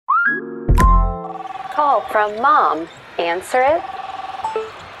call from Mom. Answer it.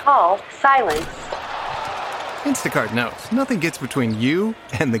 Call silence. Instacart knows nothing gets between you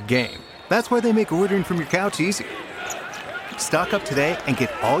and the game. That's why they make ordering from your couch easy. Stock up today and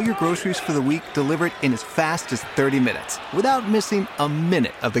get all your groceries for the week delivered in as fast as 30 minutes without missing a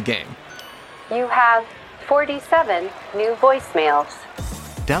minute of the game. You have 47 new voicemails.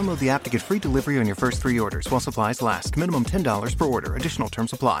 Download the app to get free delivery on your first 3 orders while supplies last. Minimum $10 per order. Additional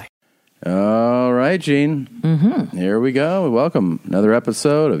terms apply. All right, Gene. Mm-hmm. Here we go. Welcome. Another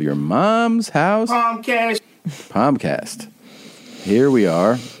episode of Your Mom's House. Pomcast. Here we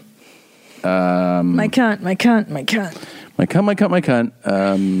are. My cunt. My cunt. My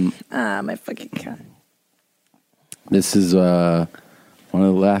fucking cunt. This is one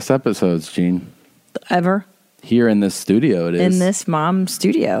of the last episodes, Gene. Ever. Here in this studio, it is. In this mom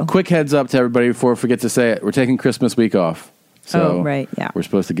studio. Quick heads up to everybody before I forget to say it. We're taking Christmas week off. So right, yeah. We're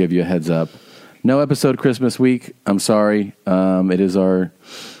supposed to give you a heads up. No episode Christmas week. I'm sorry. It's going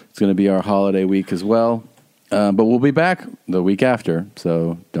to be our holiday week as well. But we'll be back the week after.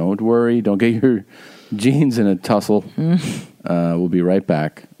 So don't worry. Don't get your jeans in a tussle. We'll be right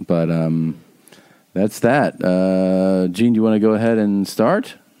back. But that's that. Gene, do you want to go ahead and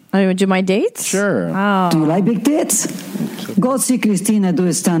start? I would do my dates? Sure. Oh. Do you like big tits? Go see Christina do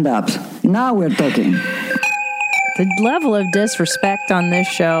a stand-up. Now we're talking. The level of disrespect on this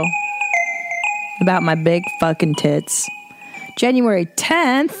show about my big fucking tits. January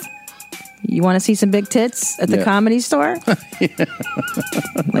 10th. You want to see some big tits at the Comedy Store?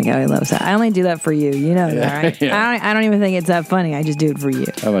 Like how he loves that. I only do that for you. You know that, right? Yeah. I don't even think it's that funny. I just do it for you.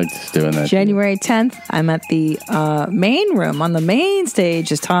 I like just doing that. January 10th, I'm at the main room, on the main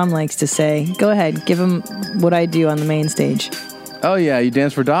stage, as Tom likes to say. Go ahead. Give him what I do on the main stage. Oh, yeah. You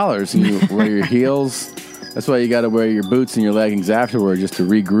dance for dollars and you wear your heels. That's why you got to wear your boots and your leggings afterward just to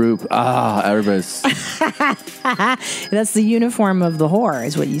regroup. Everybody's... That's the uniform of the whore,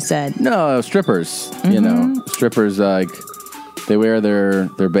 is what you said. No, strippers. You know, strippers, like, they wear their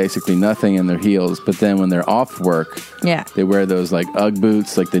basically nothing in their heels, but then when they're off work, they wear those, like, Ugg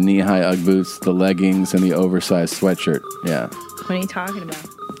boots, like the knee-high Ugg boots, the leggings, and the oversized sweatshirt. Yeah. What are you talking about?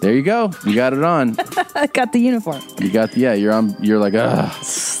 There you go. You got it on. I got the uniform. You got, you're like, the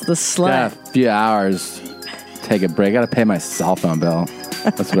slut. Got a few hours. Take a break. I got to pay my cell phone bill.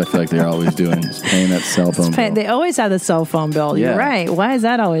 That's what I feel like they're always doing, is paying that cell phone bill. They always have the cell phone bill. You're right. Why is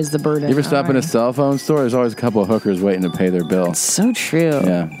that always the burden? You ever stop in a cell phone store? There's always a couple of hookers waiting to pay their bill. It's so true.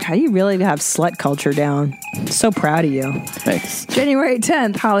 Yeah. How you really have slut culture down. So proud of you. Thanks. January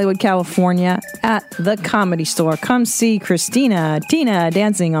 10th, Hollywood, California, at the Comedy Store. Come see Christina, Tina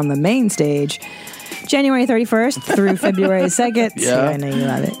dancing on the main stage. January 31st through February 2nd. Yeah. See, I know you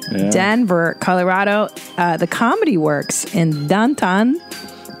love it. Yeah. Denver, Colorado, the Comedy Works in downtown.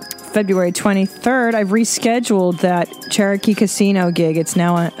 February 23rd. I've rescheduled that Cherokee Casino gig. It's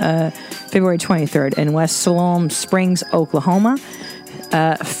now on February 23rd in West Siloam Springs, Oklahoma.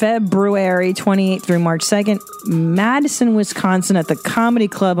 February 28th through March 2nd, Madison, Wisconsin at the Comedy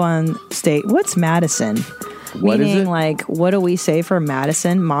Club on State. What's Madison? What Meaning, is it? like, what do we say for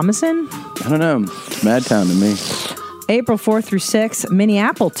Madison? Mamison? I don't know. It's Madtown to me. April 4th through 6th,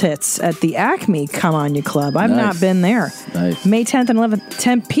 Minneapolis Tits at the Acme Come On You Club. I've not been there. Nice. May 10th and 11th,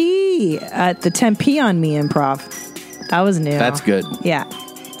 Tempe at the Tempe on Me Improv. That was new. That's good. Yeah.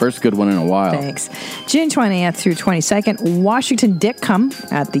 First good one in a while. Thanks. June 20th through 22nd, Washington Dick-Cum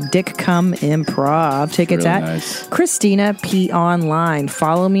at the Dick-Cum Improv. Tickets Really at nice. Christina P. Online.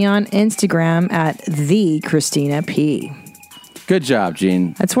 Follow me on Instagram at the Christina P. Good job,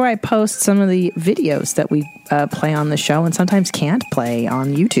 Gene. That's where I post some of the videos that we play on the show and sometimes can't play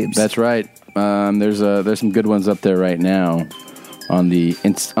on YouTube. That's right. There's some good ones up there right now on the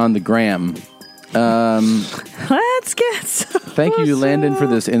gram. Let's get Thank you, Landon, for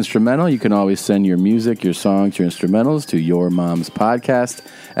this instrumental. You can always send your music, your songs, your instrumentals to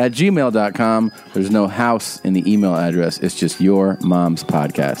yourmomspodcast@gmail.com. There's no house in the email address. It's just Your Mom's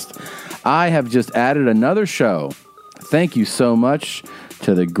Podcast. I have just added another show. Thank you so much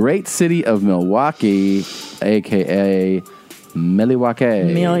to the great city of Milwaukee, a.k.a.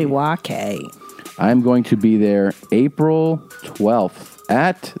 Milwaukee. I'm going to be there April 12th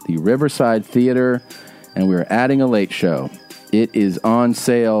at the Riverside Theater, and we're adding a late show. It is on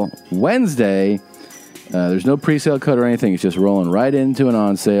sale Wednesday. There's no pre-sale code or anything. It's just rolling right into an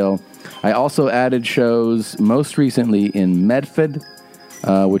on sale. I also added shows most recently in Medford,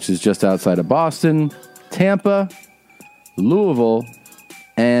 which is just outside of Boston, Tampa, Louisville,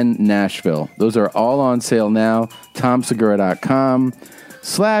 and Nashville. Those are all on sale now.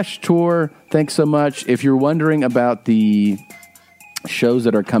 TomSegura.com/tour. Thanks so much. If you're wondering about the shows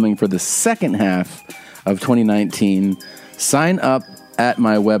that are coming for the second half of 2019. Sign up at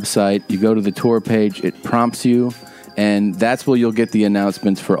my website. You go to the tour page. It prompts you. And that's where you'll get the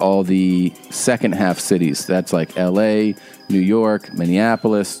announcements for all the second half cities. That's like LA, New York,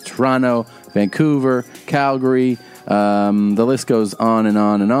 Minneapolis, Toronto, Vancouver, Calgary. The list goes on and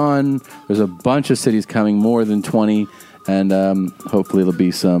on and on. There's a bunch of cities coming, more than 20. And hopefully there'll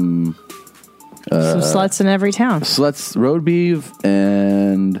be some sluts in every town. Sluts, road beef,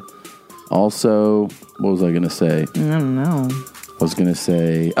 and also, what was I going to say? I don't know. I was going to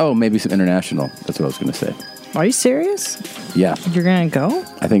say, maybe some international. That's what I was going to say. Are you serious? Yeah. You're going to go?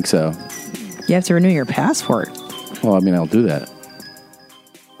 I think so. You have to renew your passport. Well, I mean, I'll do that.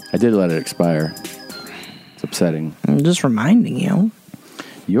 I did let it expire. It's upsetting. I'm just reminding you.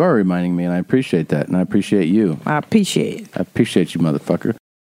 You are reminding me, and I appreciate that, and I appreciate you. I appreciate you, motherfucker.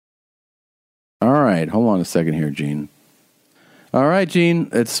 All right, hold on a second here, Gene. All right, Gene,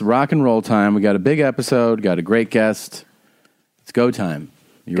 it's rock and roll time. We got a big episode, got a great guest. It's go time.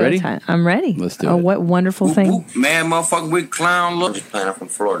 You ready? Time. I'm ready. Let's do it. Oh, what wonderful thing. Man, motherfucker, with clown look. Just playing from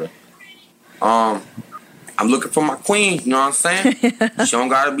Florida. I'm looking for my queen, you know what I'm saying? She don't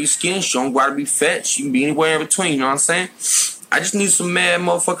gotta be skinny, she don't gotta be fat, she can be anywhere in between, you know what I'm saying? I just need some mad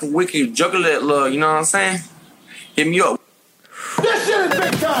motherfucking wicked juggalette love, you know what I'm saying? Hit me up. This shit is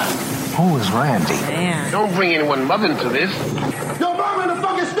big time! Who is Randy? Man. Don't bring anyone mother into this. Yo, mom in the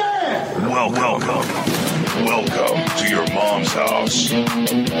fucking stand! Welcome to your mom's house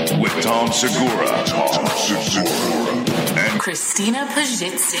with Tom Segura. And Christina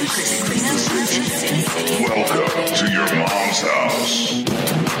Pajitsin. welcome to your mom's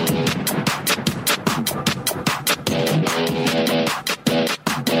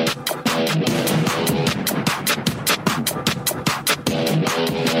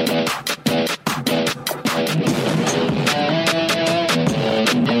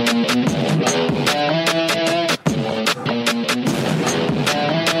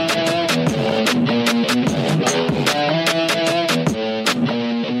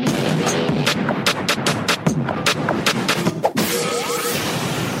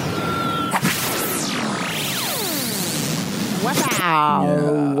Wow.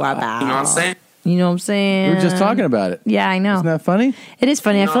 You know what I'm saying? You know what I'm saying? We were just talking about it. Yeah, I know. Isn't that funny? It is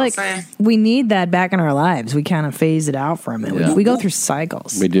funny. You I know feel what like I'm saying? we need that back in our lives. We kind of phase it out for a minute. Yeah. We go through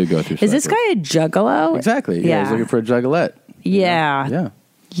cycles. We do go through Is this cycles. guy a juggalo? Exactly. Yeah. He's looking for a juggalette. Yeah. Yeah. I'm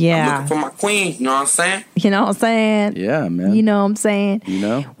Yeah. looking for my queen, you know what I'm saying? You know what I'm saying? Yeah, man. You know what I'm saying? You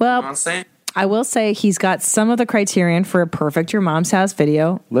know? You know Well, what I'm saying? I will say he's got some of the criterion for a perfect Your Mom's House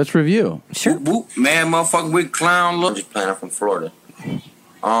video. Let's review. Sure. Man, motherfucker, with clown look. Just playing from Florida.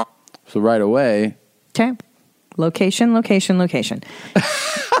 So right away, Okay. Location.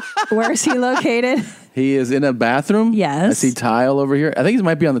 Where is he located? he is in a bathroom. Yes. I see tile over here. I think he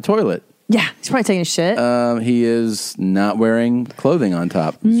might be on the toilet. Yeah, he's probably taking a shit. He is not wearing clothing on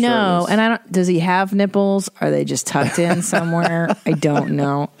top. He's No, shirtless. and I don't. Does he have nipples? Are they just tucked in somewhere? I don't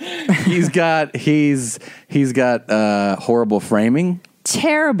know. he's got horrible framing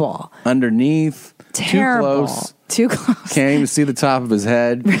Terrible. underneath. Terrible. Too close. Can't even see the top of his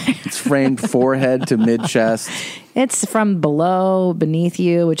head. It's framed forehead to mid chest. It's from below, beneath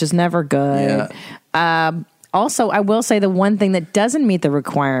you, which is never good. Yeah. Also, I will say the one thing that doesn't meet the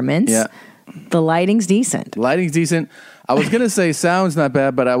requirements. Yeah. The lighting's decent. Lighting's decent. I was going to say sound's not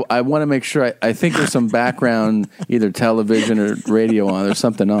bad, but I want to make sure. I think there's some background, either television or radio on. There's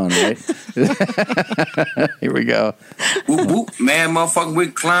something on, right? Here we go. Man, motherfucker,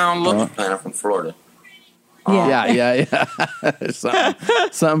 with clown look. Just playing from Florida. Yeah. There's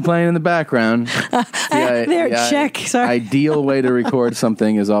something playing in the background. Check. Sorry. Ideal way to record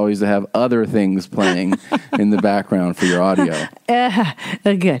something is always to have other things playing in the background for your audio.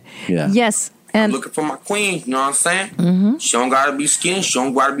 Good. Yeah. Yes. I'm And looking for my queen, you know what I'm saying? Mm-hmm. She don't gotta be skinny, she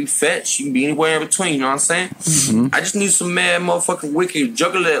don't gotta be fat, she can be anywhere in between, you know what I'm saying? Mm-hmm. I just need some mad motherfucking wicked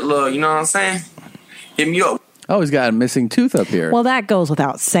juggalette love, you know what I'm saying? Hit me up. Oh, he's got a missing tooth up here. well, that goes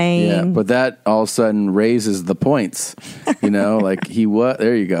without saying. Yeah, but that all of a sudden raises the points. You know, like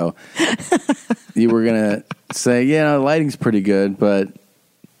there you go. You were going to say, the lighting's pretty good, but,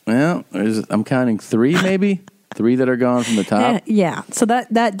 well, I'm counting 3 maybe. 3 that are gone from the top. Yeah. So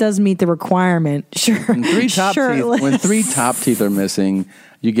that does meet the requirement. Sure. When 3 top teeth, when 3 top teeth are missing,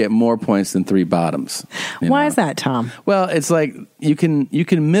 you get more points than 3 bottoms. Why is that, Tom? Well, it's like you can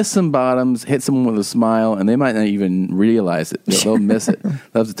miss some bottoms, hit someone with a smile, and they might not even realize it. They'll miss it.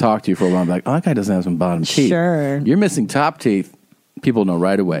 They'll have to talk to you for a while. Like, that guy doesn't have some bottom teeth. Sure. You're missing top teeth. People know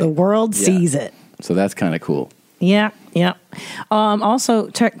right away. The world sees it. So that's kind of cool. Yeah. Also,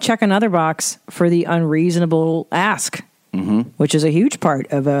 check another box for the unreasonable ask. which is a huge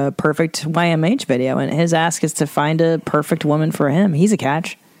part of a perfect YMH video. And his ask is to find a perfect woman for him. He's a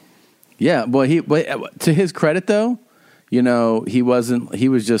catch. Yeah, well, to his credit, though, you know, he was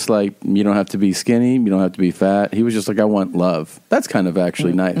just like, you don't have to be skinny, you don't have to be fat. He was just like, I want love. That's kind of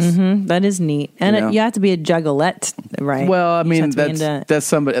actually nice. Mm-hmm. That is neat. And you have to be a juggalette, right? Well, I mean, that's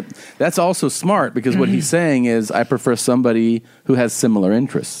somebody, that's also smart, because what he's saying is, I prefer somebody who has similar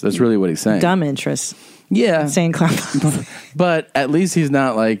interests. That's really what he's saying. Dumb interests. Yeah. Saying but at least he's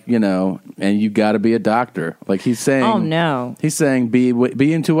not like, you know, and you got to be a doctor. Like he's saying. Oh, no. He's saying be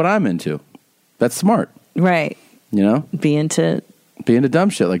into what I'm into. That's smart. Right. You know? Be into dumb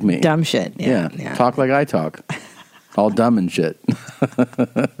shit like me. Dumb shit. Yeah. Talk like I talk. All dumb and shit.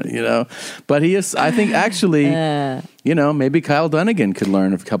 You know? But he is, I think, actually, you know, maybe Kyle Dunnigan could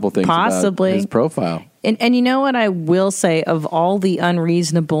learn a couple things possibly about his profile. And you know what I will say, of all the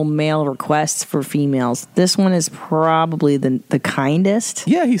unreasonable male requests for females, this one is probably the kindest.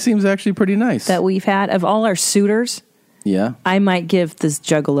 Yeah, he seems actually pretty nice. That we've had. Of all our suitors, yeah, I might give this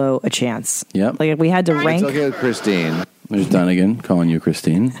juggalo a chance. Yep. Like if we had to rank. It's okay, Christine. There's Dunnigan calling you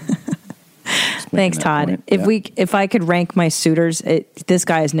Christine. Thanks, Todd. Point. If I could rank my suitors, this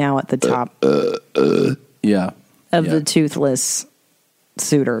guy is now at the top. Yeah. Of the toothless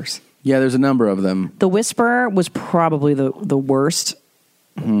suitors. Yeah, there's a number of them. The Whisperer was probably the worst.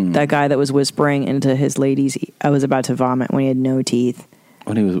 That guy that was whispering into his ladies. I was about to vomit when he had no teeth.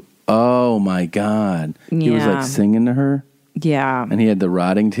 When he was, oh my God. He was like singing to her? Yeah. And he had the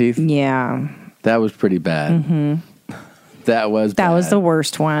rotting teeth? Yeah. That was pretty bad. Mm-hmm. That was bad. That was the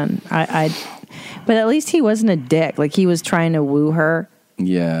worst one. But at least he wasn't a dick. Like he was trying to woo her.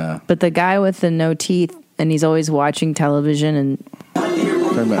 Yeah. But the guy with the no teeth, and he's always watching television and...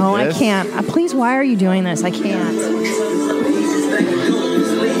 Oh, this? I can't. Please, why are you doing this? I can't.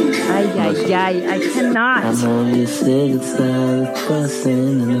 I cannot. I know you sick and tired of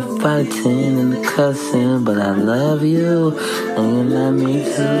fussing and the fighting and the cussing, but I love you and you love me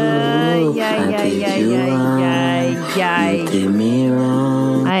too. I did you wrong. You did me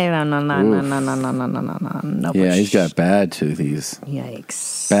wrong. No. Yeah, he's got bad toothies.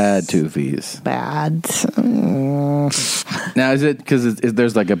 Yikes. Bad toothies. Bad. Now, is it because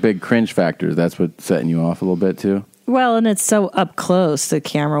there's like a big cringe factor? That's what's setting you off a little bit too? Well, and it's so up close, the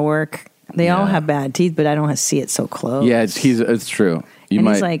camera work. They all have bad teeth, but I don't see it so close. Yeah, it's true.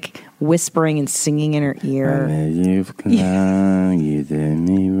 He's like whispering and singing in her ear. You've gone, you did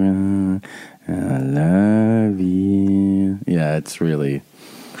me wrong. I love you. Yeah, it's really.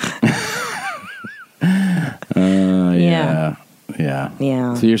 Yeah.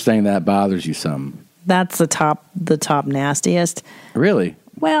 So you're saying that bothers you some? That's the top nastiest. Really?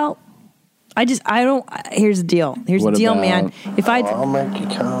 Well, I don't. Here's the deal. Here's the deal, man. If I'll make you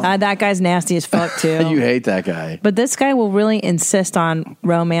come. That guy's nasty as fuck too. You hate that guy. But this guy will really insist on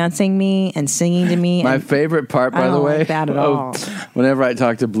romancing me and singing to me. My favorite part, by the way, like that at all. Whenever I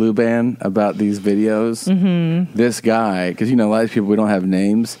talk to Blue Band about these videos, this guy, because you know a lot of people, we don't have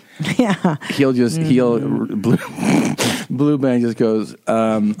names. Yeah. Blue Band just goes,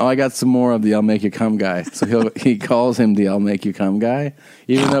 I got some more of the I'll Make You Come guy. So he calls him the I'll Make You Come guy,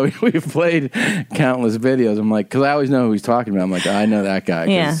 even though we've played countless videos. I'm like, because I always know who he's talking about. I'm like, I know that guy.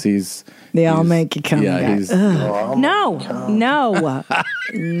 Yeah. He's the I'll Make You Come guy. No. Nope.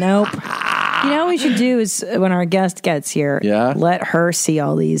 You know what we should do is when our guest gets here, let her see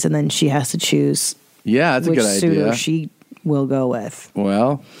all these, and then she has to choose that's a good idea. Suitor she will go with.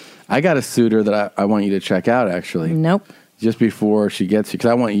 Well, I got a suitor that I want you to check out, actually. Nope. Just before she gets here, because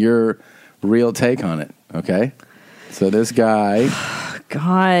I want your real take on it, okay? So this guy...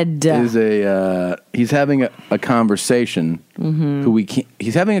 God. Is he's having a conversation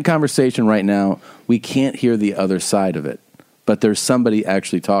he's having a conversation right now. We can't hear the other side of it, but there's somebody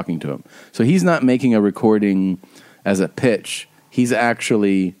actually talking to him. So he's not making a recording as a pitch. He's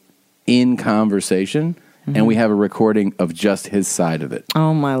actually in conversation, and we have a recording of just his side of it.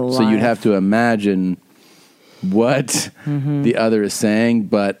 Oh, my life. So you'd have to imagine what the other is saying,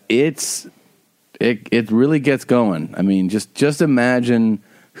 but it really gets going. I mean, just imagine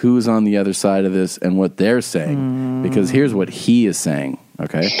who's on the other side of this and what they're saying, because here's what he is saying,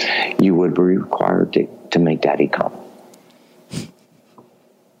 okay? You would be required to make daddy come.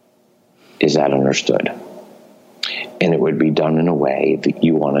 Is that understood? And it would be done in a way that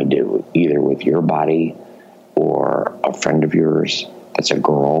you want to do, either with your body or a friend of yours that's a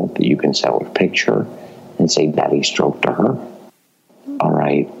girl that you can sell a picture and say daddy stroke to her. All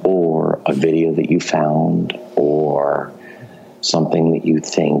right. Or a video that you found, or something that you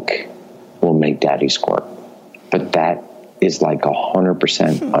think will make daddy squirt. But that is like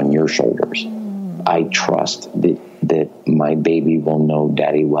 100% on your shoulders. I trust that my baby will know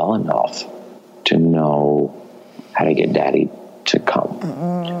daddy well enough to know how to get daddy to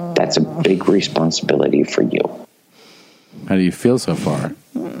come. That's a big responsibility for you. How do you feel so far?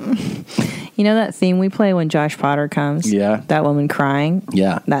 You know that theme we play when Josh Potter comes? Yeah. That woman crying?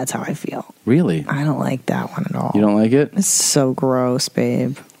 Yeah. That's how I feel. Really? I don't like that one at all. You don't like it? It's so gross,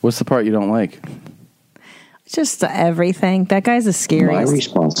 babe. What's the part you don't like? Just everything. That guy's the scariest. My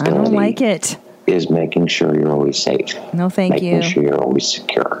responsibility I don't like it. is making sure you're always safe. No, thank you. Making sure you're always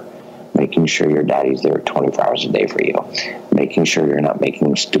secure. Making sure your daddy's there 24 hours a day for you. Making sure you're not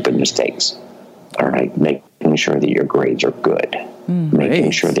making stupid mistakes. All right? Making sure that your grades are good.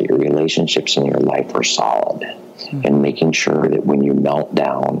 Making sure that your relationships in your life are solid. And making sure that when you melt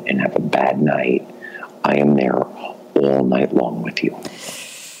down and have a bad night, I am there all night long with you.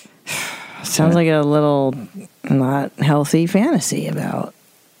 Sounds like a little not healthy fantasy about.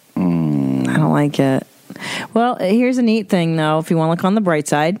 I don't like it. Well, here's a neat thing, though. If you want to look on the bright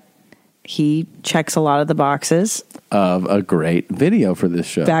side, he checks a lot of the boxes. Of a great video for this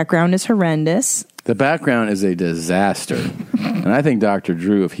show. Background is horrendous. The background is a disaster. And I think Dr.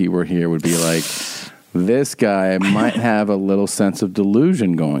 Drew, if he were here, would be like, this guy might have a little sense of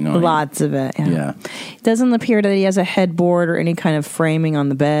delusion going on. Lots of it. Yeah. It doesn't appear that he has a headboard or any kind of framing on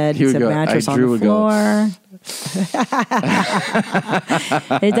the bed. He He's would a go, mattress on Drew the would floor.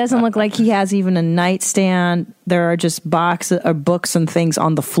 It doesn't look like he has even a nightstand. There are just boxes or books and things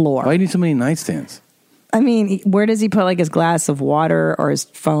on the floor. Why do you need so many nightstands? I mean, where does he put like his glass of water or his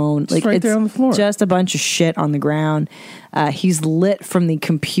phone? Just right there on the floor. Just a bunch of shit on the ground. He's lit from the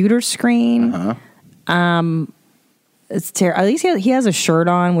computer screen. It's terrible. At least he has a shirt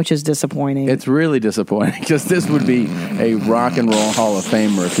on, which is disappointing. It's really disappointing because this would be a rock and roll Hall of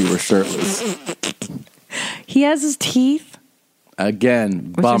Famer if he were shirtless. He has his teeth.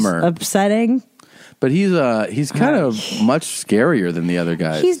 Again, Which bummer. is upsetting. But he's kind of much scarier than the other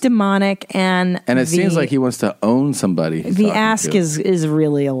guys. He's demonic, and it seems like he wants to own somebody. The ask is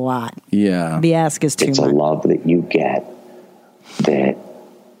really a lot. Yeah. The ask is too It's much. a love that you get that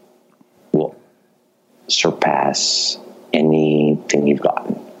will surpass anything you've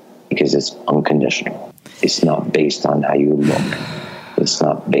gotten because it's unconditional. It's not based on how you look. It's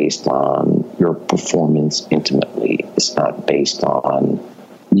not based on your performance intimately. It's not based on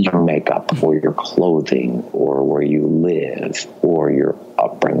your makeup or your clothing or where you live or your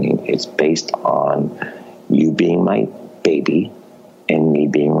upbringing. It's based on you being my baby and me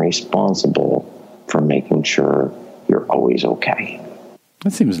being responsible for making sure you're always okay.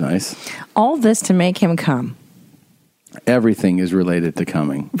 That seems nice. All this to make him come. Everything is related to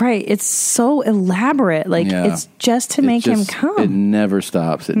coming. Right. It's so elaborate. Like, Yeah. it's just to make him come. It never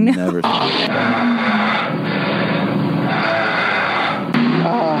stops. It never stops.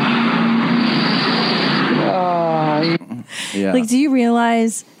 Yeah. Like, do you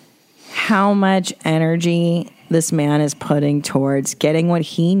realize how much energy this man is putting towards getting what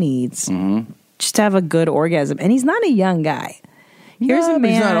he needs just to have a good orgasm? And he's not a young guy. Here's a but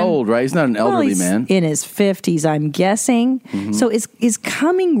man. he's not old, right? He's not an elderly he's man. in his 50s, I'm guessing. So is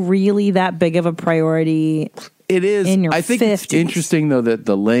coming really that big of a priority? It is. In your I think 50s. it's interesting though that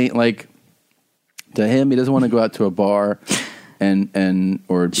the lane, like to him, he doesn't want to go out to a bar and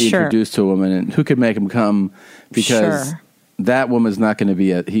or be Sure. introduced to a woman, and who could make him come because Sure. that woman's not going to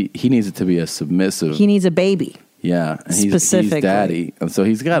be he needs it to be a submissive. He needs a baby. Yeah, and he's Specifically. daddy, and so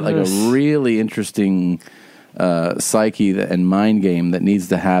he's got like Ugh. a really interesting psyche and mind game that needs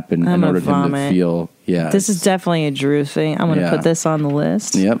to happen I'm in gonna order for him to vomit. feel. Yeah, This is definitely a Drew thing. I'm going to Yeah. put this on the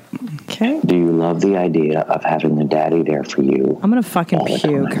list. Yep. Okay. Do you love the idea of having a daddy there for you? I'm going to fucking all the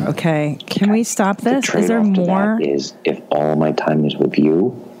puke. time? Okay. Can we stop this? The Is there trade-off to more? that is if all my time is with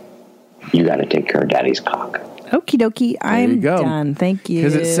you, you got to take care of daddy's cock. Okie dokie. There you I'm go. done. Thank you.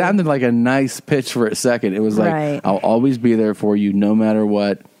 Because it sounded like a nice pitch for a second. It was like, Right. I'll always be there for you no matter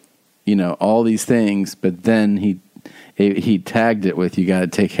what, all these things. But then he tagged it with, you got to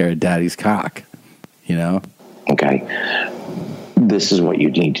take care of daddy's cock, Okay. This is what you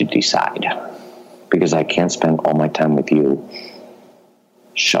need to decide. Because I can't spend all my time with you,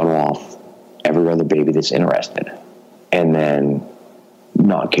 shut off every other baby that's interested, and then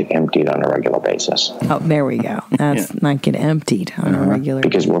not get emptied on a regular basis. Oh, there we go. That's not get emptied on a regular.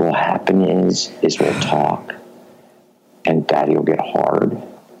 Because what will happen is we'll talk, and daddy will get hard,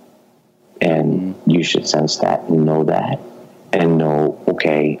 and you should sense that and know,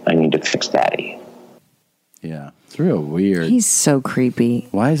 okay, I need to fix daddy. Yeah. It's real weird. He's so creepy.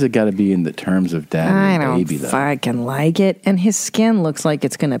 Why has it got to be in the terms of daddy I and don't baby, though? fucking like it. And his skin looks like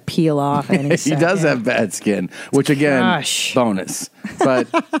it's going to peel off any He second. does have bad skin, which again, Gosh. bonus. But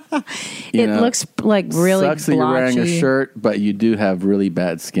It looks like really sucks that you're wearing a blotchy. shirt, but you do have really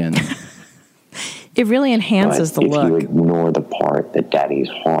bad skin. It really enhances But the if look. you ignore the part that daddy's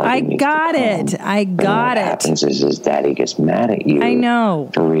hard, I and needs got to it. come, I then got what it. happens is daddy gets mad at you. I know.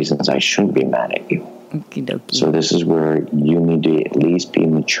 For reasons I shouldn't be mad at you. Okie dokie. So this is where you need to at least be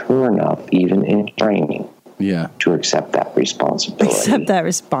mature enough, even in training, to accept that responsibility. Accept that as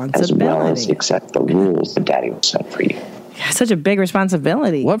responsibility. well as accept the rules that daddy will set for you. Yeah, such a big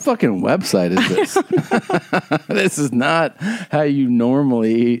responsibility. What fucking website is this? This is not how you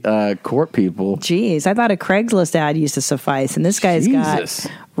normally court people. Jeez, I thought a Craigslist ad used to suffice, and this guy's Jesus.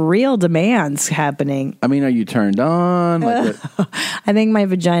 got real demands happening. I mean, are you turned on? Like I think my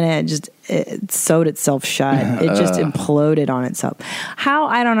vagina it sewed itself shut. It just imploded on itself. How?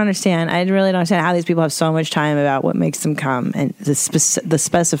 I don't understand. I really don't understand how these people have so much time about what makes them come and the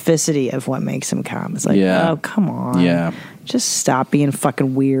specificity of what makes them come. It's like, oh, come on. Yeah. Just stop being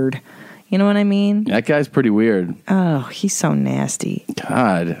fucking weird. You know what I mean? That guy's pretty weird. Oh, he's so nasty.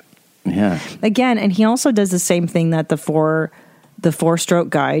 God. Yeah. Again, and he also does the same thing that the four-stroke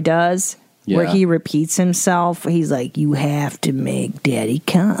guy does, where Yeah. he repeats himself. He's like, "You have to make daddy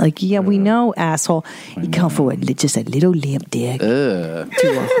come." Like, yeah, we know, asshole. You come for just a little limp dick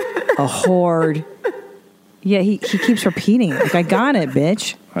to a horde. Yeah, he keeps repeating it. Like, I got it,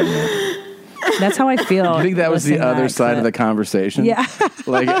 bitch. I know. That's how I feel. You think that was the listening to other that side of the clip. conversation? Yeah.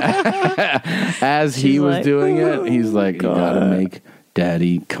 Like, as he She's was like, doing it, he's like, you gotta make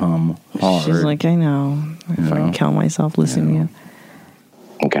daddy come hard. She's like, I know. I fucking kill myself listening to you.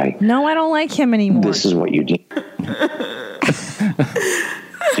 Okay. No, I don't like him anymore. This is what you need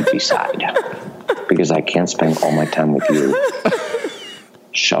to decide. Because I can't spend all my time with you.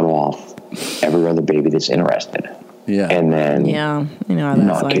 Shut off every other baby that's interested. Yeah. And then Yeah, you know how that's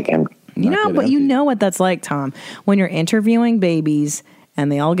not like. get empty. You know, but you know what that's like, Tom. When you're interviewing babies and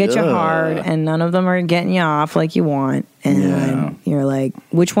they all get you Ugh. hard and none of them are getting you off like you want, and you're like,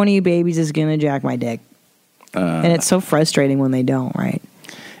 which one of you babies is gonna jack my dick? And it's so frustrating when they don't, right?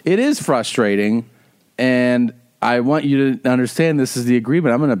 It is frustrating, and I want you to understand this is the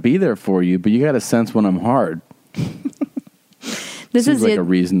agreement. I'm going to be there for you, but you got to sense when I'm hard. This Seems is like a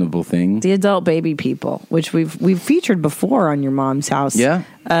reasonable thing. the adult baby people, which we've featured before on Your Mom's House. Yeah.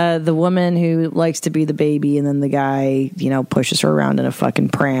 The woman who likes to be the baby, and then the guy, pushes her around in a fucking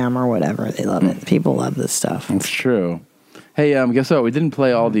pram or whatever. They love it. People love this stuff. It's true. Hey, guess what? We didn't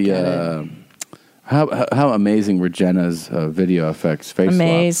play all the how amazing were Jenna's video effects face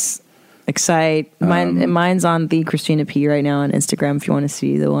Amaze, Excite. Mine's on the Christina P right now on Instagram if you want to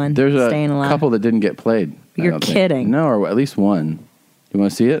see the one. There's a Staying Alive. couple that didn't get played. I You're don't think. kidding. No, or at least one. You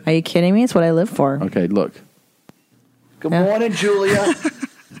want to see it? Are you kidding me? It's what I live for. Okay, look. Good morning, Julia.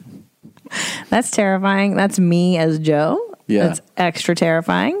 That's terrifying. That's me as Joe. Yeah. That's extra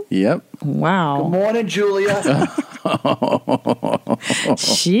terrifying. Yep. Wow. Good morning, Julia.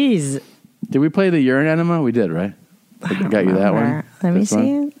 Jeez. Did we play the urine enema? We did, right? Got you that one? Let me This see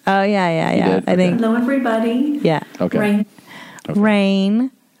one? it. Oh, yeah. did? I think. Hello, everybody. Yeah. Okay. Rain.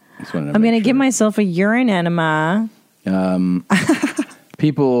 Rain. Just wanted to I'm make going to give myself a urine enema.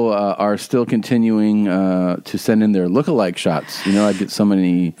 People are still continuing to send in their lookalike shots. I get so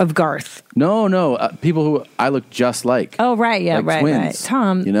many of Garth. No, people who I look just like. Oh, right. Yeah, Like right. twins, Right.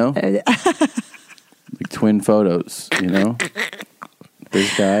 Tom. Like twin photos.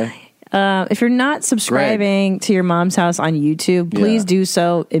 This guy. If you're not subscribing to Your Mom's House on YouTube, please do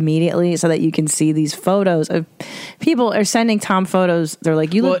so immediately so that you can see these photos. People are sending Tom photos. They're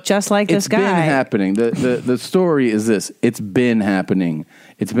like, you look just like this guy. It's been happening. The story is this. It's been happening.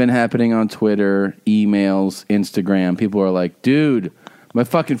 It's been happening on Twitter, emails, Instagram. People are like, dude, my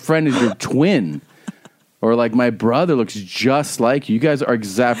fucking friend is your twin. Or like, my brother looks just like you. You guys are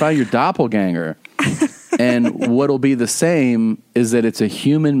found your doppelganger. And what'll be the same is that it's a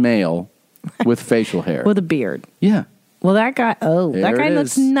human male with facial hair. With a beard. Yeah. Well, that guy, that There guy it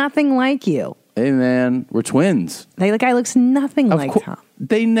looks is. nothing like you. Hey, man, we're twins. The guy looks nothing like Tom.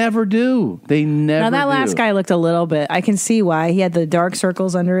 They never do. They never Now, that do. last guy looked a little bit. I can see why. He had the dark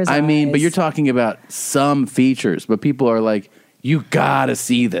circles under his eyes. I mean, but you're talking about some features, but people are like, you gotta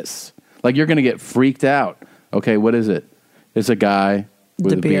see this. Like, you're gonna get freaked out. Okay, what is it? It's a guy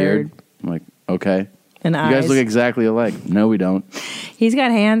with The a beard. beard. I'm like, okay. And you eyes. guys look exactly alike. No, we don't. He's got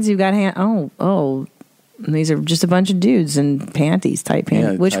hands. You've got hands. Oh. These are just a bunch of dudes in panties, tight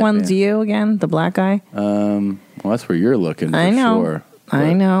panties. Yeah, Which tight one's pants. you again? The black guy? Well, that's where you're looking. I for know. Sure.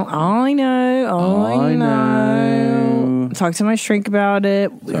 I know. I know. Talk to my shrink about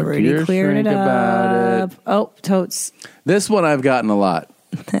it. We already cleared it up. Oh, totes. This one I've gotten a lot.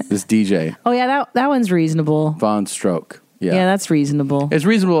 This DJ. Oh, yeah, that one's reasonable. Von Stroke. Yeah, that's reasonable. It's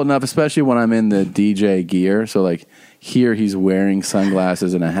reasonable enough, especially when I'm in the DJ gear. So, like, here he's wearing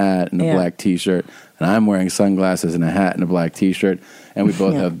sunglasses and a hat and a black T-shirt, and I'm wearing sunglasses and a hat and a black T-shirt, and we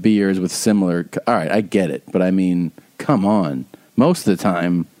both have beards with similar... All right, I get it, but I mean, come on. Most of the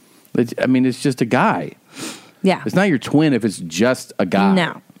time, it's just a guy. Yeah. It's not your twin if it's just a guy.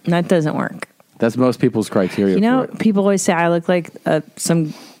 No, that doesn't work. That's most people's criteria for it. People always say I look like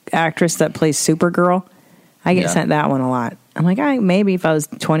some actress that plays Supergirl. I get sent that one a lot. I'm like, maybe if I was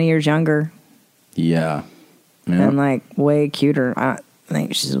 20 years younger. Yeah. And like way cuter. I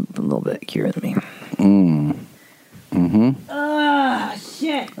think she's a little bit cuter than me. Oh,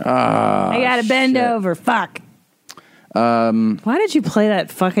 shit. I gotta bend over. Fuck. Why did you play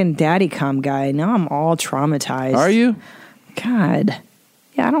that fucking daddy cum guy? Now I'm all traumatized. Are you? God.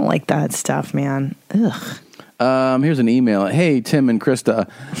 Yeah, I don't like that stuff, man. Ugh. Here's an email. Hey, Tim and Krista.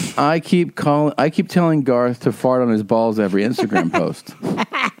 I keep telling Garth to fart on his balls every Instagram post.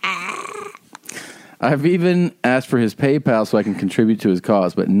 I've even asked for his PayPal so I can contribute to his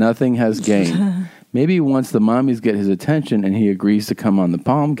cause, but nothing has gained. Maybe once the mommies get his attention and he agrees to come on the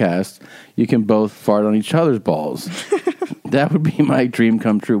Palmcast, you can both fart on each other's balls. That would be my dream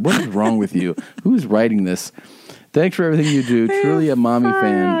come true. What is wrong with you? Who's writing this? Thanks for everything you do. Truly a mommy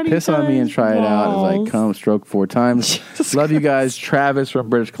fan. Piss on me and try it out as I come stroke 4 times. Love you guys. Travis from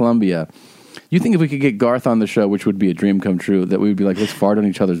British Columbia. You think if we could get Garth on the show, which would be a dream come true, that we would be like, let's fart on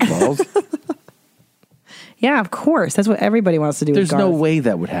each other's balls? Yeah, of course. That's what everybody wants to do with Garth. There's no way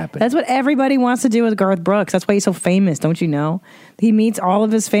that would happen. That's what everybody wants to do with Garth Brooks. That's why he's so famous, don't you know? He meets all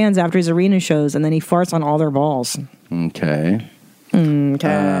of his fans after his arena shows, and then he farts on all their balls. Okay.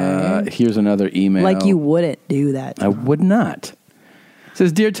 Here's another email. Like you wouldn't do that. I would not. It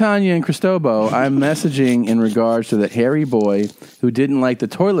says, Dear Tanya and Cristobo, I'm messaging in regards to the hairy boy who didn't like the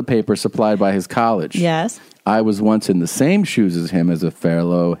toilet paper supplied by his college. Yes. I was once in the same shoes as him as a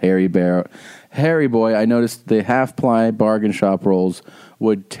fellow hairy boy. I noticed the half-ply bargain shop rolls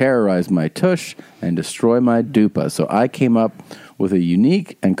would terrorize my tush and destroy my dupa. So I came up with a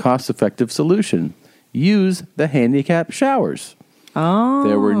unique and cost-effective solution. Use the handicap showers. Oh.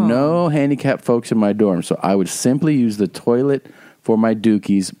 There were no handicapped folks in my dorm, so I would simply use the toilet for my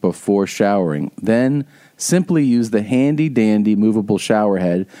dookies before showering. Then simply use the handy-dandy movable shower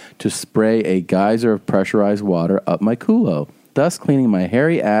head to spray a geyser of pressurized water up my culo, thus cleaning my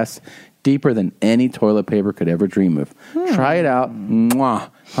hairy ass deeper than any toilet paper could ever dream of. Try it out. Mwah.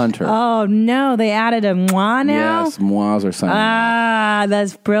 Hunter. Oh, no. They added a mwah now? Yes, mwahs are signing. Ah,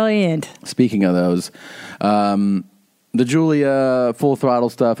 that's brilliant. Speaking of those, the Julia full throttle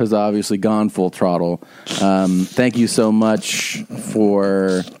stuff has obviously gone full throttle. Thank you so much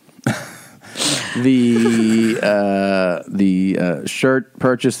for the shirt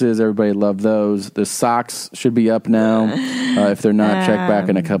purchases. Everybody loved those. The socks should be up now. If they're not, check back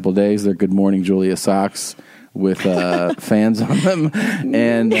in a couple days. They're Good Morning Julia socks with fans on them,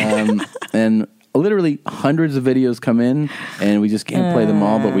 and literally hundreds of videos come in, and we just can't play them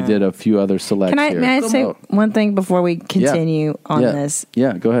all, but we did a few other selects here. May I say one thing before we continue on this?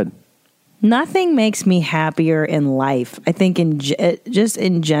 Yeah, go ahead. Nothing makes me happier in life, I think, just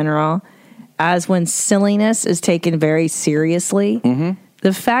in general, as when silliness is taken very seriously. Mm-hmm.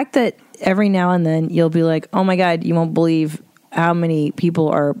 The fact that every now and then you'll be like, oh my God, you won't believe how many people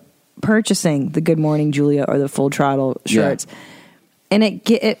are purchasing the Good Morning Julia or the Full Throttle shirts. Yeah. And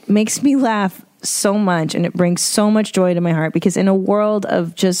it makes me laugh so much, and it brings so much joy to my heart, because in a world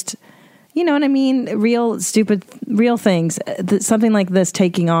of just, you know what I mean, real stupid, real things, something like this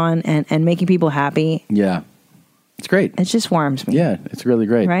taking on and making people happy. Yeah. It's great. It just warms me. Yeah, it's really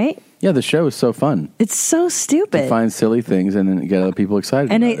great. Right? Yeah, the show is so fun. It's so stupid. To find silly things and then get other people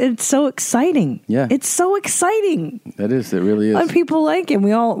excited. And it's so exciting. Yeah. It's so exciting. That is. It really is. And people like it.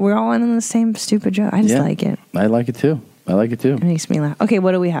 We're all in the same stupid joke. I just like it. I like it too. It makes me laugh. Okay,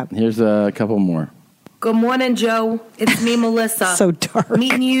 what do we have? Here's a couple more. Good morning, Joe. It's me, Melissa. So dark.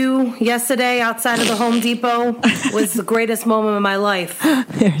 Meeting you yesterday outside of the Home Depot was the greatest moment of my life.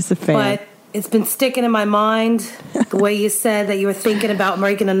 There's a fan. But it's been sticking in my mind, the way you said that you were thinking about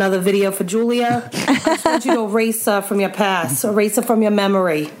making another video for Julia. I just want you to erase her from your past, erase her from your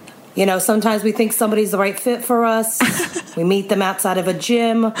memory. You know, sometimes we think somebody's the right fit for us. We meet them outside of a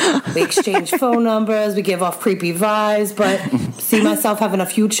gym. We exchange phone numbers. We give off creepy vibes. But see myself having a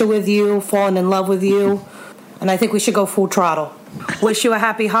future with you, falling in love with you. And I think we should go full throttle. Wish you a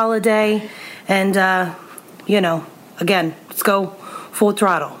happy holiday. And, again, let's go full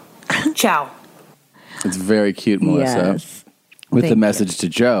throttle. Ciao. It's very cute, Melissa. Yes. With the Thank message to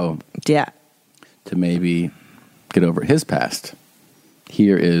Joe. Yeah. To maybe get over his past.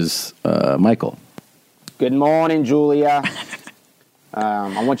 Here is Michael. Good morning, Julia.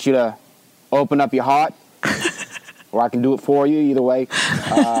 I want you to open up your heart, or I can do it for you, either way.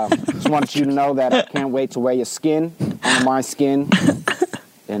 Just wanted you to know that I can't wait to wear your skin onto my skin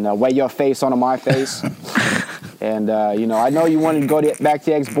and wear your face onto my face. And, I know you wanted to go back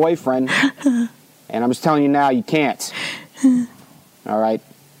to your ex-boyfriend, and I'm just telling you now, you can't. All right?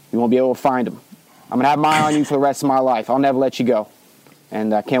 You won't be able to find him. I'm going to have my eye on you for the rest of my life. I'll never let you go.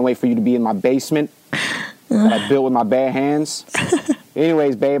 And I can't wait for you to be in my basement that I built with my bare hands.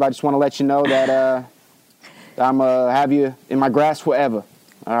 Anyways, babe, I just want to let you know that I'm going to have you in my grasp forever.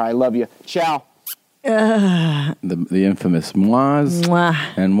 All right, love you. Ciao. The infamous Moaz. Mwah.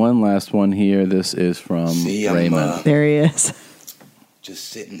 And one last one here. This is from Raymond. There he is. Just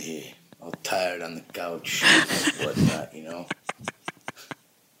sitting here, all tired on the couch and whatnot,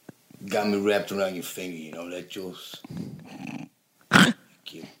 Got me wrapped around your finger, that Jules.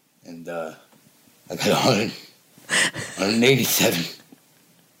 Cute. And I got 187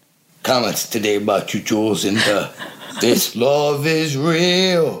 comments today about you, Jules, and this love is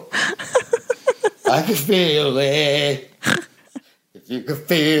real. I can feel it. If you can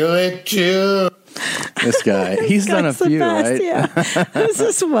feel it too. This guy, he's done a few, best, right? Yeah. Who's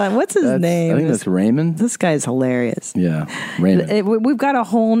this one? What's his name? I think that's Raymond. This guy's hilarious. Yeah, Raymond. We've got a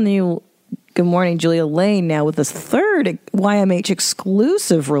whole new Good Morning Julia Lane now with this third YMH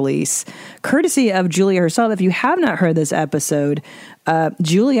exclusive release, courtesy of Julia herself. If you have not heard this episode,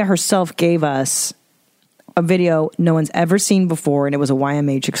 Julia herself gave us a video no one's ever seen before, and it was a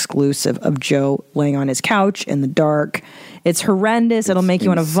YMH exclusive of Joe laying on his couch in the dark. It's horrendous. It'll make you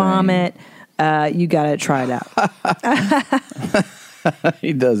want to vomit. You got to try it out.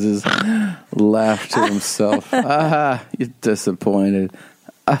 He does his laugh to himself. You're disappointed.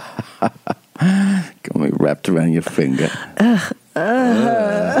 Got me wrapped around your finger.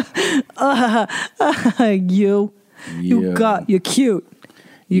 You're cute.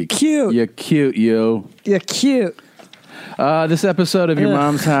 You're cute. You're cute, you. You're cute. This episode of Your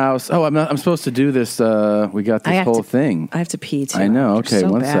Mom's House. Oh, I'm supposed to do this. We got this whole thing. I have to pee too. I know. Okay,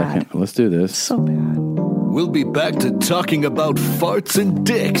 So one bad. second. Let's do this. So bad. We'll be back to talking about farts and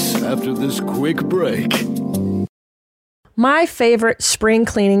dicks after this quick break. My favorite spring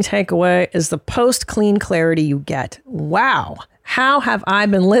cleaning takeaway is the post-clean clarity you get. Wow. How have I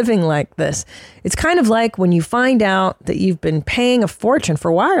been living like this? It's kind of like when you find out that you've been paying a fortune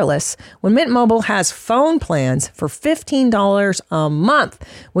for wireless when Mint Mobile has phone plans for $15 a month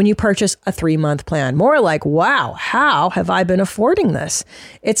when you purchase a 3-month plan. More like, wow, how have I been affording this?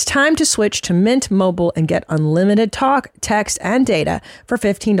 It's time to switch to Mint Mobile and get unlimited talk, text, and data for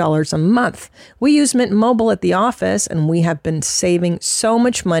 $15 a month. We use Mint Mobile at the office, and we have been saving so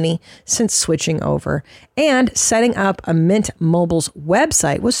much money since switching over. And setting up a Mint Mobile's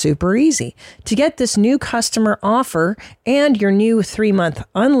website was super easy. To get this new customer offer and your new 3-month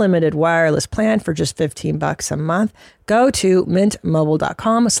unlimited wireless plan for just $15 a month, go to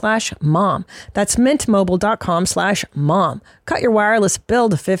mintmobile.com/mom. That's mintmobile.com/mom. Cut your wireless bill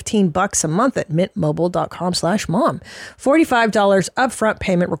to $15 a month at mintmobile.com/mom. $45 upfront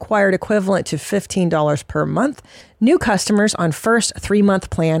payment required, equivalent to $15 per month. New customers on first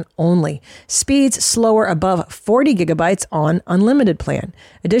 3-month plan only. Speeds slower above 40 gigabytes on unlimited plan.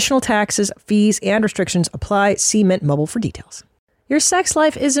 Additional taxes, fees, and restrictions apply. See Mint Mobile for details. Your sex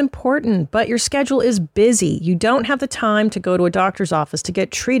life is important, but your schedule is busy. You don't have the time to go to a doctor's office to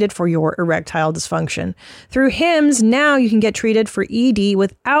get treated for your erectile dysfunction. Through HIMS, now you can get treated for ED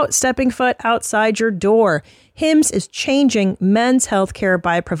without stepping foot outside your door. HIMS is changing men's health care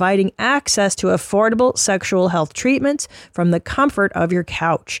by providing access to affordable sexual health treatments from the comfort of your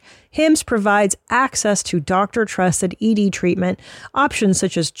couch. HIMS provides access to doctor-trusted ED treatment options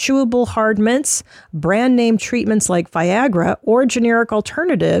such as chewable hard mints, brand name treatments like Viagra, or generic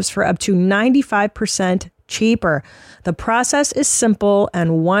alternatives for up to 95% cheaper. The process is simple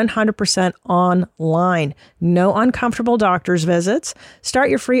and 100% online. No uncomfortable doctor's visits. Start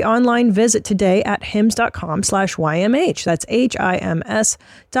your free online visit today at hims.com/YMH. That's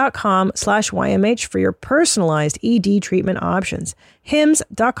HIMS.com/YMH for your personalized ED treatment options.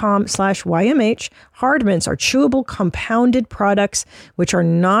 hims.com/YMH. Hard mints are chewable compounded products which are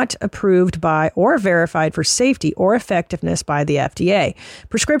not approved by or verified for safety or effectiveness by the FDA.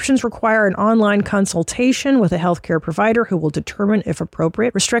 Prescriptions require an online consultation with a healthcare provider who will determine if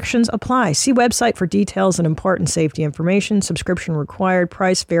appropriate. Restrictions apply. See website for details and important safety information. Subscription required.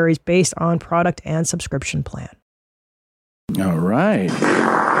 Price varies based on product and subscription plan. All right.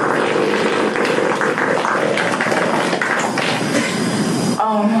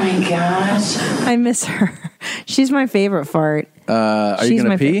 Oh my gosh. I miss her. She's my favorite fart. Are you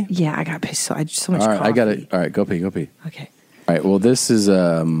going to pee? Yeah, I got to pee. I just so much All right, coffee. I got it. All right, go pee. Okay. All right, well, this is,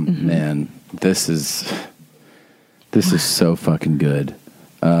 man, this is so fucking good.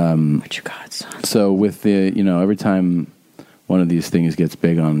 What you got, son? So with the, every time one of these things gets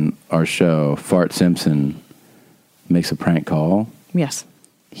big on our show, Fart Simpson makes a prank call. Yes.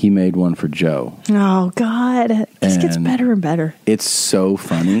 He made one for Joe. Oh, God. This gets And better and better. It's so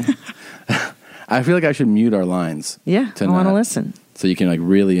funny. I feel like I should mute our lines. Yeah, I want to listen. So you can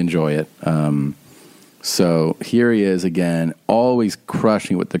really enjoy it. So here he is again, always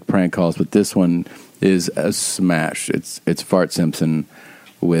crushing with the prank calls, but this one is a smash. It's Fart Simpson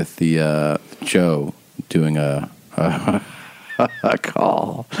with the Joe doing a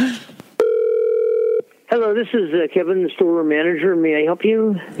call. Hello, this is Kevin, the store manager. May I help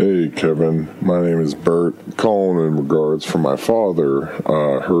you? Hey, Kevin. My name is Bert. Calling in regards for my father.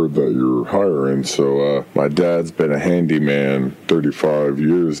 Heard that you're hiring, so my dad's been a handyman 35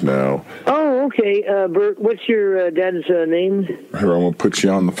 years now. Oh, okay. Bert, what's your dad's name? Here, I'm going to put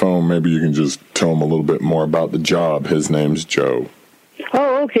you on the phone. Maybe you can just tell him a little bit more about the job. His name's Joe.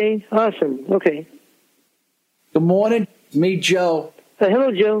 Oh, okay. Awesome. Okay. Good morning. Me, Joe.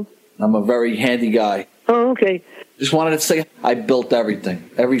 Hello, Joe. I'm a very handy guy. Oh, okay. Just wanted to say I built everything.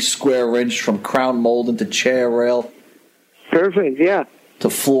 Every square inch from crown molding to chair rail. Perfect, yeah. To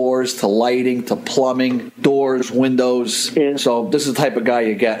floors, to lighting, to plumbing, doors, windows. Yeah. So this is the type of guy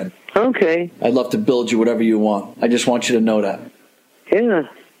you're getting. Okay. I'd love to build you whatever you want. I just want you to know that. Yeah.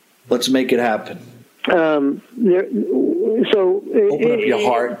 Let's make it happen. Open up your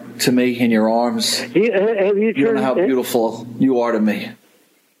heart to me and your arms. Have you turned... You don't know how beautiful you are to me.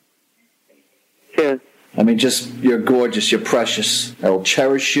 Yeah. I mean, you're gorgeous, you're precious. I will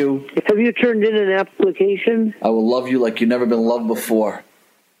cherish you. Have you turned in an application? I will love you like you've never been loved before.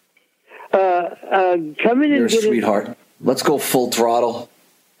 Come in You're and a get sweetheart. Let's go full throttle.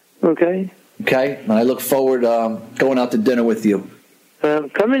 Okay. Okay? And I look forward going out to dinner with you.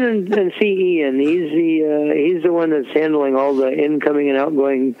 Come in and see Ian. He's the one that's handling all the incoming and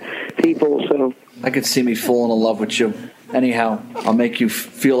outgoing people. So I could see me falling in love with you. Anyhow, I'll make you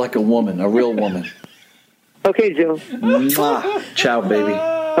feel like a woman, a real woman. Okay, Joe. Mwah. Ciao, baby.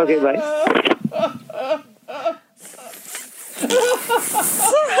 Okay, bye. Oh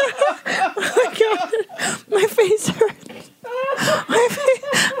my God. My face hurts. Oh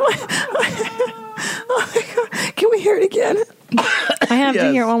my God. Can we hear it again? I have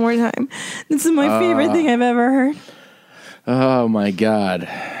to hear it one more time. This is my favorite thing I've ever heard. Oh my God.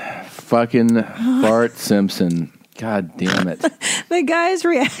 Fucking Bart Simpson. God damn it. The guy's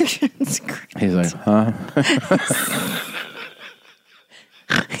reaction's great. He's like, huh?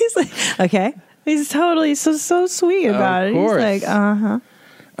 He's like, okay. He's totally so sweet about it. course. He's like, uh-huh.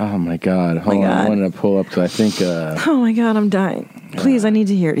 Oh my God. Hold on. I wanted to pull up because I think oh my God, I'm dying. Please, I need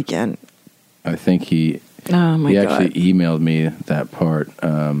to hear it again. I think he actually emailed me that part.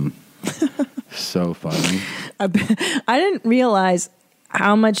 So funny. I didn't realize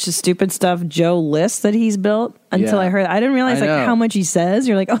how much stupid stuff Joe lists that he's built until I heard. I didn't realize how much he says.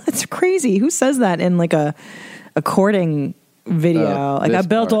 You're like, oh, that's crazy. Who says that in like a courting video? Like, I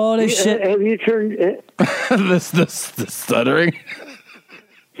built all this shit. Have you turned the stuttering?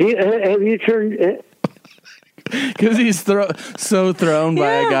 Have you turned? Because he's so thrown by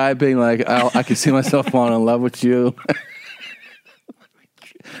a guy being like, I can see myself falling in love with you.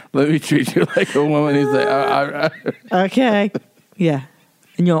 Let me treat you like a woman. He's like, okay, yeah.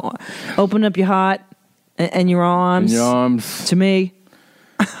 And you'll open up your heart and your arms. To me.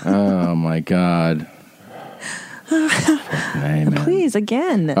 Oh my God. Please,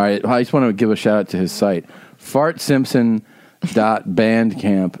 again. All right, I just want to give a shout out to his site,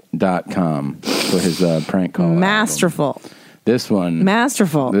 fartsimpson.bandcamp.com for his prank call. Masterful. Album. This one.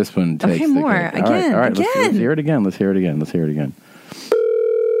 Masterful. This one takes okay, more. Again. All right. Let's hear it again. Let's hear it again.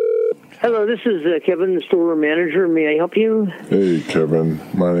 Hello, this is Kevin, the store manager. May I help you? Hey, Kevin.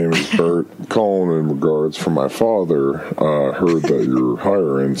 My name is Bert. Calling in regards for my father. Heard that you're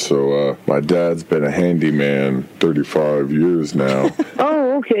hiring, so my dad's been a handyman 35 years now.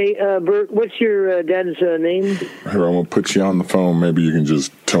 Oh, okay. Bert, what's your dad's name? Here, I'm going to put you on the phone. Maybe you can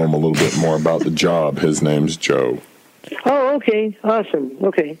just tell him a little bit more about the job. His name's Joe. Oh, okay. Awesome.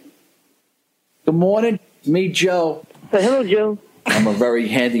 Okay. Good morning. Me, Joe. Hello, Joe. I'm a very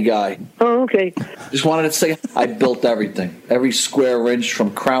handy guy. Oh, okay. Just wanted to say I built everything. Every square inch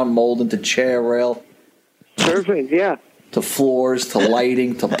from crown molding to chair rail. Perfect, yeah. to floors, to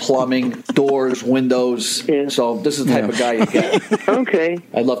lighting, to plumbing, doors, windows. So this is the type of guy you get. Okay.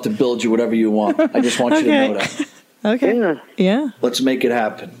 I'd love to build you whatever you want. I just want you to know that. Okay. Yeah. Let's make it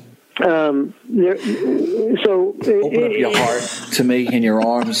happen. So Open up your heart to me in your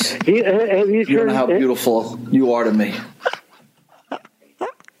arms. Have you You don't know how beautiful you are to me.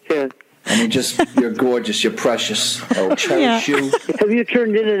 Yeah. I mean, you're gorgeous. You're precious. I will cherish you. Have you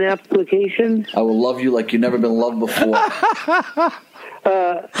turned in an application? I will love you like you've never been loved before.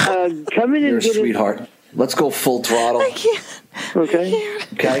 Come in You're a and get sweetheart. Let's go full throttle. Okay.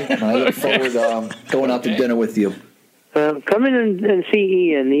 Okay? And I look forward going out to dinner with you. Come in and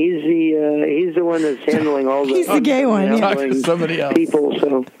see Ian. He's the one that's handling all the. He's the gay one. handling people.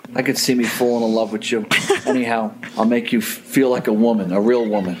 So I could see me falling in love with you. Anyhow, I'll make you feel like a woman, a real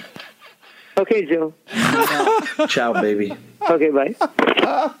woman. Okay, Joe. Ciao, baby. Okay, bye.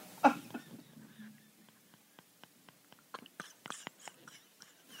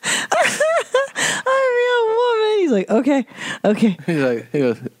 A real woman. He's like, okay. He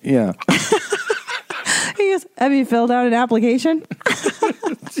goes, yeah. He goes, have you filled out an application?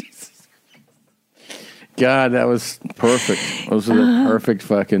 God, that was perfect. Those are the perfect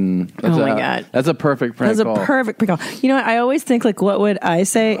fucking. Oh my God. That's a perfect prank That's call. a perfect prank call. You know what? I always think, like, what would I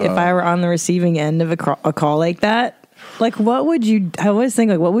say if I were on the receiving end of a call like that? Like, what would you, I always think,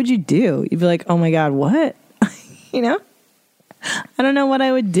 like, what would you do? You'd be like, oh my God, what? You know? I don't know what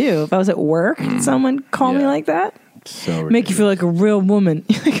I would do if I was at work and someone called me like that. So ridiculous. Make you feel like a real woman.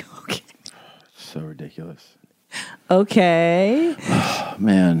 You're like, okay. So ridiculous. Okay.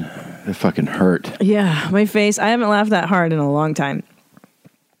 Man, it fucking hurt. Yeah, my face. I haven't laughed that hard in a long time.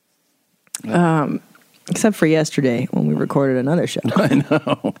 Except for yesterday when we recorded another show. I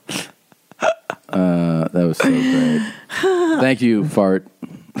know. That was so great. Thank you, Fart.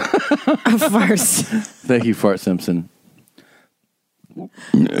 Farce. Thank you, Fart Simpson.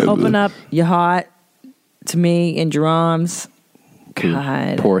 Open up your heart to me in your arms.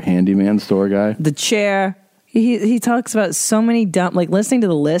 God. Poor handyman store guy. The chair. He talks about so many dumb, like listening to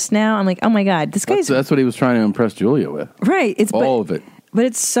the list now. I'm like, oh my God, this guy's That's what he was trying to impress Julia with. right. It's All of it. but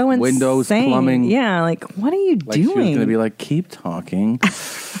it's so insane. Windows, plumbing. Yeah, like what are you Like she was doing? going to be like, keep talking.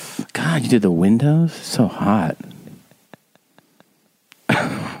 God, you did the windows? So hot.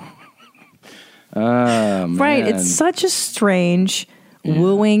 Man. Right. It's such a strange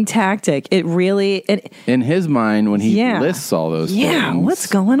wooing tactic. It really. In his mind, when he Yeah. lists all those Yeah, things. what's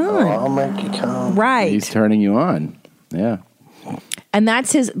going on? I'll make you come. Right. He's turning you on. Yeah. And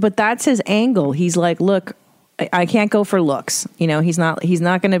that's his angle. He's like, look, I can't go for looks. You know, he's not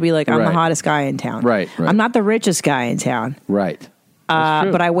going to be like, I'm the Right. hottest guy in town. Right. I'm not the richest guy in town. Right.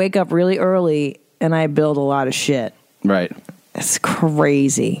 But I wake up really early and I build a lot of shit. Right. It's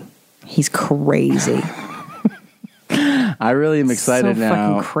crazy. He's crazy. I really am excited So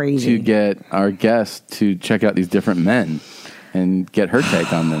now fucking crazy. to get our guest to check out these different men and get her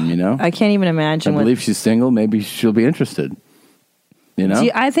take on them, you know? I can't even imagine I what. believe she's single. Maybe she'll be interested. You know?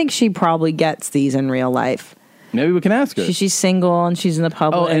 I think she probably gets these in real life. Maybe we can ask her. She's single and she's in the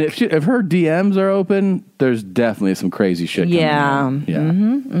public. Oh, and if her DMs are open, there's definitely some crazy shit coming Yeah. on. Yeah.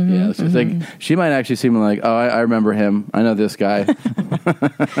 Mm-hmm, Yeah. So it's like, she might actually seem like, oh, I remember him. I know this guy.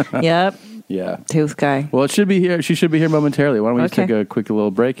 Yep. Yeah. Tooth guy. Well, it should be here. She should be here momentarily. Why don't we just Okay. take a quick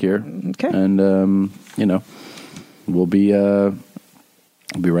little break here? Okay. And, you know, we'll be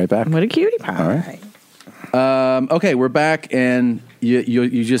right back. What a cutie pie. All right. Okay, we're back, and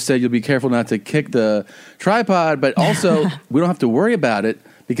you just said you'll be careful not to kick the tripod, but also we don't have to worry about it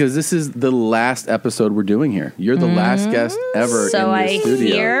because this is the last episode we're doing here. You're the last guest ever So in this I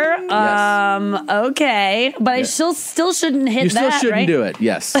studio. hear. Okay, but I still shouldn't hit You still that. shouldn't right? do it.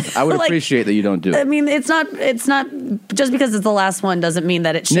 Yes, I would Like, appreciate that you don't do I it. mean, it's not just because it's the last one doesn't mean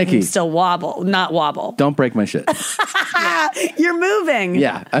that it shouldn't Nikki. still not wobble. Don't break my shit. You're moving.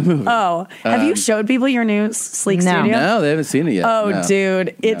 Yeah, I'm moving. Oh, have you showed people your new sleek studio? No, they haven't seen it yet. Oh, No.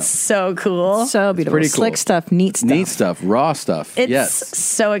 dude, it's so cool. So beautiful. pretty cool. Slick stuff, neat stuff. Neat stuff, raw stuff. It's yes.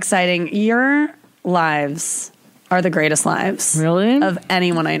 so exciting. Your lives are the greatest lives, really, of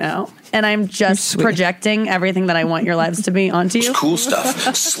anyone I know. And I'm just projecting everything that I want your lives to be onto you. Cool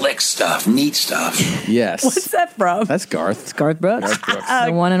stuff, slick stuff, neat stuff. Yes. What's that from? That's Garth. It's Garth Brooks. Garth Brooks.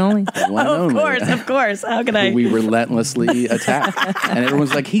 The one and only. The one and Of only. course, of course. How could I? We relentlessly attack, and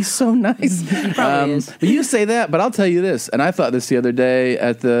everyone's like, "He's so nice." is. But you say that, but I'll tell you this. And I thought this the other day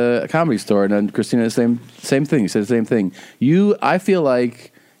at the Comedy Store, and then Christina, same thing. You said the same thing. I feel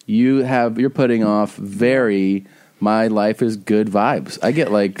like you're putting off very my life is good vibes. I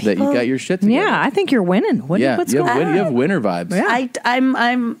get like that you got your shit together. Yeah, I think you're winning. What's going on? You have winner vibes. Yeah.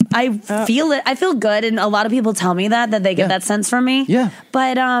 I feel it. I feel good, and a lot of people tell me that they get that sense from me. Yeah,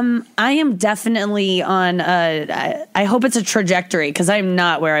 but I am definitely on. I hope it's a trajectory because I'm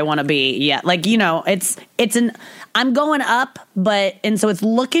not where I want to be yet. Like I'm going up, and so it's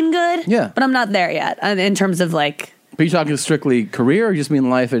looking good. Yeah, but I'm not there yet in terms of like. But you talking strictly career, or just mean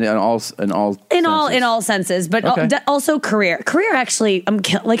life in all senses, but Okay. also career. Career, actually,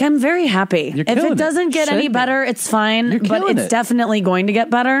 I'm very happy. If it doesn't get any better, it's fine. But it's definitely going to get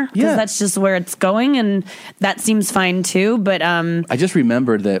better because that's just where it's going, and that seems fine too. But I just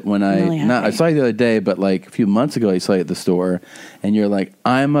remembered that when I saw you the other day, but like a few months ago, I saw you at the store, and you're like,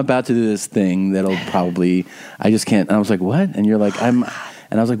 "I'm about to do this thing that'll probably I just can't." And I was like, "What?" And you're like,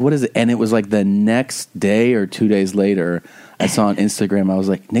 And I was like, what is it? And it was like the next day or 2 days later, I saw on Instagram, I was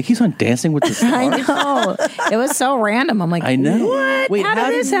like, Nikki's on Dancing with the Stars? I know. It was so random. I'm like, I know. What? Wait, how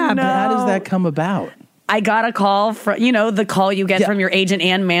did this happen? How does that come about? I got a call from, the call you get from your agent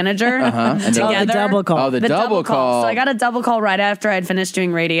and manager together. The double call. Oh, the double call. So I got a double call right after I'd finished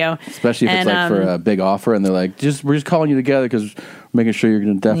doing radio. Especially if it's like for a big offer and they're like, we're just calling you together because we're making sure you're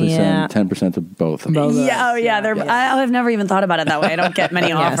going to definitely send 10% to both of them. I've never even thought about it that way. I don't get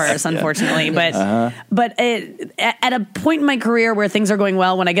many offers, unfortunately. But at a point in my career where things are going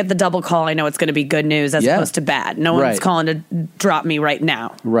well, when I get the double call, I know it's going to be good news as opposed to bad. No one's calling to drop me right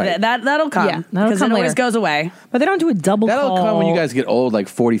now. Right. That'll come. Yeah, that'll come it always later. goes away. But they don't do a double That'll call. come when you guys get old, like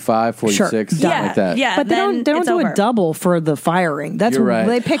 45, 46, something like that. Yeah, but they don't do a double for the firing. That's You're right.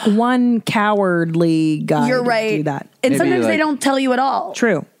 They pick one cowardly guy You're to right. do that. And sometimes they don't tell you at all.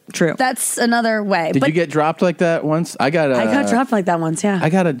 True. That's another way. Did you get dropped like that once? I got dropped like that once, yeah. I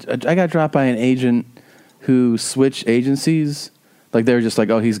got dropped by an agent who switched agencies. Like they were just like,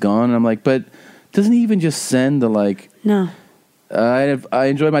 oh, he's gone. And I'm like, but doesn't he even just send the like? No. I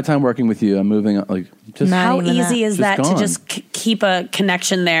enjoyed my time working with you. I'm moving on. Like, just how easy is that gone. to just keep a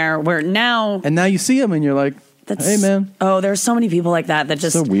connection there? Where now, and now you see him and you're like, hey man. Oh, there's so many people like that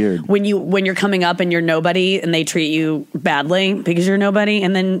just so weird. When you're coming up and you're nobody and they treat you badly because you're nobody,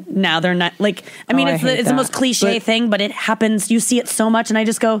 and then now they're not like. I mean, it's the most cliche thing, but it happens. You see it so much, and I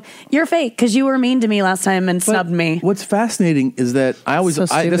just go, "You're fake because you were mean to me last time and snubbed me." What's fascinating is that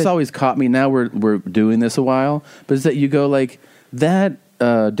this always caught me. Now we're doing this a while, but is that you go like that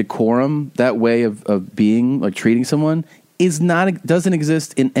decorum, that way of being, like treating someone, doesn't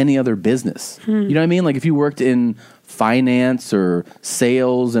exist in any other business. You know what I mean? Like if you worked in finance or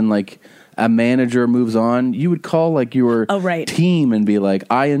sales and like a manager moves on, you would call like your team and be like,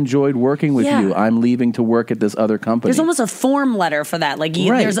 I enjoyed working with you. I'm leaving to work at this other company. There's almost a form letter for that. Like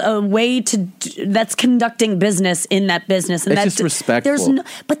there's a way that's conducting business in that business. And it's that's just respectful.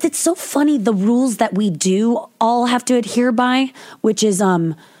 But it's so funny, the rules that we do all have to adhere by, which is,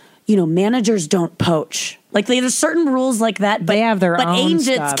 managers don't poach. Like there's certain rules like that, but they have their own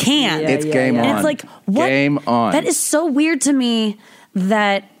agents stuff. Can. It's game on. And it's like, what? Game on. That is so weird to me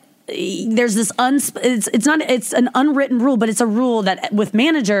that there's this it's an unwritten rule, but it's a rule that with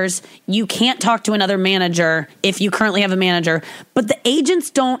managers you can't talk to another manager if you currently have a manager, but the agents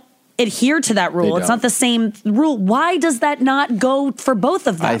don't adhere to that rule. It's not the same rule. Why does that not go for both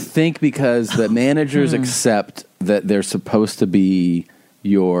of them? I think because the managers accept that they're supposed to be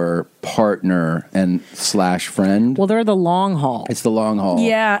your partner and / friend. Well, they're the long haul. It's the long haul.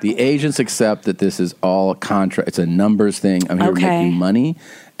 Yeah. The agents accept that this is all a contract. It's a numbers thing. I'm here to make you money.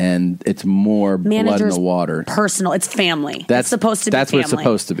 And it's more blood in the water. Personal. It's family. It's supposed to be That's family. what it's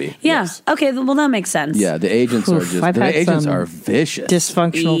supposed to be. Yeah. Okay. Well, that makes sense. Yeah. The agents are vicious.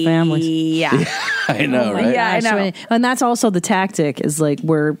 Dysfunctional families. Yeah. I know, right? Yeah, I know. And that's also the tactic is like,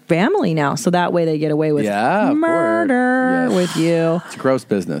 we're family now. So that way they get away with murder with you. It's gross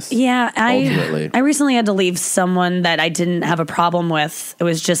business. Yeah. Ultimately. I recently had to leave someone that I didn't have a problem with. It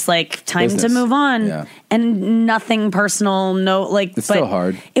was just like time to move on. Yeah. And nothing personal. It's still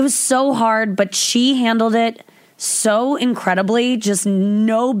hard. It was so hard, but she handled it so incredibly, just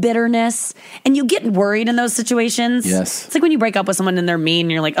no bitterness. And you get worried in those situations. Yes. It's like when you break up with someone and they're mean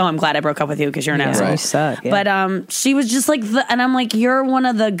and you're like, oh, I'm glad I broke up with you because you're an asshole. You suck. Yeah. But she was just like, and I'm like, you're one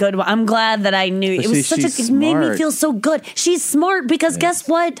of the good ones. I'm glad that I knew. It was it made me feel so good. She's smart because guess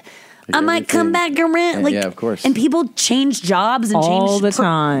what? I might come back around. Yeah, of course. And people change jobs and all the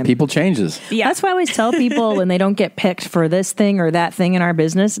time. People changes. Yeah. That's why I always tell people when they don't get picked for this thing or that thing in our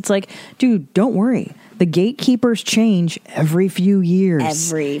business, it's like, dude, don't worry. The gatekeepers change every few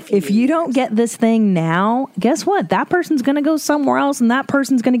years. If you don't get this thing now, guess what? That person's going to go somewhere else, and that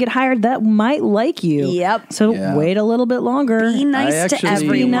person's going to get hired that might like you. Yep. So wait a little bit longer. Be nice to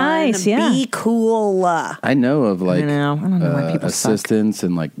everyone. Be nice. Yeah. Be cool. I know of like I don't know why people assistants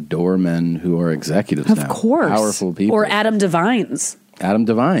and like doormen who are executives now. Of course. Powerful people. Or Adam Devines. Adam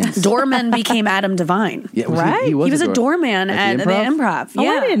Devines. Doorman became Adam Devine. Yeah, right? He was a doorman at the improv. Oh,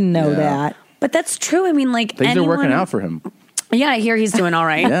 Yeah. I didn't know that. But that's true. I mean, like Things are working out for him. Yeah, I hear he's doing all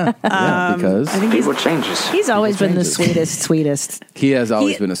right. Yeah, because I think people changes. He's always been the sweetest. He has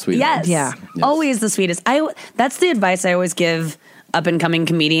always been a sweetheart. Yes. Always the sweetest. That's the advice I always give up and coming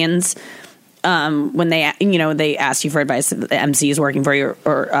comedians. When they ask you for advice, the MC is working for you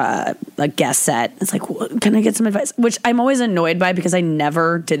or a guest set. It's like, can I get some advice? Which I'm always annoyed by because I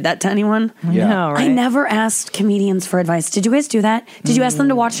never did that to anyone. Yeah. No, right? I never asked comedians for advice. Did you guys do that? Did you ask them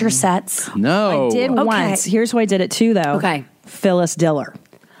to watch your sets? No. I did once. Here's who I did it to, though. Okay. Phyllis Diller.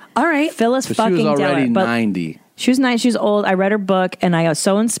 All right. Phyllis But fucking she was already Diller. But 90. she was nice. She was old. I read her book, and I was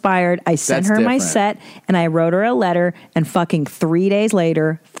so inspired. I sent That's her my different. set, and I wrote her a letter. And fucking 3 days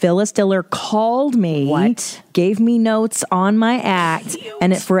later, Phyllis Diller called me, gave me notes on my act,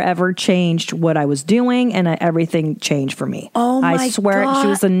 and it forever changed what I was doing, and everything changed for me. Oh my I swear, God. she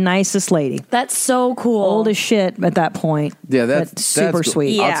was the nicest lady. That's so cool. Old as shit at that point. Yeah, but that's super cool.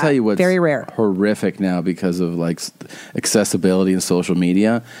 sweet. I'll tell you what's very rare. horrific now because of like accessibility and social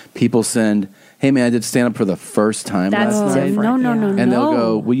media. People send, "Hey man, I did stand up for the first time That's last night." different. No. And they'll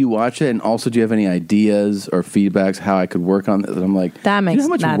go, "Will you watch it? And also, do you have any ideas or feedbacks how I could work on this?" And I'm like, That "Do makes you know how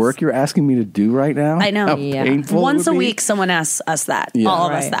much that's- work you're asking me to do right now? I know. How painful it Once would a be?" week, someone asks us that. Yeah. All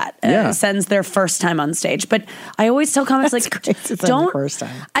of us Right. that. Yeah. Sends their first time on stage. But I always tell comics, like, don't. First time.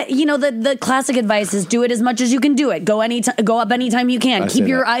 The classic advice is do it as much as you can do it. Go up anytime you can. I Keep say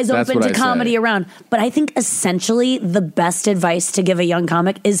your that. eyes That's open what to I say. comedy around. But I think essentially the best advice to give a young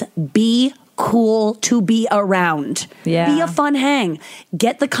comic is be cool to be around. Yeah. Be a fun hang.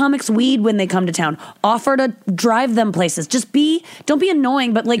 Get the comics weed when they come to town. Offer to drive them places. Don't be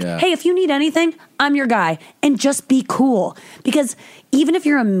annoying, but like, hey, if you need anything, I'm your guy. And just be cool. Because even if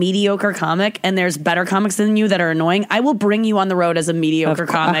you're a mediocre comic and there's better comics than you that are annoying, I will bring you on the road as a mediocre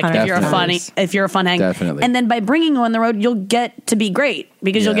comic if you're a fun hang. Definitely. And then by bringing you on the road, you'll get to be great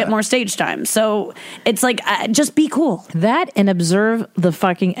because you'll Yeah. get more stage time. So it's like, just be cool. That and observe the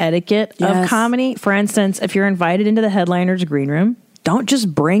fucking etiquette of Yes. comedy. For instance, if you're invited into the headliner's green room, don't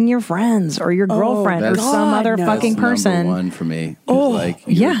just bring your friends or your girlfriend or That's- some other that's fucking person. Number one for me. Oh, Like,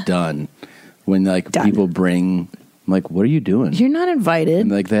 you're yeah. done. When like people bring, I'm like, what are you doing? You're not invited.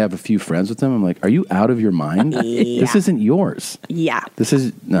 And like they have a few friends with them. I'm like, are you out of your mind? This isn't yours. Yeah. This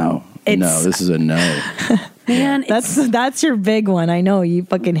is no. This is a no. Man, that's your big one. I know you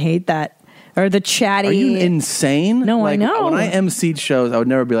fucking hate that. Or the chatty. Are you insane? No, I know. When I emceed shows, I would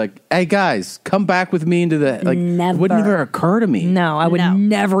never be like, "Hey guys, come back with me into the like." Never. It would never occur to me. No, I would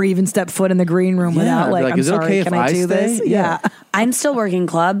never even step foot in the green room without I'd be like, I'm is it sorry, okay if can I do stay? this? Yeah. I'm still working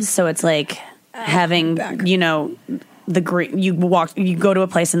clubs, so it's like having, the green. You go to a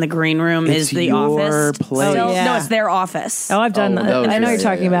place and the green room It's is the your office. place. So- Yeah. No, it's their office. Oh, I've done that. I know what you're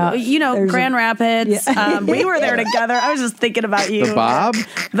talking about. There's Grand a- Rapids. We were there together. I was just thinking about you. The Bob?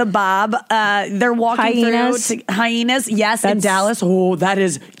 The Bob. They're walking Hyenas? through Hyenas. Yes, in That's- Dallas. Oh, that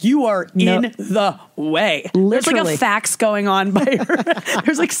is. You are in the way. There's like Literally. a fax going on by her.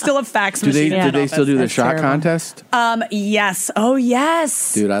 There's like still a fax Do they machine. do they still do the shot contest? Yes. Oh,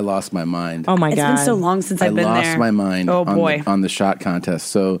 yes. Dude, I lost my mind. Oh my It's god. been so long since I've been I there. lost my mind Oh boy. on the shot contest.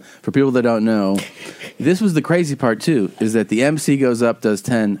 So for people that don't know, this was the crazy part too, is that the MC goes up, does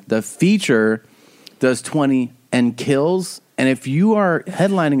 10, the feature does 20 and kills. And if you are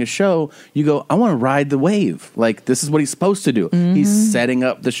headlining a show, you go, I want to ride the wave. Like, this is what he's supposed to do. He's setting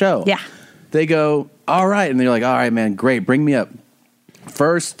up the show. Yeah. They go, all right. And they're like, all right, man, great. Bring me up.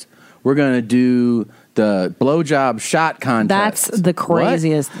 First, we're going to do the blowjob shot contest. That's the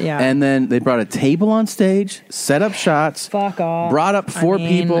craziest. What? Yeah. And then they brought a table on stage, set up shots. Fuck off. Brought up four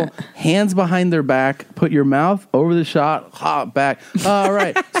people, hands behind their back, put your mouth over the shot, hop back. All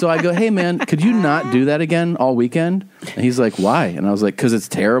right. So I go, hey, man, could you not do that again all weekend? And he's like, why? And I was like, because it's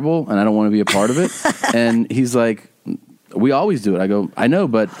terrible and I don't want to be a part of it. And he's like, we always do it. I go, I know,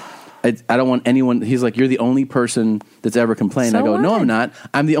 but I don't want anyone. He's like, you're the only person that's ever complained. So I go, no, what? I'm not.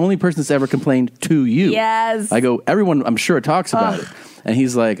 I'm the only person that's ever complained to you. Yes. I go, everyone, I'm sure, talks about it. And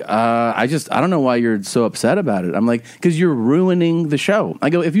he's like, I don't know why you're so upset about it. I'm like, because you're ruining the show. I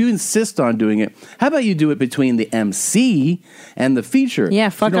go, if you insist on doing it, how about you do it between the MC and the feature? Yeah,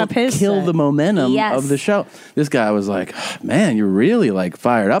 fuck you up his kill set. the momentum Yes. of the show. This guy was like, man, you're really like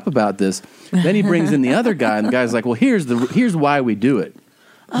fired up about this. Then he brings in the other guy, and the guy's like, well, here's why we do it.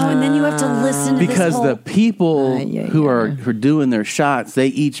 Oh, and then you have to listen to this Because whole- the people who are doing their shots, they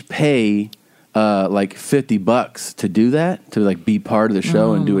each pay like $50 to do that, to like be part of the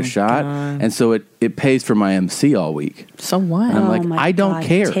show and do a shot. And so it pays for my MC all week. So what? And I'm like, my I don't God,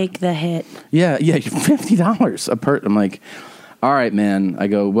 care. Take the hit. Yeah, $50 a per. I'm like, all right, man. I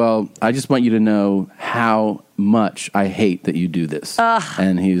go, well, I just want you to know how much I hate that you do this.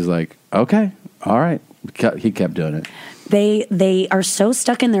 And he's like, okay, all right. He kept doing it. They are so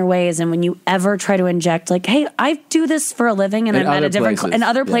stuck in their ways, and when you ever try to inject, like, hey, I do this for a living, and In I'm at other a different places, in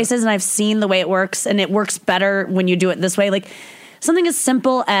other yeah. places, and I've seen the way it works, and it works better when you do it this way. Like something as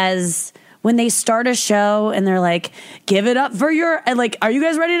simple as when they start a show and they're like, give it up for your, and like, are you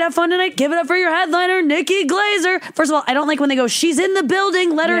guys ready to have fun tonight? Give it up for your headliner, Nikki Glaser. First of all, I don't like when they go, she's in the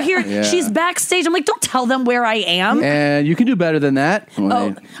building, let her hear. Yeah. She's backstage. I'm like, don't tell them where I am. And you can do better than that.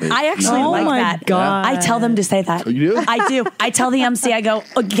 I actually like that. God. I tell them to say that. You do? I do. I tell the MC, I go,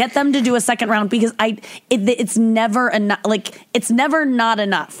 get them to do a second round because it's never enough. Like, it's never not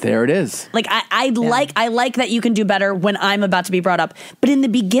enough. There it is. Like I like that you can do better when I'm about to be brought up. But in the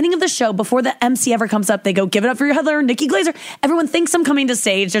beginning of the show, before the MC ever comes up, they go, give it up for your headliner, Nikki Glaser. Everyone thinks I'm coming to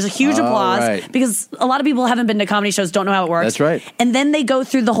stage. There's a huge applause right. because a lot of people haven't been to comedy shows, don't know how it works. That's right. And then they go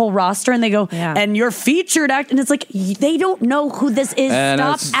through the whole roster and they go, and your featured act, and it's like they don't know who this is. And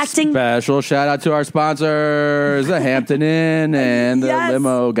Stop a acting. Special shout out to our sponsors, the Hampton Inn and the Yes.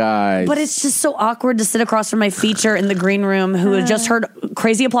 limo guys. But it's just so awkward to sit across from my feature in the green room who had just heard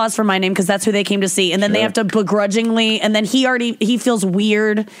crazy applause for my name because that's who they came to see. And then they have to begrudgingly, and then he feels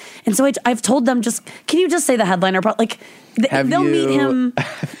weird. And so I've told them, can you just say the headliner? Like, they'll meet him.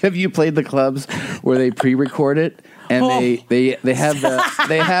 Have you played the clubs where they pre-record it and they have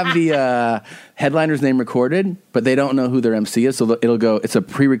the headliner's name recorded, but they don't know who their MC is, so it'll go. It's a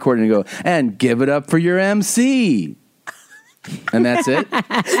pre-recording and go, and give it up for your MC. And that's it.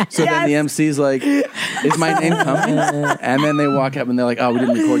 So then the MC's like, is my name coming? And then they walk up and they're like, oh, we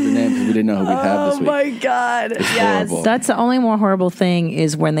didn't record your name because we didn't know who we'd have this week. Oh my God. It's horrible. That's the only more horrible thing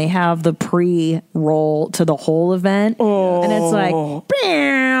is when they have the pre-roll to the whole event. And it's like,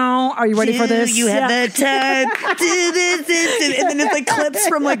 "Meow, are you ready for this? You have the time. And then it's like clips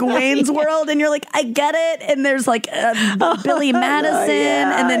from like Wayne's World, and you're like, I get it. And there's like Billy Madison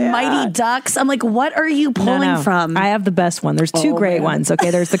and then Mighty Ducks. I'm like, what are you pulling from? I have the best one. There's two great ones.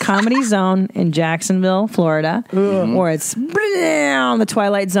 Okay, there's the Comedy Zone in Jacksonville, Florida, where it's the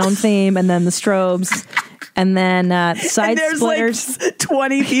Twilight Zone theme, and then the strobes. And then side there's splitters. like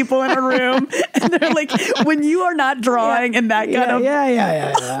 20 people in a room, and they're like, when you are not drawing in that kind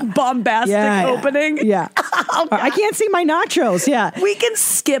of bombastic opening. Yeah. I can't see my nachos. Yeah. We can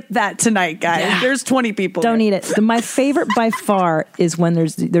skip that tonight, guys. Yeah. There's 20 people. Don't need it. My favorite by far is when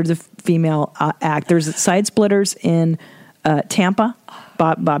there's a female act. There's side splitters in Tampa,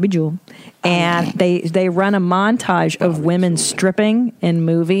 Bobby Jewel, and they run a montage of women stripping in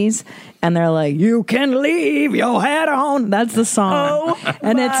movies, and they're like, "You can leave your hat on." That's the song,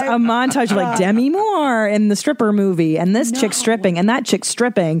 and it's a montage of like Demi Moore in the stripper movie, and this chick stripping, and that chick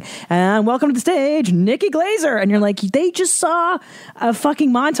stripping, and welcome to the stage, Nikki Glaser, and you're like, they just saw a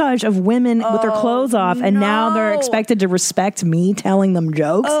fucking montage of women with their clothes off, and now they're expected to respect me telling them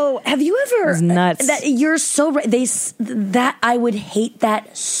jokes. Oh, have you ever? It's nuts. That you're so right. That I would hate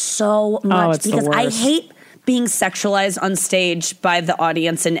that so much it's the because I worst. hate being sexualized on stage by the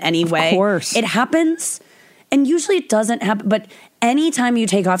audience in any way. Of course. It happens, and usually it doesn't happen, but anytime you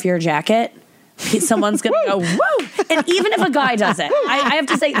take off your jacket, someone's gonna go, woo! And even if a guy does it, I have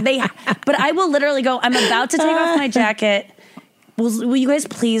to say but I will literally go, I'm about to take off my jacket. Will you guys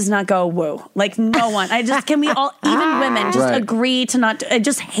please not go woo? Like, no one. Can we all, even women, just agree to not, I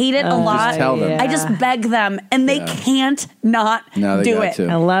just hate it a lot. Just tell them. I just beg them, and they can't not do it.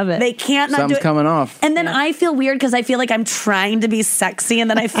 I love it. They can't not Something's do it. coming off. And then I feel weird because I feel like I'm trying to be sexy, and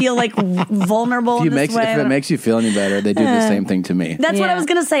then I feel like vulnerable in this way. If it makes you feel any better, they do the same thing to me. That's what I was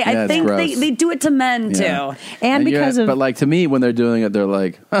going to say. I it's think gross. they do it to men, Yeah. too. And because of but like to me, when they're doing it, they're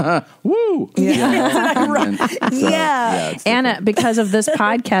like, haha, woo. Yeah. You know? And then- so, Yeah. it's And because of this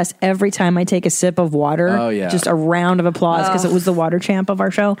podcast, every time I take a sip of water, just a round of applause because it was the water champ of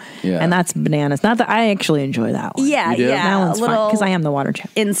our show. Yeah. And that's bananas. Not that I actually enjoy that one. Yeah, yeah. That one's a fun little because I am the water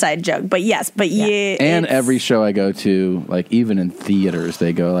champ. inside joke. But yes, but yeah. And every show I go to, like even in theaters,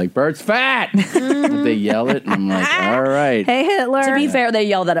 they go like, "Bert's fat." They yell it, and I'm like, "All right." Hey, Hitler. To be fair, they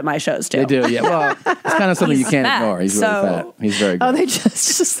yell that at my shows too. They do, yeah. Well, it's kind of something you can't ignore. He's really fat. He's very good. Oh, they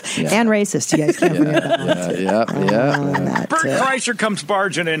just and racist. You guys can't forget that. Yeah. Bert Kreischer comes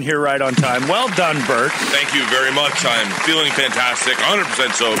barging in here right on time. Well done, Bert. Thank you very much. I'm feeling fantastic,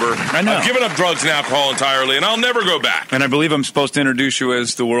 100% sober. I know. I've given up drugs and alcohol entirely, and I'll never go back. And I believe I'm supposed to introduce you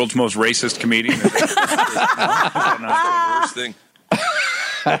as the world's most racist comedian. That's the worst thing.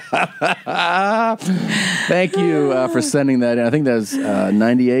 Thank you for sending that in. I think that was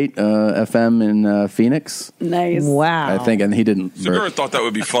 98 FM in Phoenix. Nice. Wow. I think, and he didn't. Segura thought that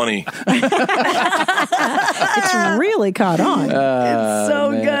would be funny. It's really caught on. It's so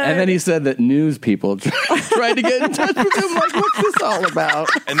man. good. And then he said that news people tried to get in touch with him. Like, what's this all about?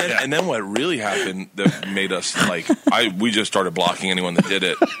 And then what really happened that made us we just started blocking anyone that did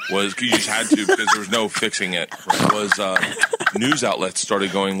it was you just had to because there was no fixing it. Was news outlets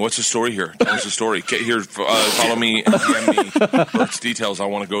started going, "What's the story here? Tell us the story. Here, follow me and DM me Bert's details. I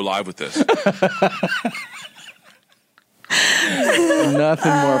want to go live with this."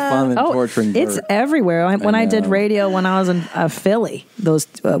 Nothing more fun than torturing Bert. It's everywhere. When I did radio when I was in Philly, those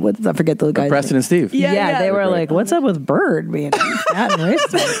I forget those guys. Preston and Steve. Yeah, they were like, "What's up with Bert being fat and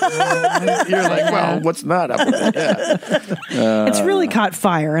racist?" You're like, "Well, what's not up with it?" Yeah. It's really caught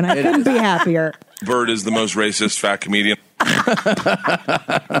fire, and I couldn't be happier. Bert is the most racist fat comedian. He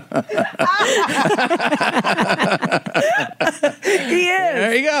is.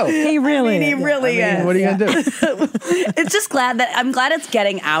 There you go. He really he really is. What are you gonna do? It's just I'm glad it's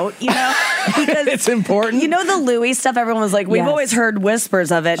getting out, because it's important. The Louis stuff, everyone was like, we've always heard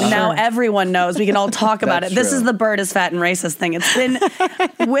whispers of it. And now everyone knows. We can all talk about it. This true. is the Bert is fat and racist thing. It's been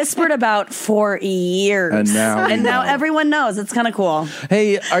whispered about for years. And now everyone knows. It's kind of cool.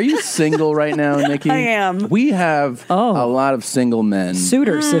 Hey, are you single right now, Nikki? I am. We have a lot of single men.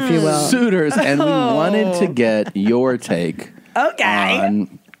 Suitors, if you will. Suitors, and we wanted to get your take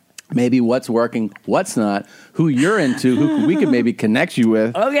on maybe what's working, what's not, who you're into, who we could maybe connect you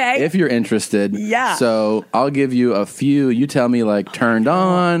with if you're interested. Yeah. So I'll give you a few. You tell me, like, turned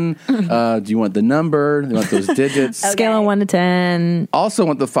on. Do you want the number? Do you want those digits? Scale of 1 to 10. Also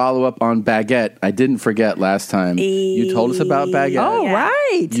want the follow-up on Baguette. I didn't forget last time. You told us about Baguette. Oh,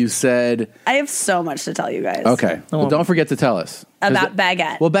 right. You said... I have so much to tell you guys. Okay. Well, don't forget to tell us. About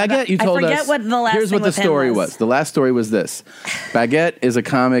Baguette. Well, Baguette, you told us... I forget what the last Here's thing what the with him story was. The last story was this. Baguette is a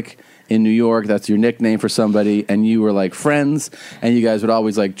comic in New York. That's your nickname for somebody. And you were like friends. And you guys would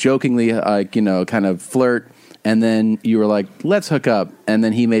always like jokingly, kind of flirt. And then you were like, let's hook up. And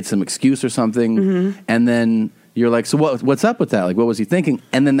then he made some excuse or something. Mm-hmm. And then you're like, so what's up with that? Like, what was he thinking?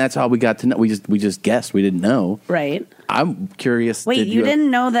 And then that's all we got to know. We just guessed. We didn't know. Right. I'm curious. Wait, you didn't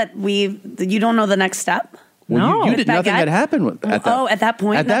know that you don't know the next step? Well, no. You did nothing had happened at that. Oh, at that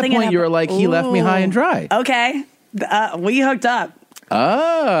point? At that point, you were like, he left me high and dry. Okay. We hooked up.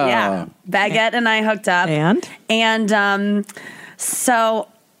 Oh. Yeah. Baguette and I hooked up. And so,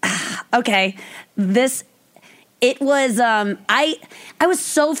 okay. It was, I was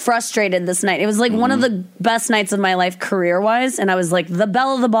so frustrated this night. It was like one of the best nights of my life career-wise, and I was like the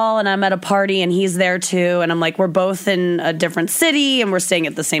belle of the ball, and I'm at a party, and he's there too, and I'm like, we're both in a different city, and we're staying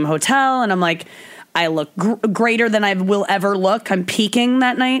at the same hotel, and I'm like, I look greater than I will ever look. I'm peaking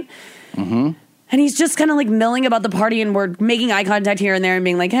that night. Mm-hmm. And he's just kind of like milling about the party, and we're making eye contact here and there and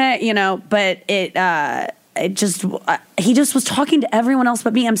being like, hey, but he just was talking to everyone else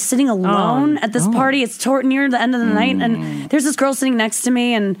but me. I'm sitting alone at this party. It's near the end of the night, and there's this girl sitting next to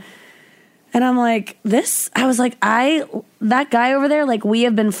me, and I'm like, I was like, that guy over there, like, we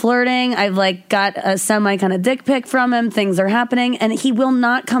have been flirting. I've like got a semi kind of dick pic from him. Things are happening, and he will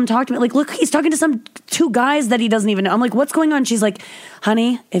not come talk to me. Like, look, he's talking to two guys that he doesn't even know. I'm like, what's going on? She's like,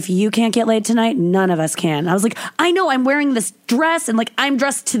 honey, if you can't get laid tonight, none of us can. I was like, I know, I'm wearing this dress, and like, I'm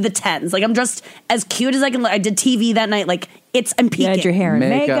dressed to the tens. Like, I'm dressed as cute as I can. I did TV that night. Like, I'm peaking. You had your hair and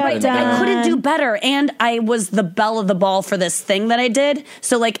makeup done. I couldn't do better. And I was the belle of the ball for this thing that I did.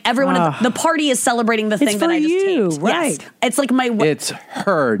 So like everyone at the party is celebrating the thing that I just taped. Right. Yes. It's like it's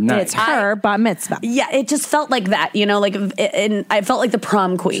her night. It's her bat mitzvah. Yeah, it just felt like that, and I felt like the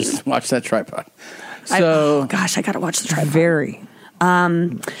prom queen. Just watch that tripod. So gosh, I gotta watch the tripod. Very.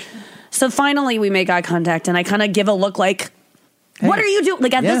 So finally we make eye contact, and I kind of give a look like, hey, what are you doing?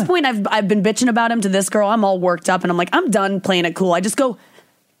 Like at this point, I've been bitching about him to this girl. I'm all worked up, and I'm like, I'm done playing it cool. I just go,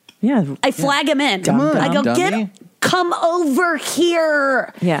 I flag him in. Come on, I go, dummy. come over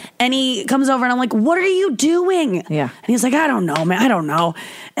here. Yeah. And he comes over and I'm like, what are you doing? Yeah. And he's like, I don't know, man. I don't know.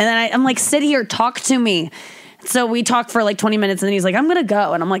 And then I'm like, sit here, talk to me. So we talked for like 20 minutes and then he's like, I'm going to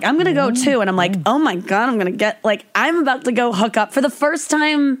go. And I'm like, I'm going to go too. And I'm like, oh my God, I'm going to get like, I'm about to go hook up for the first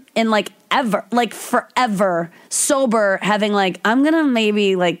time in like ever, like forever, sober, having like, I'm going to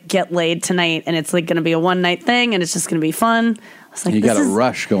maybe like get laid tonight and it's like going to be a one night thing and it's just going to be fun. I was like, You got a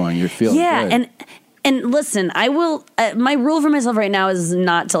rush going. You're feeling good. And listen, I will, my rule for myself right now is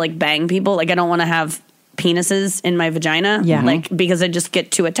not to like bang people. Like I don't want to have penises in my vagina, like because I just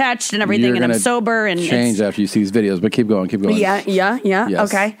get too attached and everything, and I'm sober and change after you see these videos. But keep going. Yeah.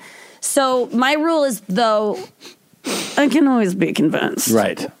 Yes. Okay. So my rule is though, I can always be convinced.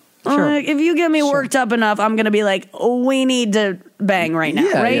 Right. If you get me worked up enough, I'm gonna be like, we need to bang right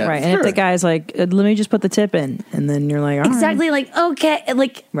now, right? Right. And if the guy's like, let me just put the tip in, and then you're like, all exactly, like okay,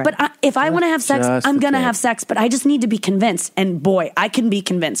 like, but if I want to have sex, I'm gonna have sex, but I just need to be convinced. And boy, I can be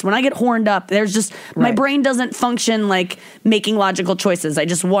convinced. When I get horned up, there's just my brain doesn't function like making logical choices. I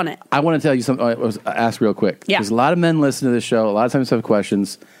just want it. I want to tell you something. I was ask real quick. Yeah. Because a lot of men listen to this show. A lot of times have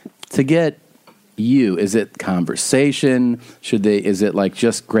questions. To get you, is it conversation? Is it like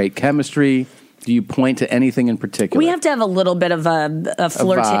just great chemistry? Do you point to anything in particular? We have to have a little bit of a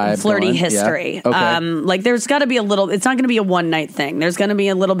flirty history. Yeah. Okay. Like there's got to be a little. It's not going to be a one night thing. There's going to be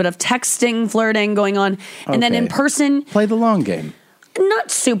a little bit of texting, flirting going on, and then in person, play the long game.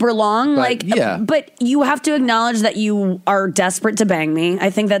 Not super long, but you have to acknowledge that you are desperate to bang me. I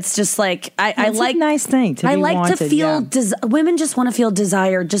think that's just like I like a nice thing. To I be like wanted, to feel. Women just want to feel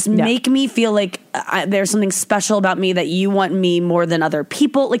desired. Just make me feel like there's something special about me, that you want me more than other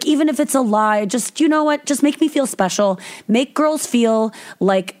people. Like even if it's a lie, just you know what? Just make me feel special. Make girls feel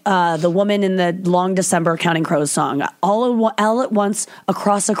like the woman in the Long December Counting Crows song. All at once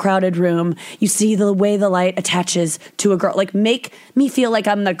across a crowded room, you see the way the light attaches to a girl. Like make me feel like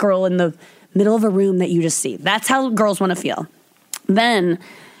I'm the girl in the middle of a room that you just see. That's how girls want to feel. Then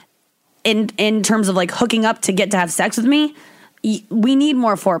in terms of like hooking up to get to have sex with me, we need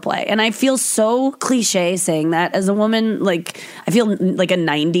more foreplay. And I feel so cliche saying that as a woman. Like I feel like a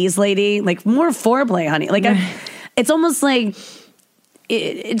 90s lady. Like more foreplay, honey. Like it's almost like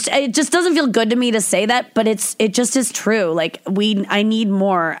it just doesn't feel good to me to say that, but it just is true. Like I need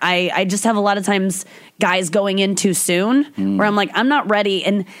more. I just have a lot of times guys going in too soon where I'm like, I'm not ready.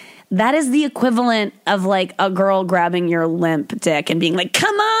 And that is the equivalent of like a girl grabbing your limp dick and being like,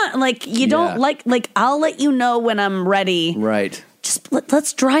 come on. Like you don't like I'll let you know when I'm ready. Right. Just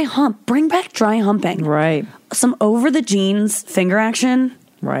let's dry hump. Bring back dry humping. Right. Some over the jeans finger action.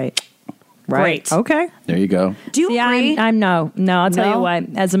 Right. Great. Okay. There you go. Do you agree? I'm no. I'll tell you what.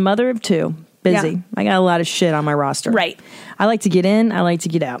 As a mother of two, busy. I got a lot of shit on my roster. Right. I like to get in. I like to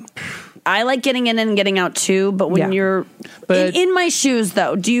get out. I like getting in and getting out too, but when you're in my shoes,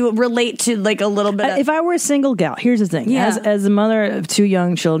 though, do you relate to like a little bit? If I were a single gal, here's the thing: as a mother of two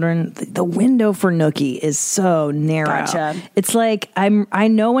young children, the window for nookie is so narrow. Gotcha. It's like I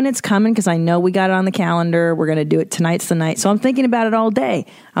know when it's coming because I know we got it on the calendar. We're gonna do it tonight's the night, so I'm thinking about it all day.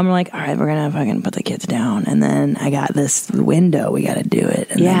 I'm like, all right, we're gonna fucking put the kids down, and then I got this window. We got to do it.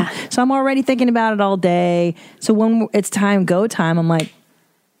 And then, so I'm already thinking about it all day. So when it's go time, I'm like.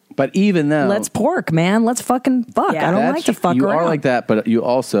 But even though let's pork, man. Let's fucking fuck. I don't like to fuck you around. are like that, but you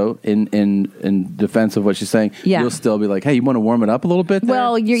also, in defense of what she's saying, you'll still be like, hey, you want to warm it up a little bit there,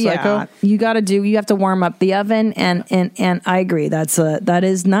 well, you have to warm up the oven, and I agree. That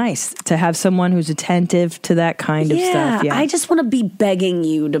is nice to have someone who's attentive to that kind of stuff. Yeah, I just want to be begging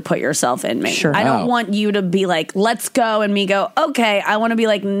you to put yourself in me. Sure. I don't want you to be like, let's go, and me go, okay. I want to be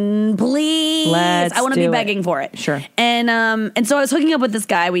like, please. I want to be begging for it. Sure. And so I was hooking up with this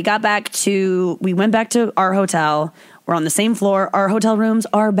guy. We went back to our hotel. We're on the same floor. Our hotel rooms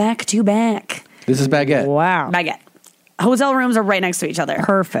are back to back. This is Baguette. Wow. Baguette. Hotel rooms are right next to each other.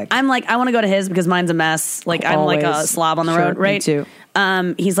 Perfect. I'm like, I want to go to his because mine's a mess. Like I'm like a slob on the road, right? Me too.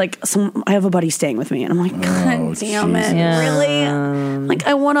 He's like, I have a buddy staying with me, and I'm like, God damn it, really? Like,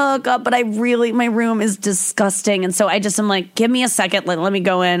 I want to hook up, but my room is disgusting, and so I'm like, give me a second, let me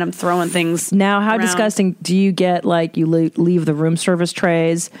go in. I'm throwing things. Now, how around. Disgusting do you get? Like, you leave the room service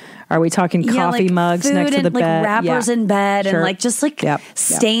trays? Are we talking coffee mugs next to the bed? Like wrappers in bed, and like just like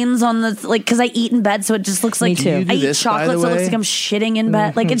stains on the because I eat in bed, so it just looks like I eat chocolate, so it looks like I'm shitting in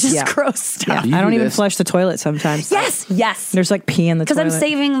bed. Like it's just gross stuff. I don't even flush the toilet sometimes. Yes. There's like pee in the toilet because I'm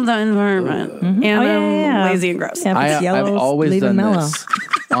saving the environment, and I'm lazy and gross. I've always done this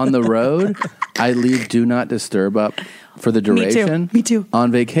on the road. I leave do not disturb up for the duration. Me too.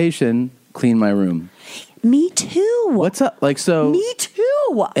 On vacation, clean my room. Me too. What's up? Like so. Me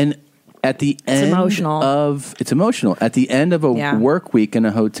too. And At the end emotional. It's emotional. At the end of a Yeah. work week in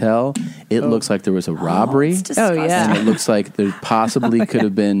a hotel, it looks like there was a robbery. it's disgusting. Oh, yeah. And it looks like there possibly could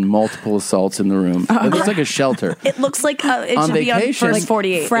have been multiple assaults in the room. It looks like a shelter. It looks like it On should be on vacation, first like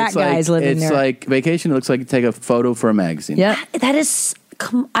 48. frat It's like- guys living it's there. like vacation. It looks like you take a photo for a magazine. Yep. That is,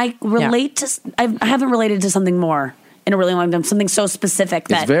 I relate to, I haven't related to something more in a really long time, something so specific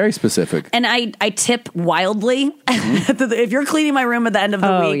It's that. very specific. And I tip wildly. If you're cleaning my room at the end of the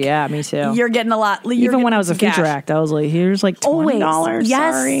Oh, week, yeah, me too. you're getting a lot. Even when I was a feature act, I was like, here's like $20. Always.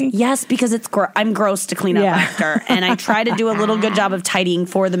 Yes, Sorry. yes, because I'm gross to clean up Yeah. after, and I try to do a little good job of tidying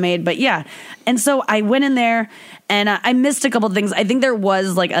for the maid. But yeah, and so I went in there, and I missed a couple of things. I think there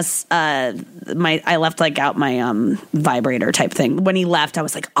was like I left like out my vibrator type thing. When he left, I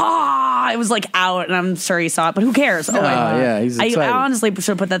was like, it was like out, and I'm sure he saw it, but who cares? yeah, he's I excited. honestly should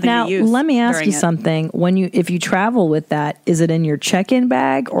have put that thing Now, to use. let me ask during you it. something. If you travel with that, is it in your check-in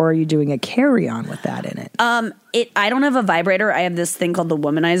bag or are you doing a carry-on with that in it? I don't have a vibrator. I have this thing called the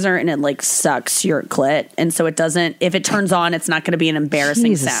womanizer, and it like sucks your clit, and so it doesn't. If it turns on, it's not going to be an embarrassing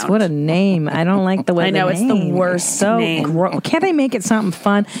Jesus, sound. what a name! I don't like the way I know, the it's the name worst is so name. Can't they make it something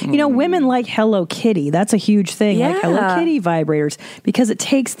fun? You know, women like Hello Kitty. That's a huge thing. Like Hello Yeah. Kitty vibrators because it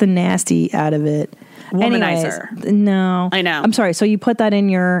takes the nasty out of it. Womanizer. Anyways, no, I know. I'm sorry. So you put that in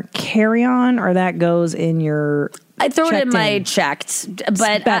your carry-on, or that goes in your? I throw it in checked my in? checked,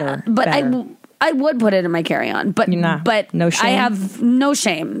 but better, but better. I would put it in my carry-on, but no shame? I have no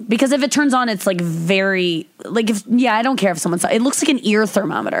shame because if it turns on, it's like very like I don't care if someone saw it. Looks like an ear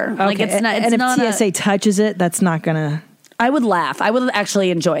thermometer. Like Okay, it's not. It's and if not TSA touches it, that's not gonna. I would laugh. I would actually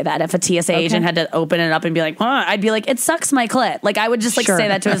enjoy that if a TSA agent had to open it up and be like, I'd be like, it sucks my clit. Like I would just like Sure. say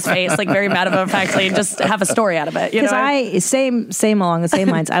that to his face, like very matter of factly, and just have a story out of it. You know, Because same along the same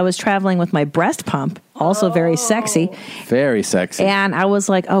lines. I was traveling with my breast pump, also very sexy. Very sexy. And I was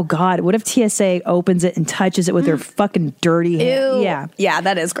like, oh God, what if TSA opens it and touches it with their fucking dirty hand? Ew. Yeah. Yeah,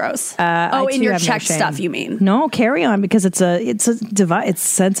 that is gross. I in too your have no check shame. stuff, you mean? No, carry on because it's a device. It's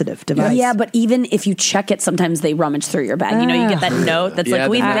sensitive device. Yeah, but even if you check it, sometimes they rummage through your bag. You know, you get that note that's Yeah,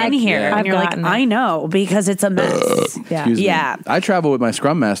 like, we've the been note. here. Yeah. And I've you're like, gotten it. I know, because it's a mess. Excuse me. Yeah. I travel with my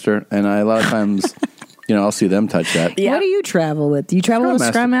Scrum Master, and a lot of times, I'll see them touch that. What do you travel with? Do you travel with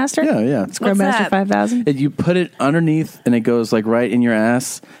Scrum Master? Yeah. Scrum Master 5000? You put it underneath, and it goes like right in your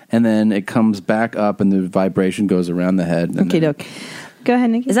ass, and then it comes back up, and the vibration goes around the head. Okay, doke. Go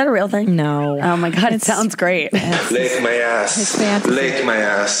ahead, Nikki. Is that a real thing? No. Oh my God, it sounds great. Lick my ass. It's fantasy. Lick my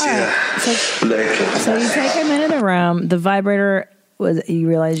ass. Yeah. Lick it. So you take him into the room. The vibrator was. You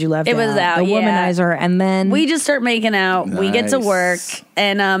realize you left. It was out, The yeah. womanizer, and then We just start making out. We get to Nice. work,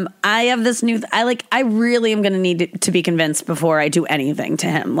 and I have this new. I really am going to need to be convinced before I do anything to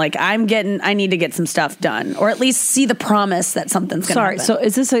him. Like I need to get some stuff done, or at least see the promise that something's going to happen. Sorry.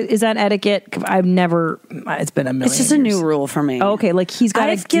 So is that etiquette? I've never. It's been a million. It's just a new rule for me. Oh, okay, like he's got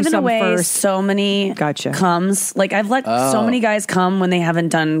to I've given away first. so many comes. Like I've let so many guys come when they haven't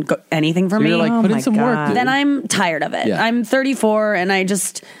done anything for So me. you're like, put in some work, dude. Then I'm tired of it. Yeah. I'm 34 and I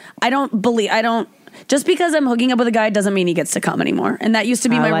don't. Just because I'm hooking up with a guy doesn't mean he gets to come anymore. And that used to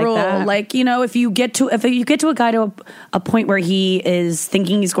be I my like rule. that. Like, if you get to a guy to a point where he is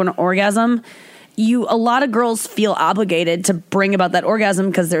thinking he's going to orgasm, a lot of girls feel obligated to bring about that orgasm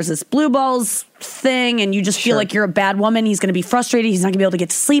because there's this blue balls thing and you just feel like you're a bad woman. He's going to be frustrated. He's not going to be able to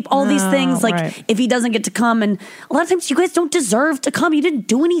get to sleep. All these things, like right. if he doesn't get to come, and a lot of times you guys don't deserve to come. You didn't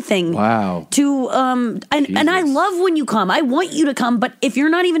do anything. Wow. And I love when you come. I want you to come, but if you're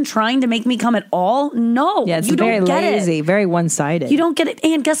not even trying to make me come at all, no. Yeah, it's you very don't get lazy, it. very one-sided. You don't get it.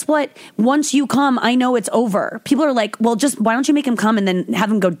 And guess what? Once you come, I know it's over. People are like, well, just why don't you make him come and then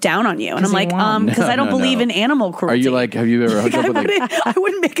have him go down on you? And I'm like, because I don't believe in animal cruelty. Are you like, have you ever hooked up with I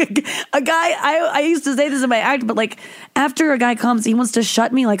wouldn't make a guy. I used to say this in my act, but like after a guy comes, he wants to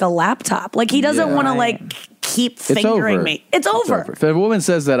shut me like a laptop. Like he doesn't want to like keep fingering me. It's over. If a woman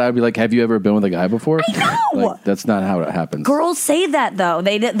says that, I'd be like, have you ever been with a guy before? I know. Like, that's not how it happens. Girls say that though.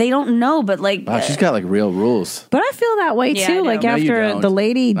 They don't know, but like Wow, she's got like real rules. But I feel that way Yeah, I too. do. Like No, you after don't. the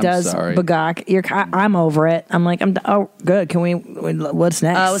lady I'm does sorry. bagak, I'm over it. I'm like, good. Can we? What's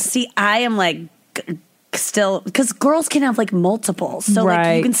next? Oh, see, I am like still because girls can have like multiples, so like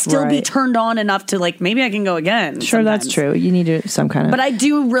you Right, can still be right. turned on enough to like maybe I can go again. Sure, that's sometimes. true. You need to some kind of. But I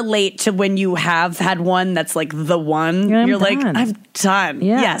do relate to when you have had one that's like the one. Yeah, I'm You're like, done. I'm done.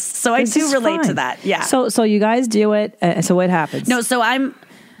 Yeah. Yes. So I This do is relate to fine. that. Yeah. So you guys do it. So what happens? No,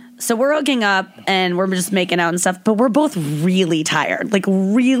 so we're hooking up and we're just making out and stuff, but we're both really tired. Like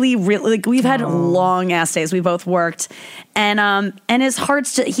really, really like we've had long ass days. We both worked. And his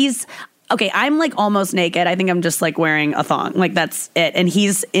heart's he's okay, I'm like almost naked. I think I'm just like wearing a thong. Like that's it. And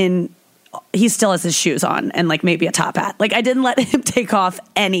he's in he still has his shoes on and like maybe a top hat. Like I didn't let him take off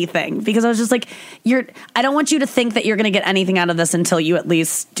anything because I was just like, I don't want you to think that you're going to get anything out of this until you at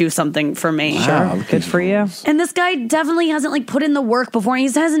least do something for me. Sure. Good for you. And this guy definitely hasn't like put in the work before. He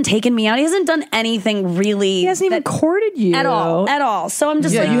hasn't taken me out. He hasn't done anything really. He hasn't even courted you. At all. So I'm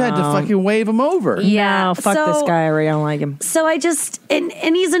just like. you had to fucking wave him over. Yeah. No, fuck this guy. I already don't like him. So I just, and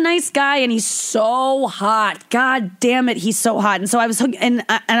he's a nice guy and he's so hot. God damn it. He's so hot. And so I was, and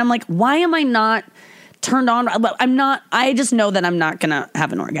I'm like, why am I not turned on? I'm not, I just know that I'm not going to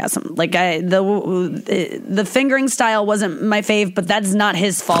have an orgasm. Like the fingering style wasn't my fave, but that's not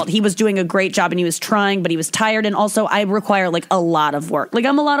his fault. He was doing a great job and he was trying, but he was tired. And also I require like a lot of work. Like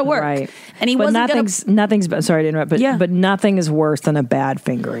I'm a lot of work. Right. And he but wasn't nothing's, sorry to interrupt, but nothing is worse than a bad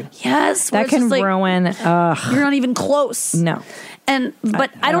fingering. Yes. That can ruin, you're not even close. No.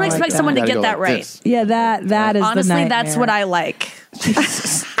 But I don't expect someone to get that right. Yeah, that is honestly, the nightmare. that's what I like.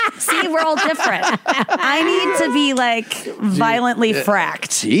 See, we're all different. I need to be like violently fracked.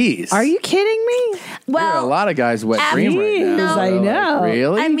 Jeez. Are you kidding me? Well, there are a lot of guys wet dream right now. I know.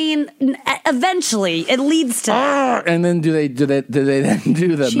 Really? I mean, eventually it leads to. And then do they then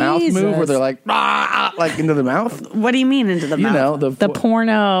do the mouth move where they're like into the mouth? What do you mean into the mouth? You know the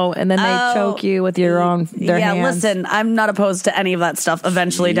porno, and then they choke you with their hands. Listen, I'm not opposed to any of that stuff.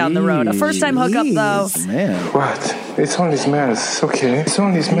 Eventually down the road, a first time hookup though. Man, what? It's only manners. It's okay. It's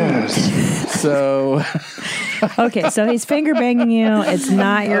only manners. So. Okay, so he's finger banging you. It's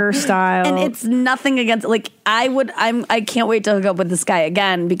not your style, and it's nothing against. Like I can't wait to hook up with this guy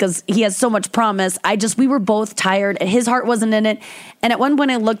again because he has so much promise. We were both tired, and his heart wasn't in it. And at one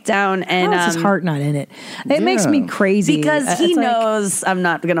point, I looked down, and how is his heart not in it? It makes me crazy because he knows I'm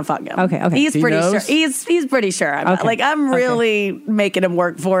not gonna fuck him. Okay, he's pretty sure. He's pretty sure. I'm really making him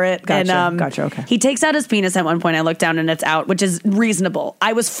work for it. Gotcha. And gotcha. Okay. He takes out his penis at one point. I looked down, and it's out, which is reasonable.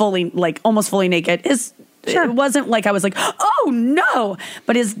 I was almost fully naked. Sure. It wasn't like I was like, oh no,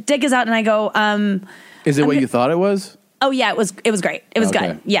 but his dick is out, and I go, is it what you thought it was? Oh yeah, it was great. It was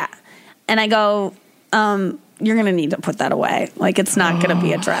good. Yeah. And I go, you're going to need to put that away. Like it's not going to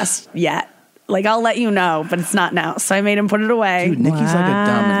be addressed yet. Like I'll let you know, but it's not now. So I made him put it away. Dude, Nikki's like a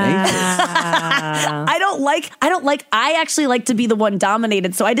dominatrix. I actually like to be the one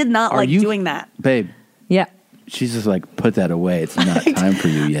dominated. So I did not doing that. Babe. Yeah. She's just like, put that away. It's not time for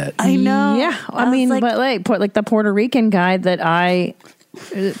you yet. I know. Yeah. I mean, but the Puerto Rican guy that I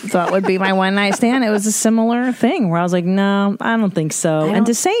thought would be my one night stand, it was a similar thing where I was like, no, I don't think so. And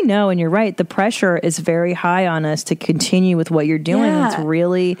to say no, and you're right, the pressure is very high on us to continue with what you're doing. Yeah. It's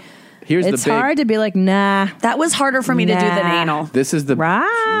really... It's hard to be like, nah. That was harder for me to do than anal. This is the... To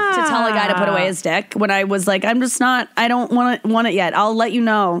tell a guy to put away his dick when I was like, I'm just not, I don't want it yet. I'll let you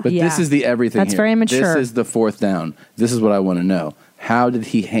know. But this is the everything That's here. very mature. This is the fourth down. This is what I want to know. How did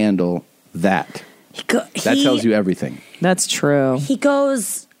he handle that? That tells you everything. That's true. He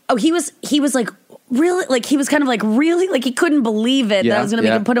goes, he was like, really, like he was kind of like really, like he couldn't believe it that I was going to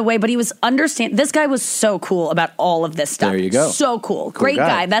make him put away, but he was this guy was so cool about all of this stuff. There you go. So cool. Great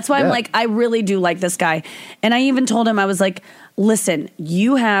guy. That's why I'm like, I really do like this guy. And I even told him, I was like, listen,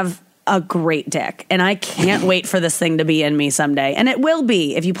 you have a great dick, and I can't wait for this thing to be in me someday. And it will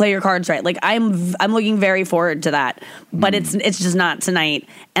be if you play your cards right. Like I'm looking very forward to that, but it's just not tonight.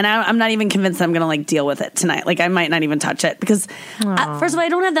 And I'm not even convinced that I'm going to like deal with it tonight. Like I might not even touch it because first of all, I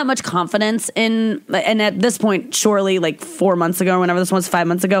don't have that much confidence in, and at this point, surely like 4 months ago, whenever this was 5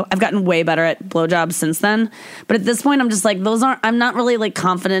 months ago, I've gotten way better at blowjobs since then. But at this point, I'm just like, I'm not really like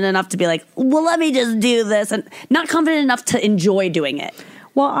confident enough to be like, well, let me just do this, and not confident enough to enjoy doing it.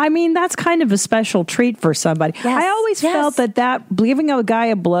 Well, I mean, that's kind of a special treat for somebody. Yes, I always felt that giving a guy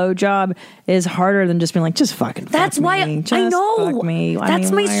a blowjob is harder than just being like, just fucking That's fuck why me. I know. Fuck me.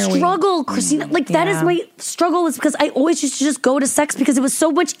 That's my struggle, Christina. Like, that is my struggle, is because I always used to just go to sex because it was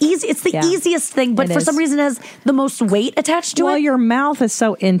so much easy. It's the easiest thing, but for some reason it has the most weight attached to it. Well, your mouth is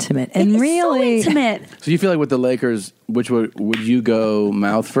so intimate. And really so intimate. So you feel like with the Lakers, would you go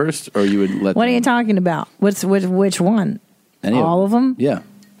mouth first, or you would let What are you talking about? Which one? All of them? Yeah.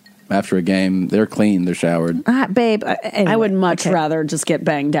 After a game, they're clean, they're showered. Babe, I would much rather just get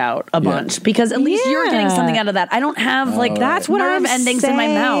banged out a bunch, because at least you're getting something out of that. I don't have that's what nerve I'm endings in my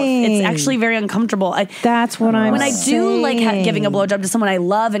mouth. It's actually very uncomfortable. That's what I'm When I do like giving a blowjob to someone I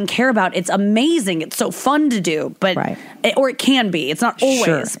love and care about, it's amazing. It's so fun to do, but or it can be. It's not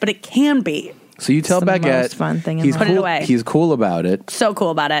always, but it can be. So you tell Baguette, fun thing he's put cool, it away. He's cool about it. So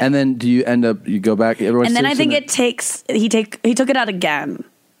cool about it. And then do you end up, you go back, everyone and then I sits think in it takes, he took it out again,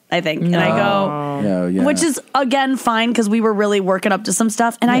 I think. And I go, which is again fine, because we were really working up to some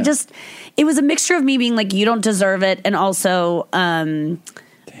stuff. And it was a mixture of me being like, you don't deserve it. And also,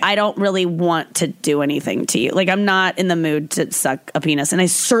 I don't really want to do anything to you. Like, I'm not in the mood to suck a penis, and I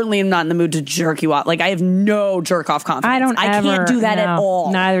certainly am not in the mood to jerk you off. Like, I have no jerk off confidence. I can't do that at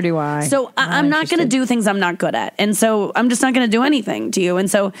all. Neither do I. So I'm not going to do things I'm not good at. And so I'm just not going to do anything to you. And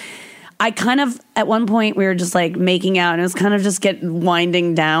so I kind of, at one point, we were just like making out, and it was kind of just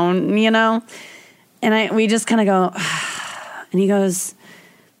winding down, you know? And we just kind of go, and he goes,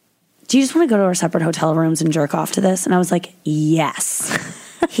 do you just want to go to our separate hotel rooms and jerk off to this? And I was like, yes.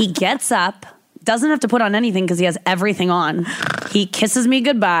 He gets up, doesn't have to put on anything because he has everything on. He kisses me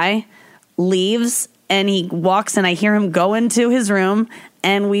goodbye, leaves, and he walks, and I hear him go into his room,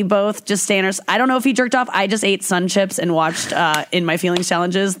 and we both just stay in our... I don't know if he jerked off. I just ate Sun Chips and watched In My Feelings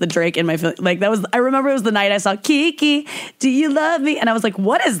Challenges, the Drake In My Feelings... Like, that was... I remember it was the night I saw Kiki, Do You Love Me? And I was like,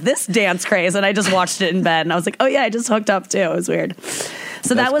 what is this dance craze? And I just watched it in bed, and I was like, oh yeah, I just hooked up too. It was weird.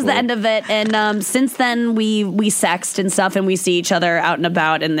 So that was the end of it. And since then, we sexed and stuff, and we see each other out and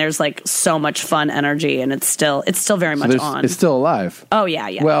about, and there's like so much fun energy, and it's still very much on. It's still alive. Oh,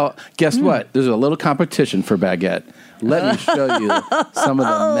 yeah. Well, guess what? There's a little competition for Baguette. Let me show you some of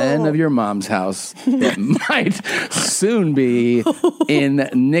the men of your mom's house that might soon be in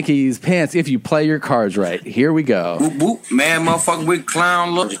Nikki's pants if you play your cards right. Here we go. Boop, boop. Mad motherfucker with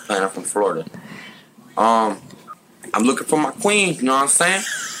clown look. Just playing from Florida. I'm looking for my queen, you know what I'm saying?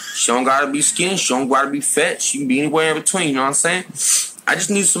 She don't gotta be skinny, she don't gotta be fat, she can be anywhere in between, you know what I'm saying? I just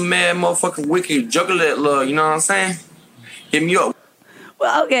need some mad motherfucking wicked juggler love, you know what I'm saying? Hit me up.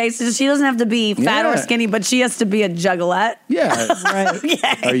 Well, okay, so she doesn't have to be fat or skinny, but she has to be a juggalette. Yeah. Right.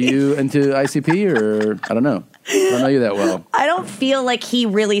 Okay. Are you into ICP or I don't know? I don't know you that well. I don't feel like he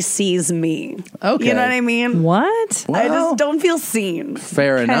really sees me. Okay. You know what I mean? What? I just don't feel seen.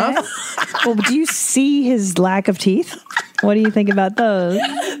 Fair enough. Well, do you see his lack of teeth? What do you think about those?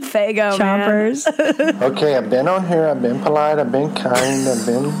 Fago, chompers. Okay, I've been on here. I've been polite. I've been kind. I've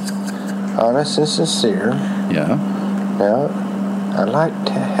been honest and sincere. Yeah. Now, I like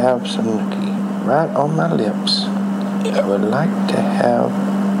to have some nookie right on my lips. I would like to have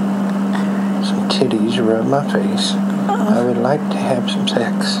some titties rub my face. I would like to have some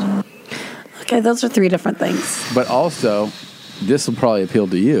sex. Okay, those are 3 different things. But also, this will probably appeal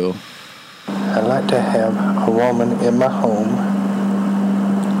to you. I'd like to have a woman in my home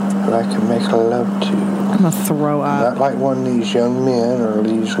who I can make love to. I'm going to throw up. Not like one of these young men or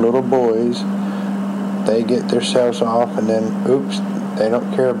these little boys. They get themselves off and then, oops, they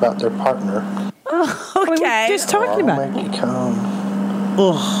don't care about their partner. Okay. Just talking about I'll make you come.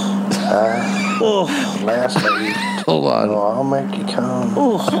 Ugh. Last lady. Hold on. Oh, I'll make you come.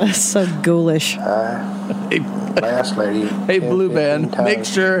 That's so ghoulish. Last lady. Hey, Blue Band, make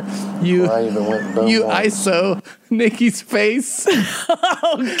sure you ISO Nikki's face.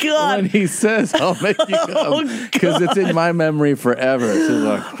 Oh, God. When he says, I'll make you come. Because it's in my memory forever. She's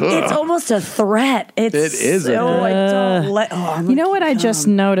like, ugh. It's almost a threat. It is a so threat. I don't let. You know what I just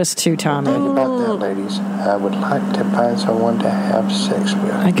noticed too, Tommy? Think about that, ladies. I would like to find someone to have sex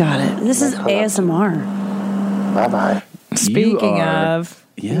with. I got it. This is ASMR. Bye-bye. Speaking of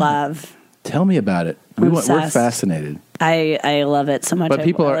love. Tell me about it. We're fascinated. I love it so much. But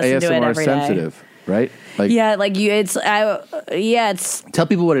people are ASMR sensitive, right? Like, yeah, like you. It's. Tell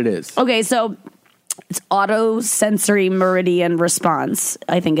people what it is. Okay, so it's auto-sensory meridian response,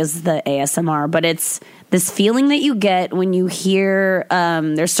 I think is the ASMR, but it's this feeling that you get when you hear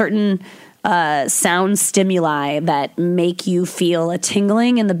there's certain sound stimuli that make you feel a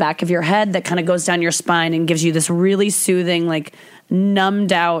tingling in the back of your head that kind of goes down your spine and gives you this really soothing, like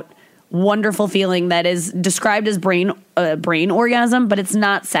numbed out, wonderful feeling that is described as brain orgasm, but it's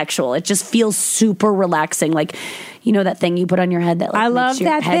not sexual. It just feels super relaxing. Like, you know that thing you put on your head that like I love makes your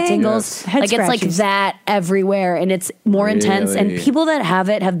that head thing. tingles? Yes. Head Like it's like scratches. that everywhere, and it's more intense. And Really? people that have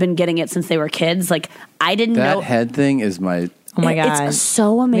it have been getting it since they were kids. Like I didn't That know. head thing is my... Oh my God. It's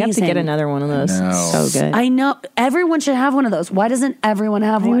so amazing. We have to get another one of those. No. So good. I know everyone should have one of those. Why doesn't everyone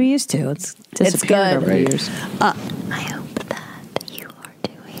have one? We used to. It's disappeared good. over the Right. years. I hope that you are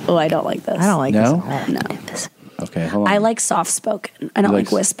doing. Oh, I don't like this. I don't like No? this at all. No, Okay, hold on. I like soft spoken. I don't You like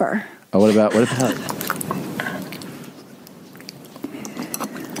like whisper. Oh, what about...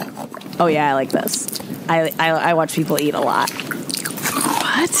 Oh yeah, I like this. I watch people eat a lot.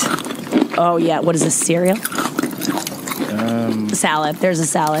 What? Oh yeah, what is this, cereal? Salad. There's a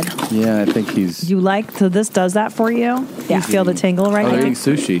salad. Yeah, I think he's... You like this does that for you? Yeah. You feel the tingle right Oh, they're now? eating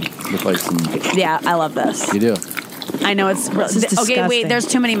sushi with like some... Yeah, I love this. You do? I know it's This is okay. disgusting. Wait, there's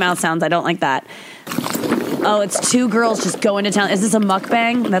too many mouth sounds. I don't like that. Oh, it's 2 girls just going to town. Is this a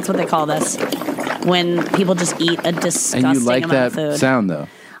mukbang? That's what they call this. When people just eat a disgusting And you like amount that of food. sound, though?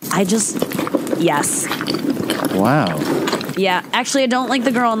 I just yes. Wow. Yeah, actually, I don't like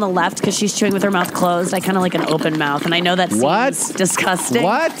the girl on the left because she's chewing with her mouth closed. I kind of like an open mouth, and I know that seems disgusting.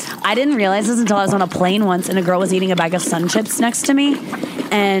 What? I didn't realize this until I was on a plane once, and a girl was eating a bag of Sun Chips next to me,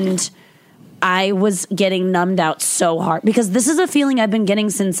 and I was getting numbed out so hard because this is a feeling I've been getting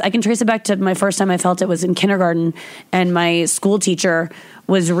since I can trace it back to my first time I felt it was in kindergarten, and my school teacher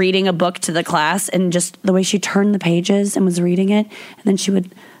was reading a book to the class, and just the way she turned the pages and was reading it, and then she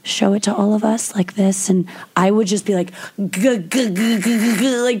would show it to all of us like this, and I would just be like, like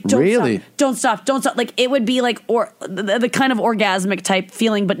don't stop. Like it would be like the kind of orgasmic type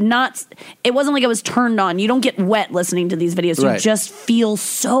feeling, but not. It wasn't like I was turned on. You don't get wet listening to these videos. Right. You just feel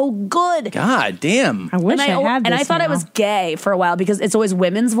so good. God damn! I wish I had this. And I thought I was gay for a while because it's always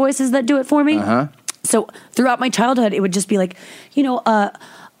women's voices that do it for me. So throughout my childhood, it would just be like,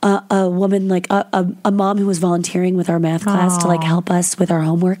 a woman, like a mom who was volunteering with our math class to like help us with our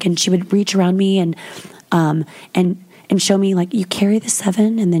homework, and she would reach around me and show me like, you carry the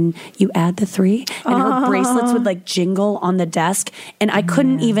 7 and then you add the 3, and her bracelets would like jingle on the desk, and I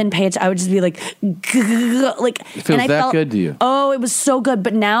couldn't even pay it. I would just be like, It feels that good to you? Oh, it was so good.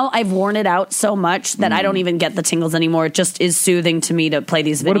 But now I've worn it out so much that I don't even get the tingles anymore. It just is soothing to me to play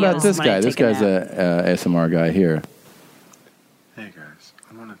these videos. What about this guy? This guy's a ASMR guy here. Hey guys,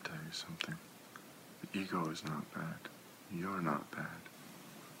 I want to tell you something. The ego is not bad. You're not bad.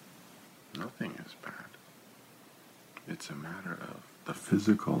 Nothing is bad. It's a matter of the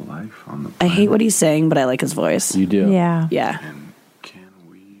physical life on the planet. I hate what he's saying, but I like his voice. You do? Yeah. Yeah. And can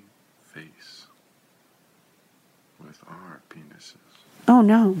we face with our penises Oh,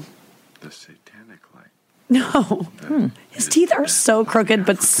 no. the satanic light? No. His teeth are so crooked,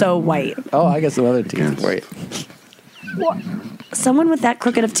 but so white. Oh, I got some other teeth for you. Someone with that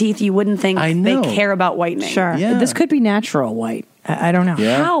crooked of teeth, you wouldn't think they care about whitening. Sure. This could be natural white. I don't know.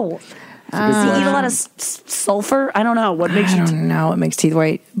 Yeah. How? Does he eat a lot of sulfur? I don't know. What makes I don't know what makes teeth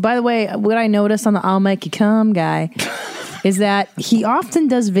white. By the way, what I noticed on the I'll Make You Come guy is that he often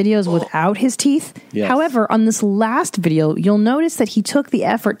does videos without his teeth. Yes. However, on this last video, you'll notice that he took the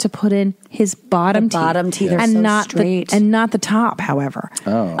effort to put in his bottom teeth. Bottom teeth are and so not straight. the top, however.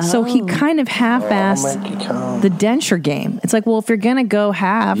 Oh. So he kind of half-assed the denture game. It's like, well, if you're going to go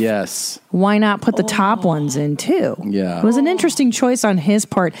half, why not put the top ones in too? Yeah. It was an interesting choice on his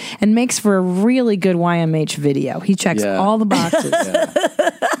part and makes for a really good YMH video. He checks all the boxes.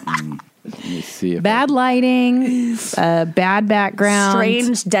 Let me see if Bad lighting, bad background,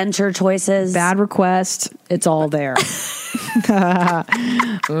 strange denture choices, bad request. It's all there. I'm trying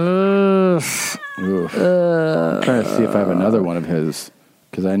to see if I have another one of his,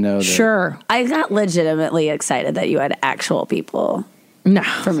 because I know that. Sure. I got legitimately excited that you had actual people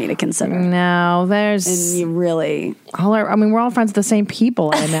for me to consider. No, there's... And you really... we're all friends with the same people,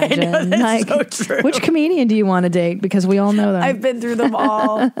 I imagine. I know, that's so true. Which comedian do you want to date? Because we all know them. I've been through them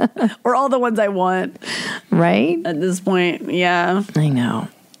all. Or all the ones I want. Right? At this point, yeah. I know.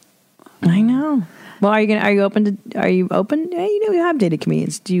 Well, are you open? Yeah, you have dated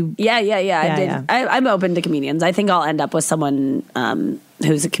comedians. Do you? Yeah. I did. I'm open to comedians. I think I'll end up with someone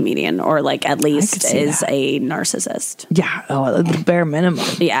who's a comedian, or like at least is a narcissist. Yeah. Oh, the bare minimum.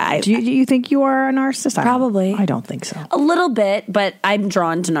 Yeah. Do you think you are a narcissist? Probably. I don't think so. A little bit, but I'm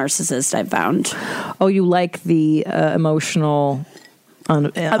drawn to narcissists. I've found. Oh, you like the emotional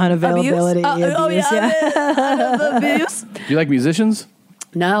unavailability? Abuse. Do you like musicians?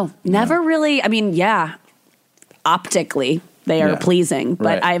 No, never really. I mean, yeah, optically they are pleasing, but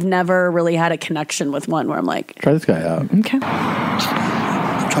Right. I've never really had a connection with one where I'm like, Try this guy out. Okay.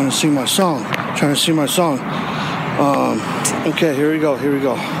 Trying to sing my song. Okay, here we go.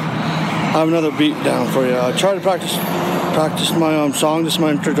 I have another beat down for you. I try to practice my song. This is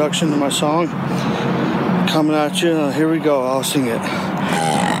my introduction to my song. Coming at you. Here we go. I'll sing it.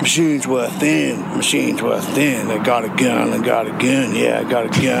 Machines within. I got a gun. Yeah, I got a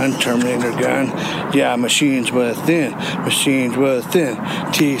gun. Terminator gun. Yeah, machines within.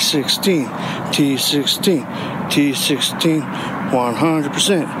 T16.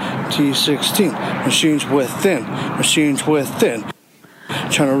 100%. T16. Machines within.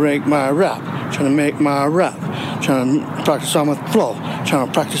 Trying to make my rap. Trying to practice on my flow.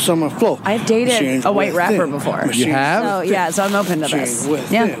 I've dated a white rapper before. You have? So I'm open to this.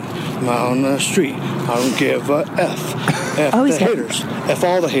 Yeah. I'm out on the street. I don't give a F. F the haters. F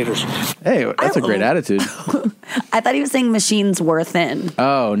all the haters. Hey, that's a great attitude. I thought he was saying machines were thin.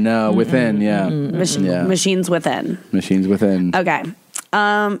 Oh, no, within, yeah. Machines within. Machines within. Okay.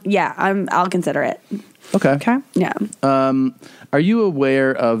 I'll consider it. Okay. Yeah. Are you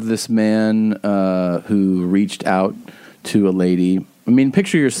aware of this man who reached out to a lady? I mean,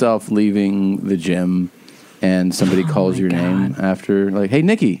 picture yourself leaving the gym and somebody calls your name after, like, hey,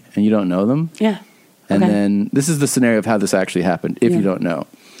 Nikki, and you don't know them. Yeah. And Okay. then this is the scenario of how this actually happened, if you don't know.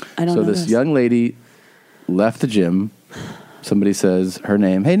 I don't so know this this. young lady left the gym. Somebody says her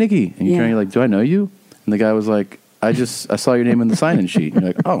name, hey, Nikki. And you're like, do I know you? And the guy was like, I saw your name in the sign-in sheet. And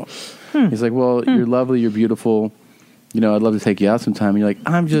you're like, oh. He's like, well, you're lovely, you're beautiful. You know, I'd love to take you out sometime. And you're like,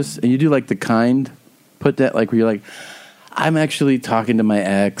 and you do like the kind, put that, like, where you're like, I'm actually talking to my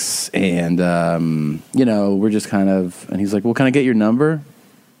ex, and, you know, we're just kind of, and he's like, well, can I get your number?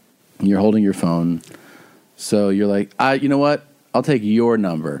 And you're holding your phone. So you're like, you know what? I'll take your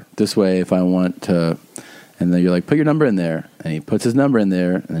number. This way, if I want to, and then you're like, put your number in there. And he puts his number in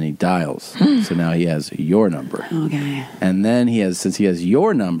there, and then he dials. So now he has your number. Okay. And then since he has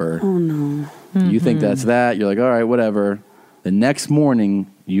your number, Oh, no. you think that's that. You're like, all right, whatever. The next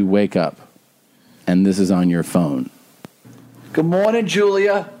morning, you wake up, and this is on your phone. Good morning,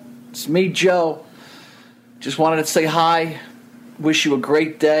 Julia. It's me, Joe. Just wanted to say hi. Wish you a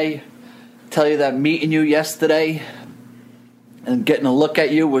great day. Tell you that meeting you yesterday and getting a look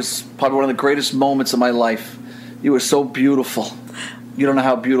at you was probably one of the greatest moments of my life. You were so beautiful. You don't know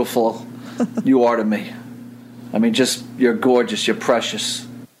how beautiful you are to me. I mean, you're gorgeous. You're precious.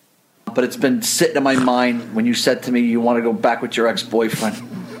 But it's been sitting in my mind when you said to me you want to go back with your ex-boyfriend.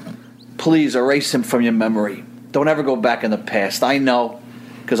 Please erase him from your memory. Don't ever go back in the past. I know,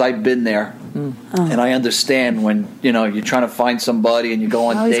 because I've been there. And I understand when, you know, you're trying to find somebody and you go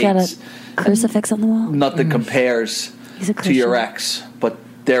on Oh, he's got dates. a crucifix on the wall. Nothing compares He's a to your Christian. ex. But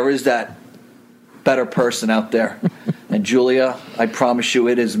there is that better person out there. And Julia, I promise you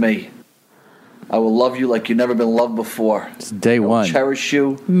it is me. I will love you like you've never been loved before. It's day one. Cherish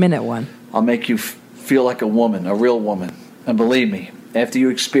you. Minute one. I'll make you feel like a woman, a real woman. And believe me, after you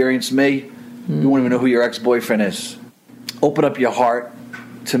experience me, you won't even know who your ex-boyfriend is. Open up your heart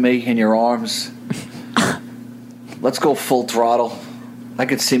to me in your arms. Let's go full throttle. I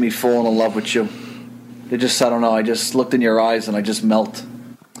could see me falling in love with you. I don't know, I just looked in your eyes and I just melt.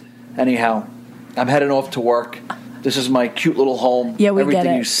 Anyhow, I'm heading off to work. This is my cute little home. Yeah, we get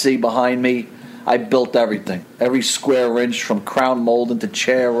Everything it. you see behind me, I built everything. Every square inch, from crown molding to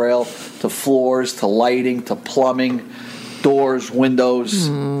chair rail to floors to lighting to plumbing, doors, windows.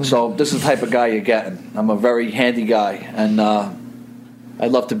 So this is the type of guy you're getting. I'm a very handy guy, and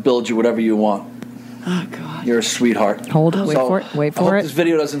I'd love to build you whatever you want. Oh, God. You're a sweetheart. Hold it. Wait for it. Wait I for hope it. this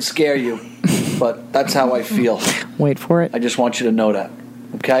video doesn't scare you, but that's how I feel. Wait for it. I just want you to know that,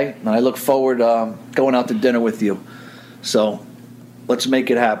 okay? And I look forward going out to dinner with you. So let's make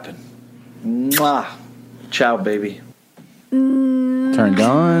it happen. Mwah. Ciao, baby. Turned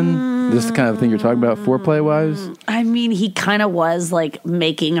on. This is the kind of thing you're talking about foreplay-wise? I mean, he kind of was like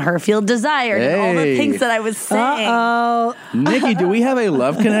making her feel desired and all the Hey. things that I was saying. Oh, Nikki, do we have a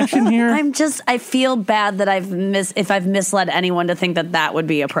love connection here? I feel bad that if I've misled anyone to think that would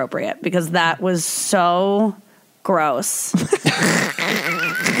be appropriate, because that was so gross.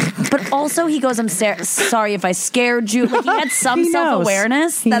 But also he goes, I'm sorry if I scared you. Like, he had some He knows.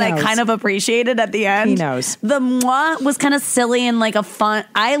 self-awareness He that I knows. kind of appreciated at the end. He knows. The moi was kind of silly and like a fun.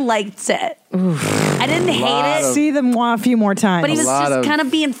 I liked it. I didn't hate it. See them a few more times. But he was just kind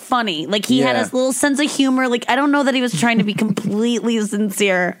of being funny. Like, he had Yeah. his little sense of humor. Like, I don't know that he was trying to be completely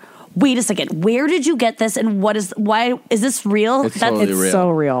sincere. Wait a second. Where did you get this? And why is this real? It's so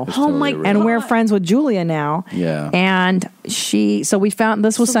real. Oh my God. And we're friends with Julia now. Yeah. And we found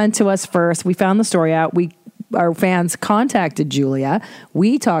this was sent to us first. We found the story out. Our fans contacted Julia.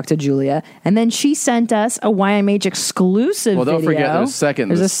 We talked to Julia, and then she sent us a YMH exclusive Well, don't video. forget there's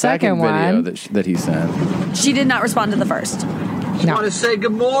There's a a second one. video that he sent. She did not respond to the first. I want to say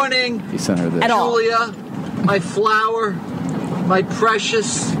good morning. He sent her this. At all. Julia, my flower, my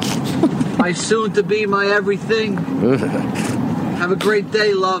precious, my soon-to-be, my everything. Have a great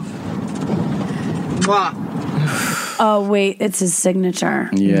day, love. Mwah. Oh wait, it's his signature.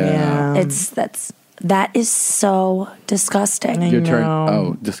 Yeah. That is so disgusting. Your turn.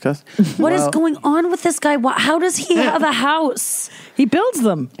 Oh, disgust. What is going on with this guy? How does he have a house? He builds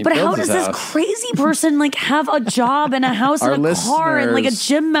them. But how does this crazy person like have a job and a house Our and a car and like a listeners-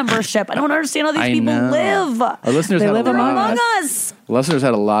 gym membership? I don't understand how these I people know. live. Our listeners They had live a lot. among us. Listeners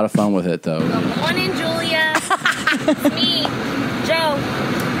had a lot of fun with it, though. Morning, Julia. It's me, Joe.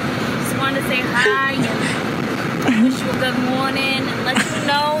 Just wanted to say hi and wish you a good morning and let you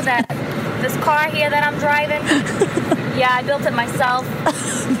know that this car here that I'm driving, Yeah, I built it myself.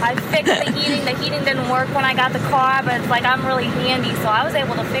 I fixed the heating. The heating didn't work when I got the car, but it's like I'm really handy, so I was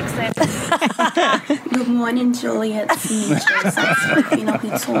able to fix it. Good morning, Julia. It's me, Joseph. You know, he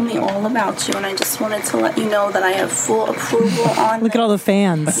told me all about you, and I just wanted to let you know that I have full approval on Look at all the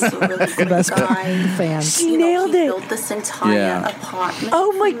fans. He's a really The best good guy. fans. She nailed it. He built this entire apartment.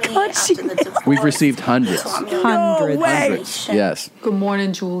 Oh my God, We've received hundreds. Hundreds. Yes. Good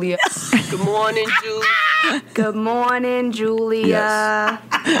morning, Julia. Good morning, Julia. Good morning, Julia. Yes.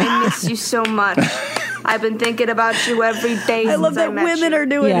 I miss you so much. I've been thinking about you every day. I love that women are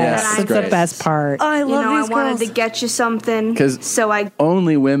doing Yes, this. that's the best part. I love I these wanted girls. to get you something. Because So I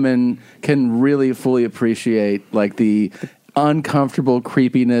only women can really fully appreciate like the uncomfortable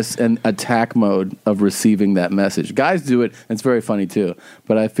creepiness and attack mode of receiving that message. Guys do it, and it's very funny too.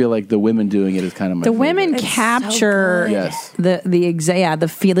 But I feel like the women doing it is kind of my The favorite. women capture Yes. the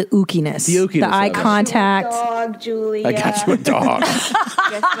feel the ookiness, The ookiness the eye of it. contact. dog, Julia. I got you a dog. Guess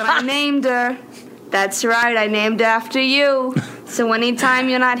what I named her? That's right, I named her after you. So anytime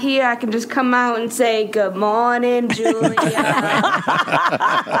you're not here, I can just come out and say, good morning, Julia.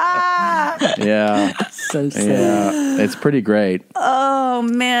 Yeah. So sad. Yeah. It's pretty great. Oh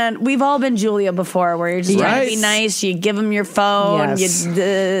man, we've all been Julia before, where you're just trying to be Right. nice. You give them your phone, Yes.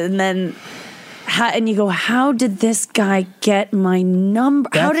 and then and you go, "How did this guy get my number?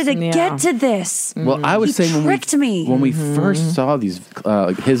 How did it get to this?" Well, I was He saying tricked me. when we first saw these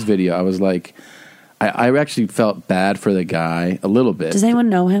his video, I was like, I actually felt bad for the guy a little bit. Does anyone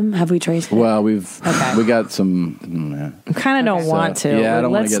know him? Have we traced it? Well, we got some. I kind of don't want to. Yeah, I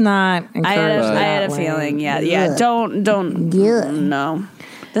don't wanna Let's get- not. I had encourage a feeling. Yeah. Don't. No.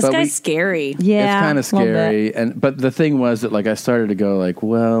 This But guy's we- scary. It's kind of scary, but the thing was that like I started to go like,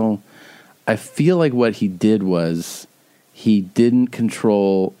 well, I feel like what he did was he didn't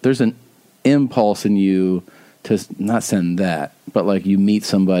control. There's an impulse in you to not send that, but like you meet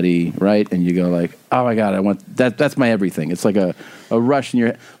somebody, right, and you go like, oh my god, I want that. That's my everything. It's like a rush in your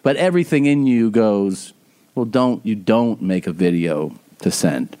head, but everything in you goes, well, don't make a video to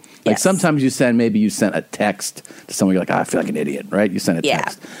send. Like sometimes you send a text to someone, you're like, I feel like an idiot, right? You send a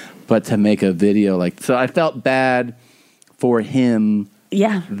text. But to make a video so I felt bad for him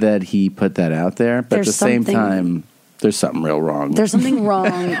that he put that out there. But at the same time, there's something real wrong. There's something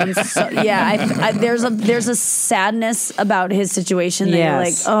wrong. There's a sadness about his situation that you're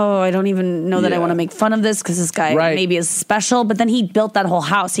like, oh, I don't even know that I want to make fun of this because this guy maybe is special. But then he built that whole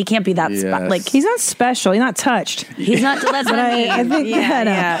house. He can't be that like he's not special. He's not touched. he's not. That's what I mean. I think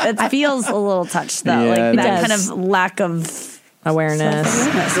it feels a little touched though, like that kind of lack of awareness.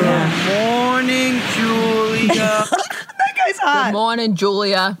 Good morning, Julia. Good morning,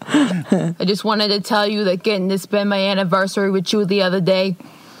 Julia. I just wanted to tell you that getting to spend my anniversary with you the other day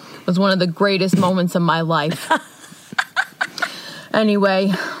was one of the greatest moments of my life.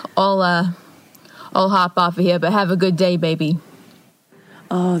 Anyway, I'll hop off of here, but have a good day, baby.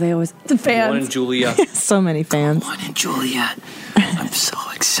 Oh, they always the fans. Good morning, Julia. So many fans. Good morning, Julia. I'm so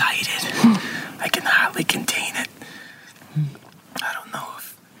excited. I can hardly contain it. I don't know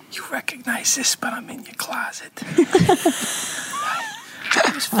if you recognize this, but I'm in your closet.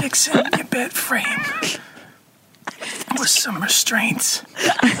 I was fixing your bed frame with some restraints.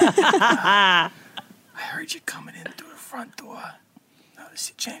 I heard you coming in through the front door. Notice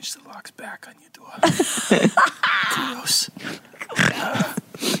you changed the locks back on your door. Kudos.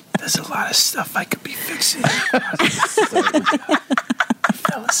 There's a lot of stuff I could be fixing. I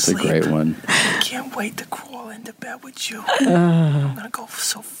fell It's a asleep. great one. I can't wait to crawl into bed with you. I'm gonna go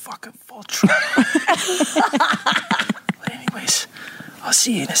so fucking full throttle. But anyways, I'll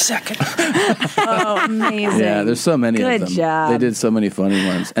see you in a second. Oh, amazing. Yeah, there's so many Good of them. job. They did so many funny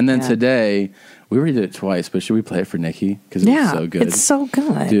ones. And then today, we already did it twice, but should we play it for Nikki? Because it's so good. it's so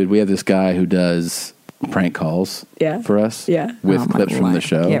good. Dude, we have this guy who does prank calls for us with clips from the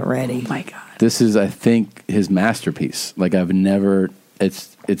show. Get ready. Oh my God. This is, I think, his masterpiece. Like I've never,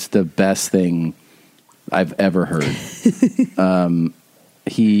 it's the best thing I've ever heard.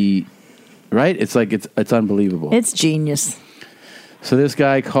 It's like, it's unbelievable. It's genius. So this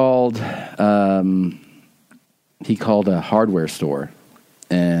guy called a hardware store,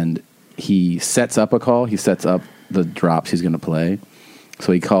 and he sets up a call. He sets up the drops he's going to play.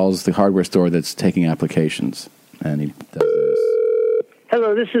 So he calls the hardware store that's taking applications, and he does this.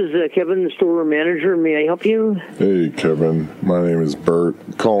 Hello, this is Kevin, the store manager. May I help you? Hey, Kevin. My name is Bert.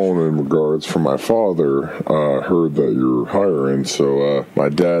 Calling in regards for my father. Heard that you're hiring, so my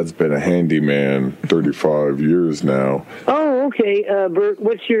dad's been a handyman 35 years now. Oh, okay. Bert,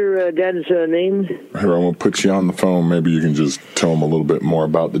 what's your dad's name? Here, I'm going to put you on the phone. Maybe you can just tell him a little bit more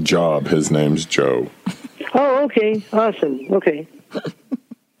about the job. His name's Joe. Oh, okay. Awesome. Okay.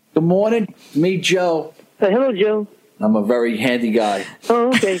 Good morning. Me, Joe. Hello, Joe. I'm a very handy guy. Oh,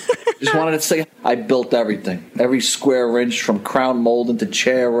 okay. Just wanted to say I built everything. Every square inch from crown molding to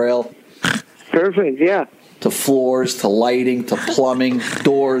chair rail. Perfect, yeah. To floors, to lighting, to plumbing,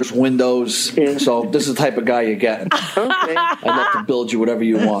 doors, windows. Yeah. So this is the type of guy you're getting. Okay. I'd love to build you whatever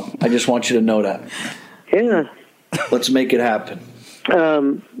you want. I just want you to know that. Yeah. Let's make it happen.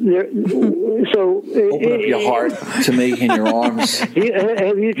 Open up your heart to me in your arms. Have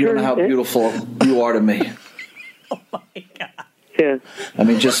you You don't know how beautiful you are to me. Yeah. I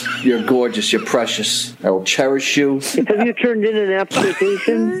mean, you're gorgeous. You're precious. I will cherish you. Have you turned in an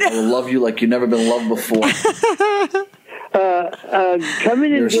application? I will love you like you've never been loved before. Come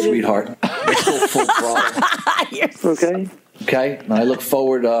in You're a and get sweetheart. You're still full throttle. Okay. Okay? And I look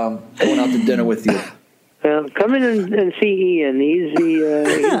forward going out to dinner with you. Come in and see Ian. He's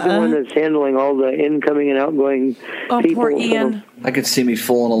the one that's handling all the incoming and outgoing people. Poor Ian. I could see me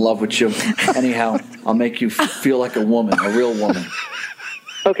falling in love with you. Anyhow, I'll make you feel like a woman, a real woman.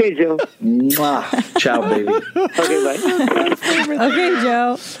 Okay, Joe. Mwah. Ciao, baby. Okay, bye. Okay,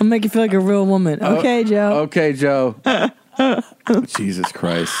 Joe. I'll make you feel like a real woman. Okay, Joe. Okay, Joe. Jesus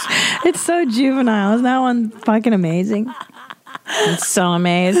Christ. It's so juvenile. Isn't that one fucking amazing? I'm so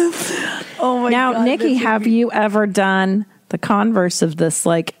amazed. Oh my now, God, Nikki, that's have you ever done the converse of this?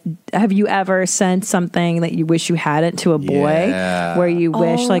 Like, have you ever sent something that you wish you hadn't to a boy, Yeah. where you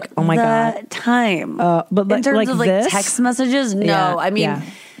wish, like, oh my God, time. But like, in terms of like this? text messages, no. Yeah, I mean,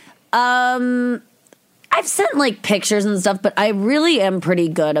 I've sent like pictures and stuff, but I really am pretty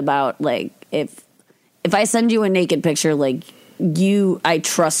good about like if I send you a naked picture, like I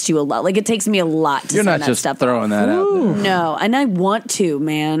trust you a lot. Like it takes me a lot to You're send not that just stuff throwing that out there. No, and I want to,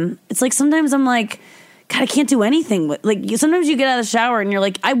 man. It's like sometimes I'm like, God, I can't do anything with like. Sometimes you get out of the shower and you're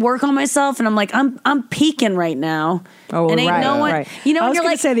like, I work on myself, and I'm like, I'm peaking right now. Oh, and ain't right, no one, right. you know, I and was you're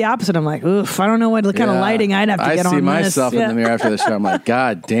going like, to say the opposite. I'm like, oof, I don't know what kind of lighting I'd have to get on I see this. myself in the mirror after the show. I'm like,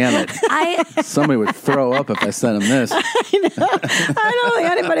 God damn it. Somebody would throw up if I sent him this. I don't think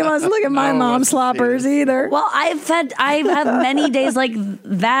anybody wants to look at my mom sloppers either. Well, I've had many days like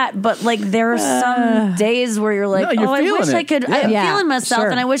that, but like there are some days where you're like, No, you're I wish feeling I it. could. Yeah. I'm Yeah, feeling myself,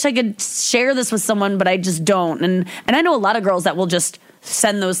 sure. and I wish I could share this with someone, but I just don't. And I know a lot of girls that will just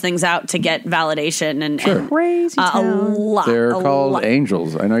send those things out to get validation and crazy a lot. They're called lot.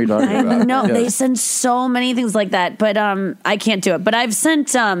 angels. I know you're talking about. No, Yes. they send so many things like that, but I can't do it. But I've sent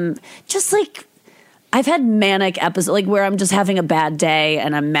just like I've had manic episodes, like where I'm just having a bad day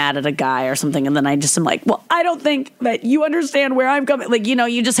and I'm mad at a guy or something, and then I just am like, well, I don't think that you understand where I'm coming. Like, you know,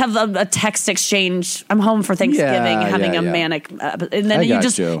 you just have a text exchange. I'm home for Thanksgiving, having a manic, and then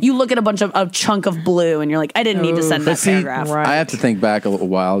you look at a bunch of a chunk of blue, and you're like, I didn't need to send that paragraph. I have to think back a little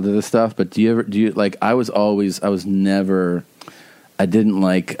while to this stuff, but do you like? I didn't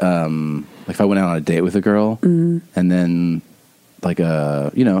like if I went out on a date with a girl, and then like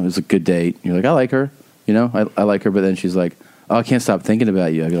it was a good date. You're like, I like her. You know, I like her, but then she's like, oh, I can't stop thinking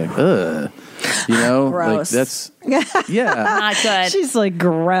about you. I'd be like, ugh. You know? Gross. Like, that's, yeah. Not good. She's like,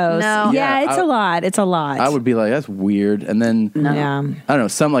 gross. No. Yeah, it's a lot. It's a lot. I would be like, that's weird. And then, Yeah. I don't know,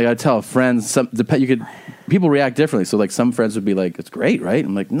 some, like, I'd tell friends, people react differently. So, like, some friends would be like, it's great, right?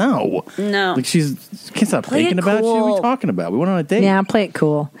 I'm like, no. Like, can't stop Play thinking it about you. What are cool. you talking about? We went on a date. Yeah, play it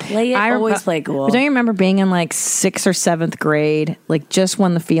cool. Always play cool. But don't you remember being in like 6th or 7th grade, like just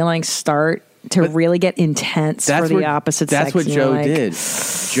when the feelings start to really get intense for the opposite sex? That's what and you're Joe like, did.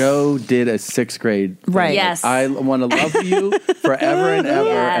 Joe did a 6th grade thing. Right. Like, Yes. I want to love you forever and ever,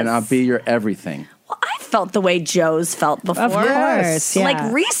 and I'll be your everything. I felt the way Joe's felt before. Of course, yeah.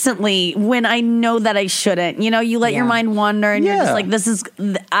 Like recently, when I know that I shouldn't, you let your mind wander, and you're just like,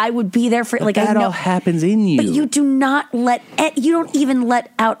 I would be there for like that I know. all happens in you. But you do not you don't even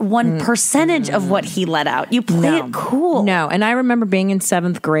let out 1% of what he let out. You play it cool. No, and I remember being in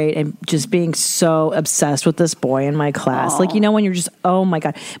 7th grade and just being so obsessed with this boy in my class. Like, when you're just, oh my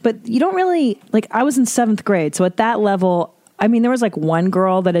God. But you don't really, like, I was in 7th grade. So at that level, I mean, there was like one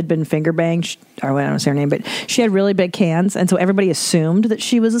girl that had been finger banged, or I don't say her name, but she had really big cans. And so everybody assumed that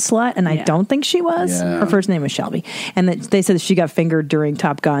she was a slut. And I don't think she was. Yeah. Her first name was Shelby. And that they said that she got fingered during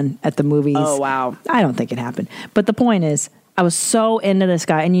Top Gun at the movies. Oh, wow. I don't think it happened. But the point is, I was so into this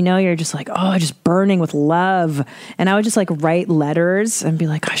guy, and you're just like, oh, just burning with love. And I would just like write letters and be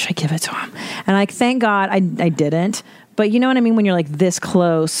like, gosh, I give it to him. And like, thank God I didn't. But you know what I mean? When you're like this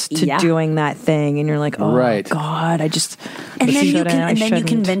close to doing that thing, and you're like, oh Right. God, I just. And then you shouldn't.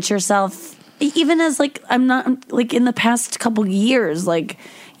 convince yourself, even as like I'm not like in the past couple years, like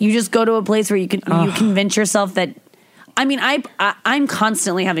you just go to a place where you convince yourself that. I mean, I'm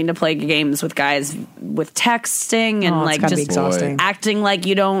constantly having to play games with guys with texting and Oh, it's like gotta be just exhausting. acting like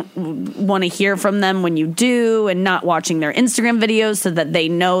you don't want to hear from them when you do, and not watching their Instagram videos so that they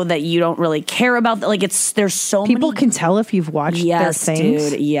know that you don't really care about that. Like there's so People many. can tell if you've watched their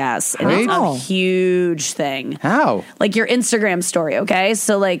things. Dude, yes. And How? it's a huge thing. How? Like your Instagram story, okay?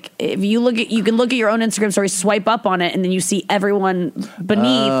 So like if you can look at your own Instagram story, swipe up on it, and then you see everyone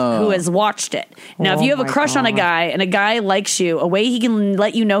beneath who has watched it. Now, if you have a crush on a guy and a guy likes you, a way he can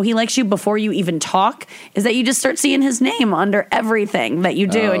let you know he likes you before you even talk is that you just start seeing his name under everything that you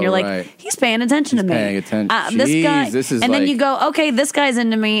do, and you're like, he's paying attention to me. Paying attention. This guy, this is and then like- you go, okay, this guy's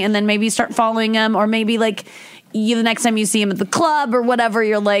into me, and then maybe you start following him, or maybe like the next time you see him at the club or whatever,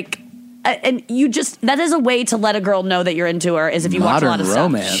 you're like. And you just, that is a way to let a girl know that you're into her, is if you watch a lot of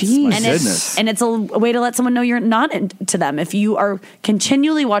romance. stuff. My and goodness. it's a way to let someone know you're not into them. If you are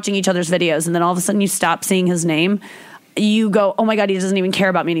continually watching each other's videos and then all of a sudden you stop seeing his name, you go, oh my God, he doesn't even care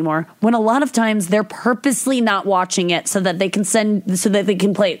about me anymore. When a lot of times they're purposely not watching it so that they can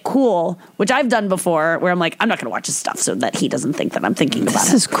play it cool, which I've done before, where I'm like, I'm not going to watch his stuff so that he doesn't think that I'm thinking about it.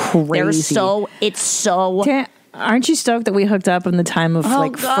 This is crazy. It's so... Aren't you stoked that we hooked up in the time of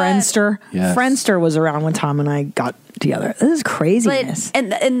God. Friendster? Yes. Friendster was around when Tom and I got together. This is craziness.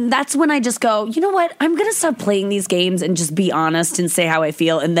 And that's when I just go, you know what? I'm going to stop playing these games and just be honest and say how I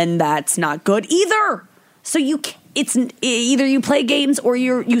feel. And then that's not good either. So it's either you play games or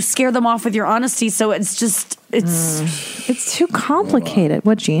you scare them off with your honesty. So it's just, it's too complicated.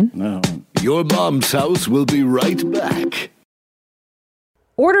 What, Gene? No. Your mom's house will be right back.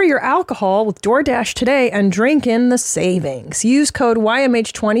 Order your alcohol with DoorDash today and drink in the savings. Use code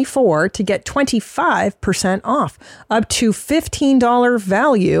YMH24 to get 25% off, up to $15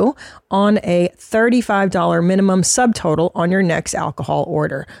 value on a $35 minimum subtotal on your next alcohol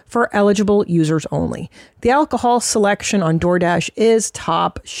order for eligible users only. The alcohol selection on DoorDash is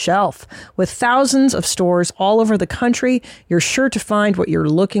top shelf. With thousands of stores all over the country, you're sure to find what you're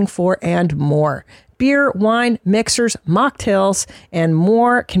looking for and more. Beer, wine, mixers, mocktails, and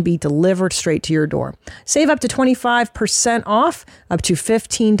more can be delivered straight to your door. Save up to 25% off, up to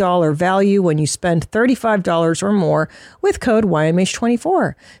 $15 value when you spend $35 or more with code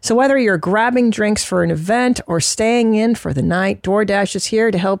YMH24. So whether you're grabbing drinks for an event or staying in for the night, DoorDash is here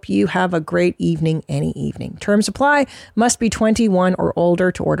to help you have a great evening any evening. Terms apply. Must be 21 or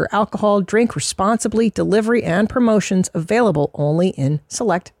older to order alcohol. Drink responsibly. Delivery and promotions available only in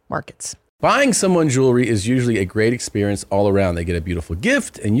select markets. Buying someone jewelry is usually a great experience all around. They get a beautiful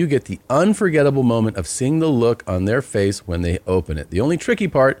gift, and you get the unforgettable moment of seeing the look on their face when they open it. The only tricky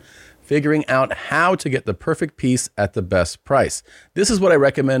part, figuring out how to get the perfect piece at the best price. This is what I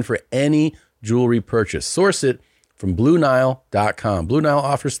recommend for any jewelry purchase. Source it from BlueNile.com. Blue Nile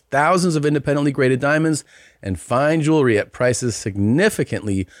offers thousands of independently graded diamonds and fine jewelry at prices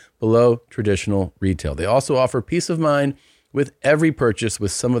significantly below traditional retail. They also offer peace of mind with every purchase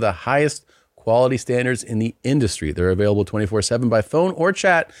with some of the highest quality standards in the industry. They're available 24/7 by phone or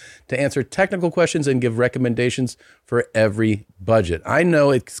chat to answer technical questions and give recommendations for every budget. I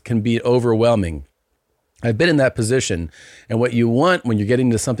know it can be overwhelming. I've been in that position, and what you want when you're getting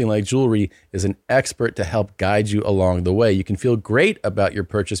into something like jewelry is an expert to help guide you along the way. You can feel great about your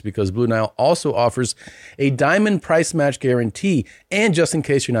purchase because Blue Nile also offers a diamond price match guarantee. And just in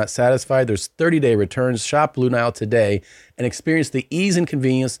case you're not satisfied, there's 30-day returns. Shop Blue Nile today and experience the ease and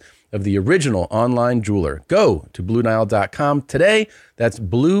convenience of the original online jeweler. Go to BlueNile.com today. That's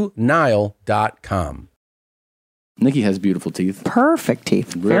BlueNile.com. Nikki has beautiful teeth. Perfect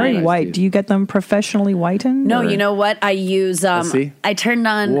teeth. Really Very nice white. teeth. Do you get them professionally whitened? No, or- you know what? I use, see. I turned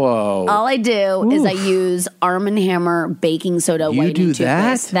on, Whoa. all I do is I use Arm & Hammer baking soda You whitening do that?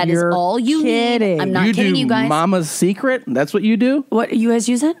 toothpaste. That is You're all you kidding. need. I'm not you kidding do you guys. Mama's Secret? That's what you do? What, you guys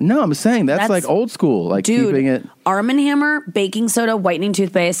use it? No, I'm saying that's like old school, like Dude, keeping it. Arm & Hammer baking soda whitening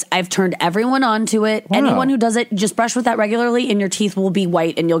toothpaste. I've turned everyone on to it. Wow. Anyone who does it, just brush with that regularly and your teeth will be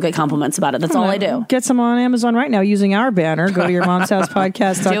white and you'll get compliments about it. That's all I do. Get some on Amazon right now using our banner. Go to your mom's house Do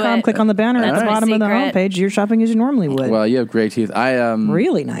podcast.com. it. Click on the banner at That's the my bottom of the secret. homepage. You're shopping as you normally would. Well, you have great teeth. I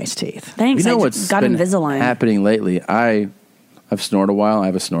Really nice teeth. Thanks. You know I what's just got been Invisalign. happening lately? I've snored a while. I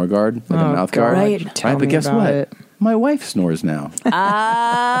have a snore guard, like a mouth guard. Right. Tell But me guess about what? it. My wife snores now.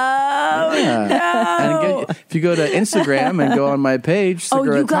 Oh, And if you go to Instagram and go on my page, Oh,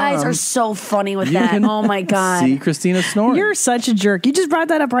 Segura you guys Tom, are so funny with you that. can Oh my God. see Christina snoring. You're such a jerk. You just brought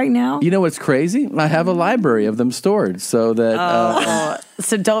that up right now. You know what's crazy? I have a library of them stored so that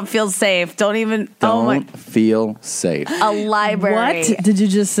So don't feel safe. Don't even, don't feel safe. a library. What did you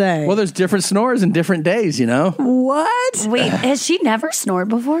just say? Well, there's different snores and different days, you know? What? Wait, has she never snored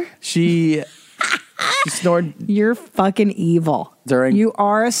before? She She snored. You're fucking evil. You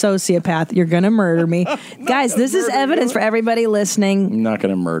are a sociopath. You're going to murder me. Guys, this is evidence for everybody listening. I'm not going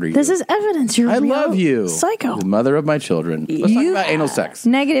to murder you. This is evidence. You're I real love you. Psycho. The mother of my children. Let's talk about anal sex.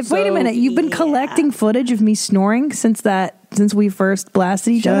 Negative. Wait a minute. You've been collecting footage of me snoring since we first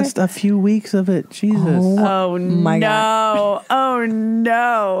blasted each other? Just a few weeks of it. Jesus. Oh, my no. God. Oh,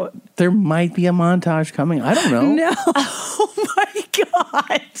 no. There might be a montage coming. I don't know. No. Oh, my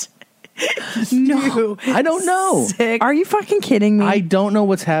God. No. I don't know. Are you fucking kidding me? I don't know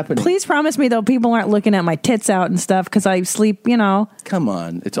what's happening. Please promise me, though, people aren't looking at my tits out and stuff because I sleep, Come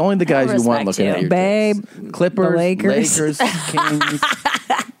on. It's only the guys you want looking at your babe, tits. Clippers, the Lakers. Kings.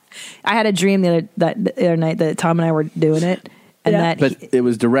 I had a dream the other night that Tom and I were doing it. And But it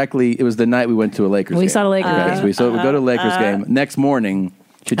was the night we went to a Lakers game. We saw the Lakers game. So we go to a Lakers game. Next morning,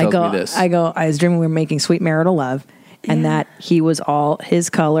 she tells me this. I was dreaming we were making sweet marital love and that he was all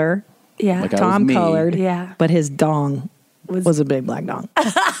his color. Yeah. Like I was Tom me. colored. Yeah. But his dong was a big black dong.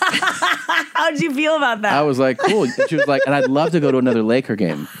 How'd you feel about that? I was like, cool. She was like, and I'd love to go to another Laker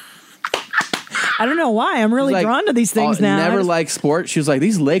game. I don't know why. I'm really She's like, drawn to these things now. Never liked sports. She was like,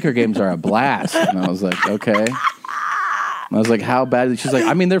 these Laker games are a blast. And I was like, okay. And I was like, how bad? She's like,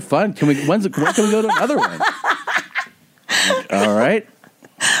 I mean, they're fun. When can we go to another one? Like, all right.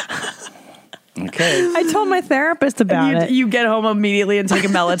 Okay. I told my therapist about it. You get home immediately and take a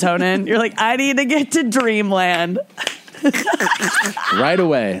melatonin. You're like, I need to get to dreamland. Right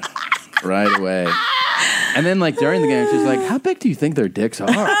away. And then, during the game, she's like, how big do you think their dicks are?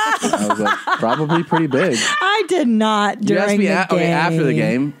 And I was like, probably pretty big. I did not You during asked me the game. after the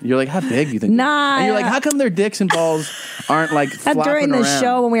game. You're like, how big do you think? Nah. And you're like, how come their dicks and balls aren't flopping during the around?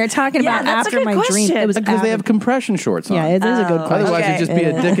 show when we were talking about that's a after good my dream. question. It was Because they have compression shorts on. Yeah, it is a good question. Otherwise, it'd just be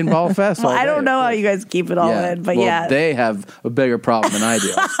a dick and ball fest. Well, all I don't day. know how you guys keep it all in, but well, they have a bigger problem than I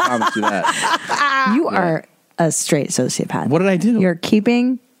do. I promise you that. You are a straight sociopath. What did I do? You're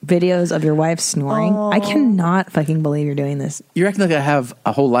keeping videos of your wife snoring. I cannot fucking believe you're doing this. You're acting like I have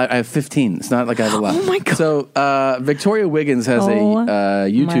a whole life. I have 15. It's not like I have a lot. Oh my God. So Victoria Wiggins has a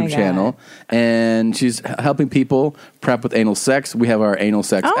YouTube channel, and she's helping people prep with anal sex. We have our anal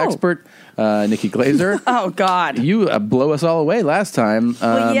sex expert, Nikki Glaser. Oh, God. You blow us all away last time.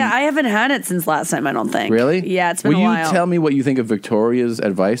 Well, yeah, I haven't had it since last time, I don't think. Really? Yeah, it's been a while. Will you tell me what you think of Victoria's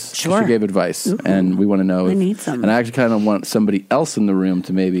advice? Sure. She gave advice, and we want to know. I need some. And I actually kind of want somebody else in the room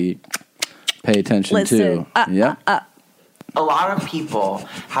to maybe pay attention to. A lot of people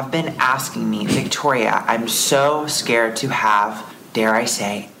have been asking me, Victoria, I'm so scared to have, dare I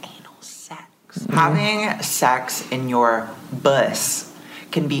say, anal sex. Having sex in your bus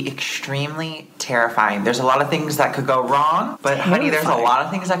can be extremely terrifying. There's a lot of things that could go wrong, but honey, there's a lot of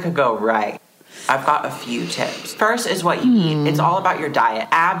things that could go right. I've got a few tips. First is what you eat. It's all about your diet.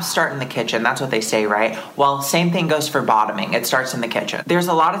 Abs start in the kitchen. That's what they say, right? Well, same thing goes for bottoming. It starts in the kitchen. There's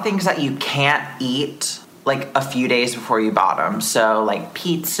a lot of things that you can't eat a few days before you bottom. So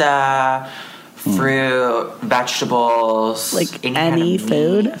pizza, fruit, vegetables, any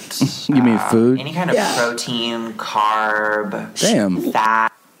food. You mean food? Any kind of protein, carb, Damn.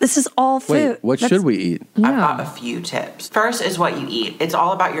 fat. This is all food. Wait, what should we eat? I've got a few tips. First is what you eat. It's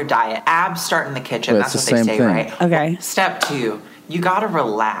all about your diet. Abs start in the kitchen. Well, That's it's what the they say, same thing. right? Okay. Step 2, you gotta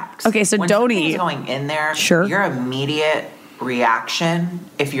relax. Okay, so when don't something's eat. Going in there. Sure. Your immediate reaction,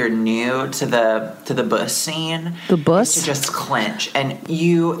 if you're new to the bus scene, is to just clench, and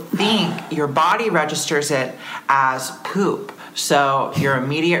you think your body registers it as poop. So your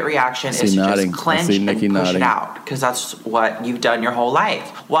immediate reaction is to just clench and push it out because that's what you've done your whole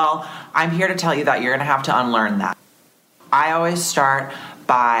life. Well, I'm here to tell you that you're going to have to unlearn that. I always start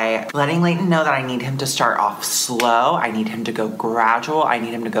by letting Leighton know that I need him to start off slow. I need him to go gradual. I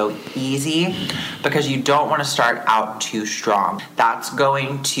need him to go easy because you don't want to start out too strong. That's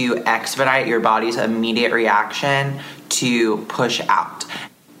going to expedite your body's immediate reaction to push out.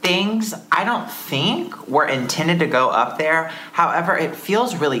 Things I don't think were intended to go up there. However, it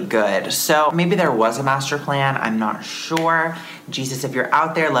feels really good. So maybe there was a master plan. I'm not sure. Jesus, if you're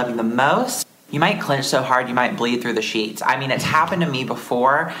out there, love you the most. You might clench so hard you might bleed through the sheets. I mean, it's happened to me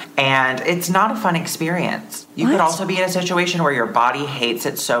before, and it's not a fun experience. You could also be in a situation where your body hates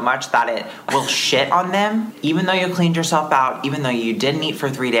it so much that it will shit on them. Even though you cleaned yourself out, even though you didn't eat for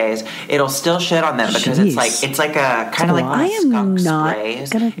 3 days, it'll still shit on them because it's like a kind of like I am not sprays.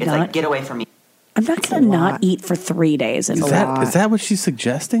 gonna It's like, get away from me. I'm not going to not eat for 3 days. Is that what she's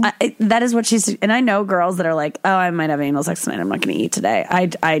suggesting? That is what she's, and I know girls that are like, oh, I might have anal sex tonight. I'm not going to eat today.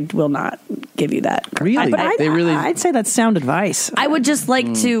 I will not give you that. Really? I'd say that's sound advice. I would just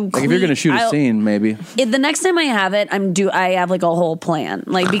like to. Like if you're going to shoot a scene, maybe. The next time I have it, I have like a whole plan.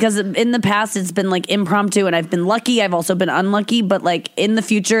 Like because in the past it's been like impromptu, and I've been lucky. I've also been unlucky. But like in the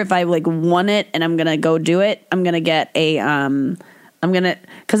future, if I like want it and I'm gonna go do it, I'm gonna get a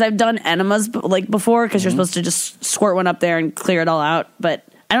because I've done enemas like before because you're supposed to just squirt one up there and clear it all out. But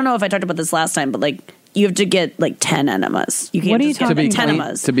I don't know if I talked about this last time, but like you have to get like 10 enemas. You can't just get 10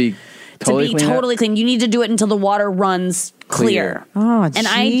 enemas. To be totally clean. You need to do it until the water runs clear. Oh, and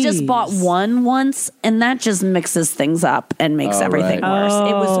I just bought one once, and that just mixes things up and makes everything worse.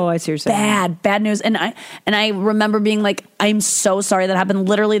 It was I see what you're saying. bad news. And I remember being like, I'm so sorry that happened.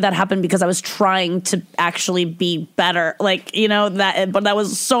 Literally, that happened because I was trying to actually be better. Like, you know, but that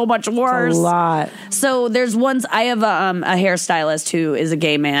was so much worse. A lot. So there's ones, I have a hairstylist who is a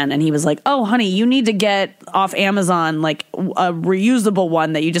gay man, and he was like, oh, honey, you need to get off Amazon like a reusable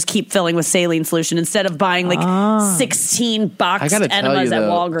one that you just keep filling with saline solution instead of buying like 16 I boxed got to tell enemas you, at though,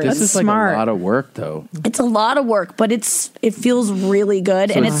 Walgreens. this is like a lot of work, though. It's a lot of work, but it feels really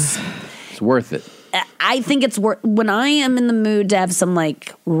good, So and it's worth it. I think it's worth when I am in the mood to have some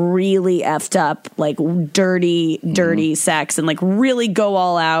like really effed up, like dirty sex, and like really go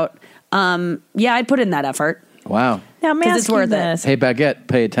all out. Yeah, I'd put in that effort. Wow. Now, may I ask you this? Hey, Baguette,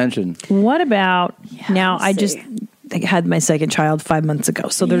 pay attention. What about now? I just had my second child 5 months ago,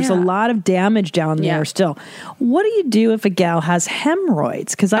 so there's a lot of damage down there still. What do you do if a gal has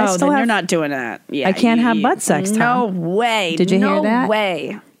hemorrhoids? Because then you're not doing that. Yeah, I can't have butt sex. No Tom. way. Did you hear No that?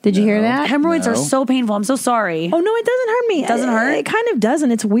 way. Did you hear that? Hemorrhoids are so painful. I'm so sorry. Oh no, it doesn't hurt me. It doesn't hurt? It kind of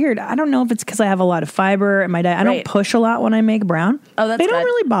doesn't. It's weird. I don't know if it's because I have a lot of fiber in my diet. I don't push a lot when I make brown. Oh, that's they don't good.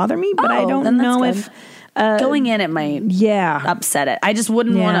 really bother me, but I don't then that's know good. if going in it might upset it. I just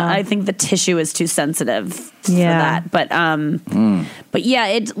wouldn't want to. I think the tissue is too sensitive for that. But but yeah,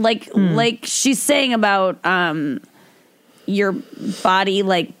 it like she's saying about your body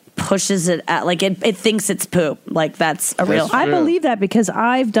like pushes it at like it thinks it's poop. Like that's a real. I believe that because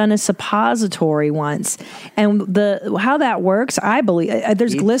I've done a suppository once, and how that works, I believe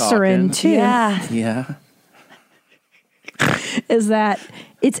there's glycerin too. Yeah. Is that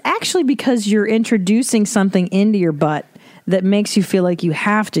it's actually because you're introducing something into your butt that makes you feel like you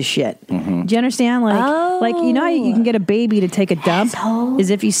have to shit. Mm-hmm. Do you understand? Like you know how you can get a baby to take a dump is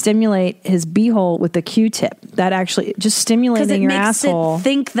if you stimulate his beehole with the Q-tip. That actually just stimulating your asshole. It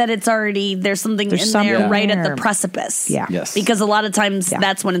think that it's already there's something there right at the precipice. Yeah. Yes. Because a lot of times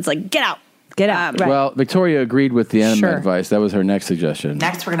that's when it's like get out. Get out. Well, Victoria agreed with the enema advice. That was her next suggestion.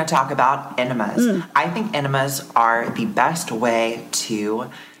 Next, we're going to talk about enemas. I think enemas are the best way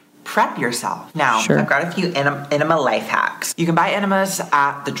to prep yourself. Now, I've got a few enema life hacks. You can buy enemas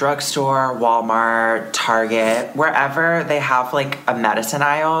at the drugstore, Walmart, Target, wherever they have like a medicine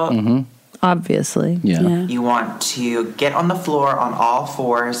aisle. Mm-hmm. Obviously. Yeah. You want to get on the floor on all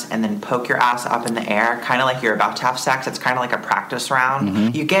fours and then poke your ass up in the air, kind of like you're about to have sex. It's kind of like a practice round.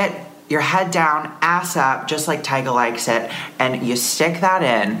 Mm-hmm. You get your head down, ass up, just like Tyga likes it, and you stick that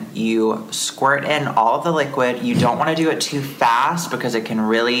in. You squirt in all of the liquid. You don't want to do it too fast because it can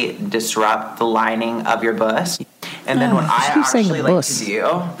really disrupt the lining of your bus. And then what I actually like to do,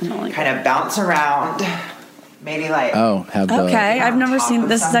 kind of bounce around, maybe like... have the... Okay, I've never seen...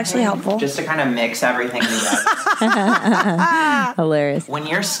 This is actually helpful. Just to kind of mix everything together. Hilarious. When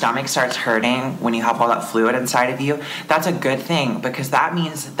your stomach starts hurting, when you have all that fluid inside of you, that's a good thing because that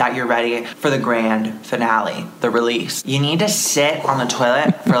means that you're ready for the grand finale, the release. You need to sit on the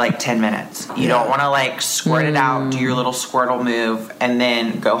toilet for like 10 minutes. You don't want to like squirt it out, do your little squirtle move, and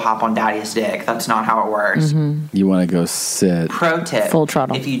then go hop on daddy's dick. That's not how it works. You want to go sit. Pro tip. Full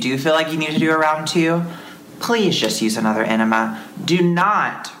throttle. If you do feel like you need to do a round 2, please just use another enema. Do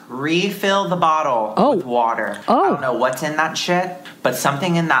not refill the bottle with water. I don't know what's in that shit, but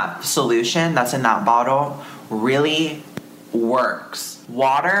something in that solution that's in that bottle really works.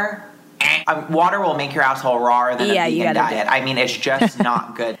 Water will make your asshole rawer than a vegan diet. I mean, it's just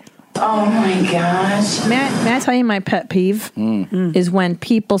not good. Oh my gosh. May I tell you my pet peeve is when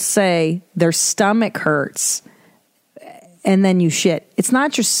people say their stomach hurts and then you shit. It's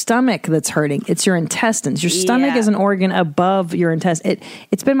not your stomach that's hurting. It's your intestines. Your stomach is an organ above your intestine.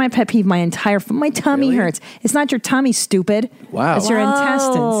 It's been my pet peeve my tummy hurts. It's not your tummy, stupid. Wow. It's your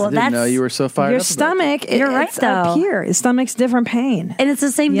intestines. I didn't know you were so fired your up about stomach, You're right, it's up though. here. The stomach's different pain. And it's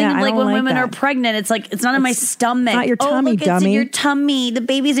the same thing like when women are pregnant. It's like, it's not in my stomach. not your tummy, look, dummy. It's in your tummy. The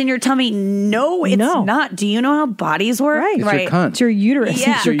baby's in your tummy. No, it's not. Do you know how bodies work? Right. It's your cunt. It's your uterus.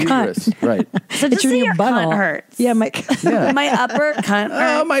 Yeah. It's your uterus. cunt. Right. So just say your cunt hurts. Yeah, my Yeah. My upper cunt.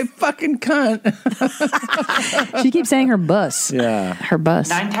 Oh, my fucking cunt. She keeps saying her bus. Yeah. Her bus.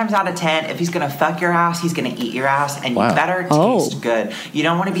 9 times out of 10, if he's gonna fuck your ass, he's gonna eat your ass, and Wow. you better taste good. You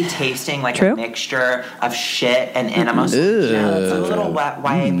don't want to be tasting like a mixture of shit and enemas. You know, it's a little wet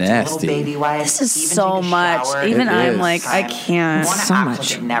wipe, a Nasty. little baby wipe. This is even so take a much. shower. Even It I'm is. like, I can't. You want to So act much.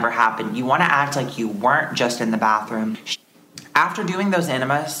 like it never happened. You want to act like you weren't just in the bathroom. After doing those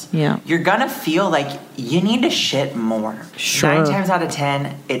enemas, you're gonna feel like you need to shit more. Sure. 9 times out of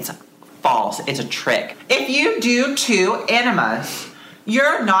 10, it's false. It's a trick. If you do 2 enemas,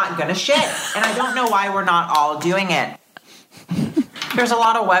 you're not gonna shit. And I don't know why we're not all doing it. There's a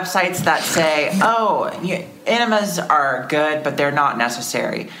lot of websites that say, enemas are good, but they're not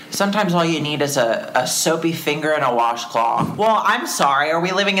necessary. Sometimes all you need is a soapy finger and a washcloth. Well, I'm sorry. Are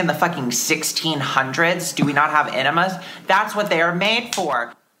we living in the fucking 1600s? Do we not have enemas? That's what they are made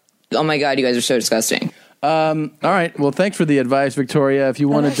for. Oh my God, you guys are so disgusting. All right. Well, thanks for the advice, Victoria. If you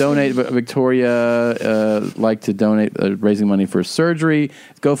want to donate, Victoria, like to donate, raising money for surgery,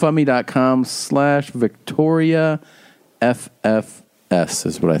 GoFundMe.com/VictoriaFFS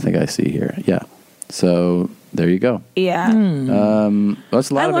is what I think I see here. Yeah. So there you go. Yeah. That's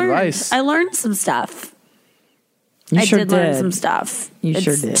a lot of advice. I learned some stuff. You I sure did learn did. some stuff. You It's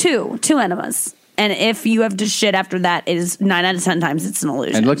sure did. Two enemas. And if you have to shit after that, it is 9 out of 10 times it's an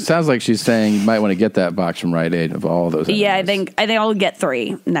illusion. And sounds like she's saying you might want to get that box from Rite Aid of all those. Yeah, I think I'll get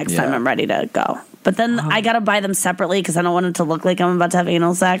 3 next time I'm ready to go. But then I gotta buy them separately because I don't want it to look like I'm about to have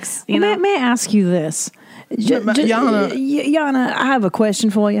anal sex. You know? May I ask you this? Yana, I have a question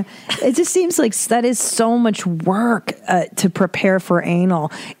for you. It just seems like that is so much work to prepare for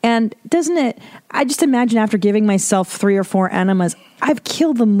anal. And doesn't it, I just imagine after giving myself 3 or 4 enemas, I've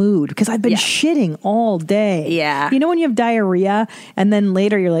killed the mood because I've been shitting all day. Yeah. You know when you have diarrhea and then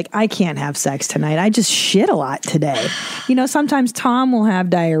later you're like, I can't have sex tonight. I just shit a lot today. You know, sometimes Tom will have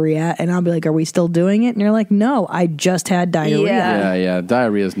diarrhea and I'll be like, are we still doing it? And you're like, no, I just had diarrhea. Yeah.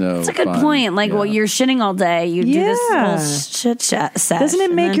 Diarrhea's no. That's a good fun. point. Like, well, you're shitting all day. You do this whole shit sesh. Doesn't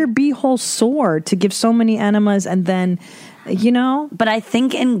it make your beehole sore to give so many enemas and then, you know? But I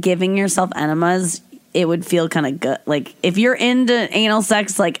think in giving yourself enemas, it would feel kind of good. Like, if you're into anal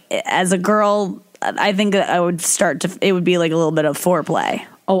sex, like, as a girl, I think I would it would be like a little bit of foreplay.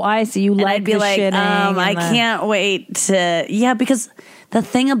 Oh, I see. You and like I'd be the like, shitting I and the- can't wait to, because the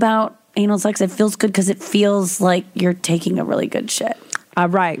thing about anal sex, it feels good because it feels like you're taking a really good shit.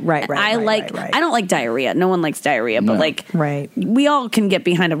 Right. I don't like diarrhea. No one likes diarrhea, but we all can get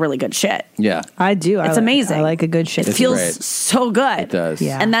behind a really good shit. Yeah, I do. It's amazing. I like a good shit. It feels so good. It does.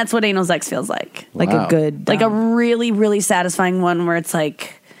 Yeah. And that's what anal sex feels like. Like a good, like a really, really satisfying one where it's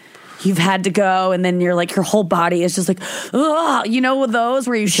like you've had to go and then you're like your whole body is just like, ugh, you know, those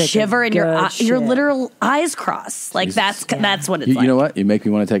where you shiver and your literal eyes cross. Like that's what it's like. You know what? You make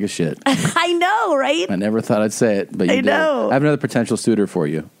me want to take a shit. I know, right? I never thought I'd say it, but you I did. know. I have another potential suitor for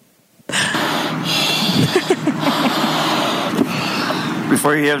you.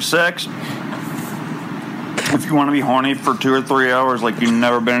 Before you have sex, if you want to be horny for 2 or 3 hours like you've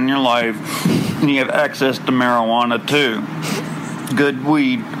never been in your life, and you have access to marijuana too, good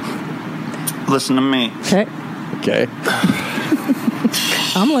weed, listen to me. Okay.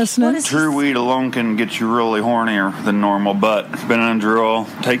 I'm listening. True weed alone can get you really hornier than normal, but Benadryl,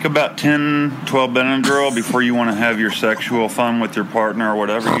 take about 10, 12 Benadryl before you want to have your sexual fun with your partner or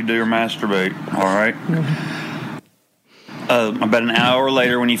whatever you do or masturbate, all right? About an hour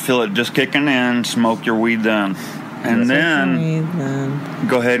later, when you feel it just kicking in, smoke your weed then. And then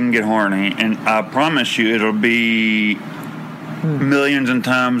go ahead and get horny. And I promise you, it'll be millions and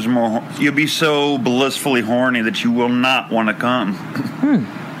times more. You'll be so blissfully horny that you will not want to come.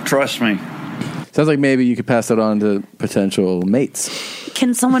 Trust me. Sounds like maybe you could pass that on to potential mates.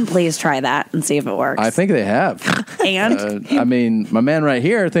 Can someone please try that and see if it works? I think they have. And I mean, my man right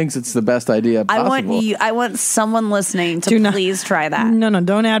here thinks it's the best idea possible. I want someone listening to please try that. No,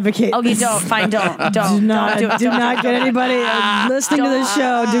 don't advocate. Okay, don't do not do it. do not get anybody listening to this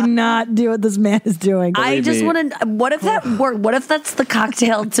show. Do not do what this man is doing. I just want to. What if that worked? What if that's the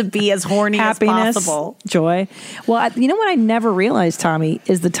cocktail to be as horny Happiness, as possible? Joy. Well, you know what I never realized, Tommy,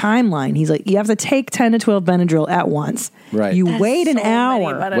 is the timeline. He's like, you have to take 10 to 12 Benadryl at once. Right. You wait an hour.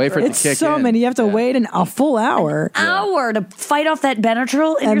 Wait for it to It's kick so in. many. You have to wait a full hour. Hour to fight off that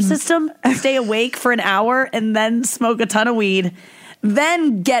Benadryl in your system, stay awake for an hour, and then smoke a ton of weed,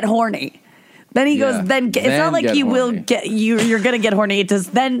 then get horny. Then he goes. It's not like you will get you're gonna get horny. It does.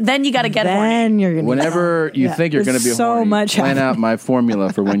 Then you got to get horny. Then you're gonna. Whenever you think you're going to be so horny, much plan happening. out my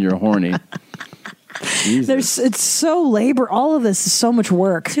formula for when you're horny. Jesus. It's so labor. All of this is so much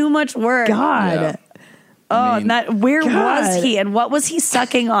work. Too much work. God. Yeah. Oh, where God. was he and what was he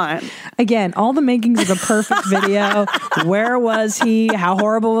sucking on? Again, all the makings of the perfect video. Where was he? How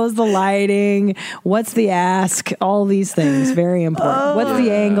horrible was the lighting? What's the ask? All these things. Very important. What's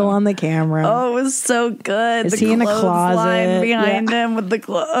the angle on the camera? Oh, it was so good. Is the he in a clothesline closet? behind him with the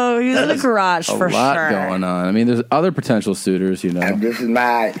he's in the garage a for lot sure. going on. I mean, there's other potential suitors, you know. This is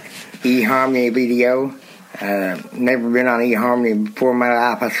my eHarmony video. Never been on eHarmony before in my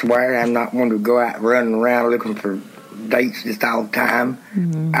life, I swear. I'm not one to go out running around looking for dates just all the time.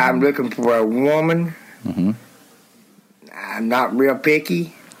 Mm-hmm. I'm looking for a woman. Mm-hmm. I'm not real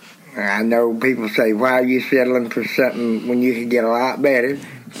picky. I know people say, why are you settling for something when you can get a lot better?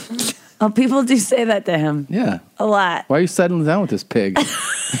 Oh, people do say that to him. Yeah. A lot. Why are you settling down with this pig?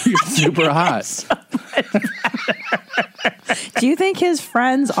 You're super hot. Do you think his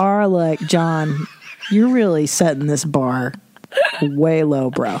friends are like, John, you're really setting this bar way low,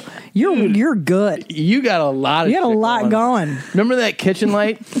 bro. You're good. You got a lot of You got a shit lot going. Remember that kitchen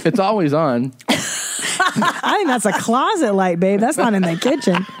light? It's always on. I think that's a closet light, babe. That's not in the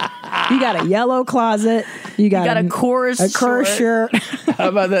kitchen. You got a yellow closet. You got a chorus shirt. How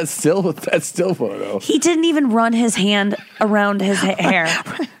about that still photo? He didn't even run his hand around his hair.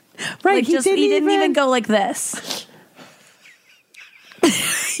 Right, Like, he didn't even go like this.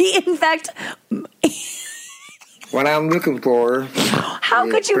 He, in fact, What I'm looking for how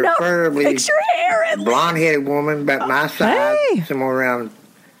is could you not preferably fix your hair? And blonde-headed woman about my size, somewhere around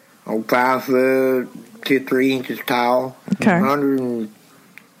 5 foot, 2 to 3 inches tall,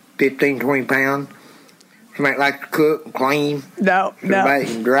 115, 20 pounds. Somebody like to cook and clean. Somebody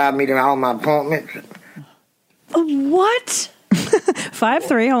can drive me to all my appointments. What?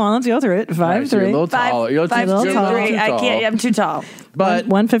 5'3". Hold on, let's go through it. 5'3". So you're a little taller. You're 5'2", 3". I can't. I'm too tall. But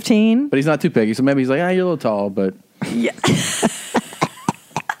 115. But he's not too piggy, so maybe he's like, you're a little tall, but Yeah.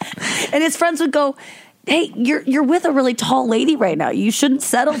 And his friends would go, hey, you're with a really tall lady right now. You shouldn't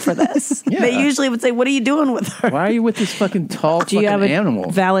settle for this. Yeah. They usually would say, what are you doing with her? why are you with this fucking tall Do you have fucking a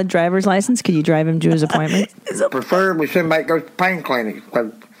animal? valid driver's license? Could you drive him to his appointment? Preferably somebody goes to pain clinics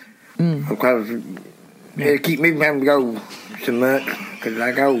because it'll keep me from having to go so much because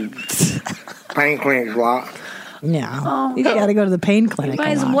I go pain clinics a lot. Yeah. You got to go to the pain clinic.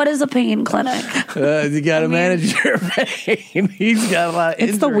 Guys, what is a pain clinic? You got to manage your pain. He's got a lot of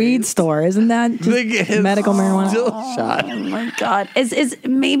It's the weed store, isn't that? Just medical marijuana. Shot. Oh my god! Is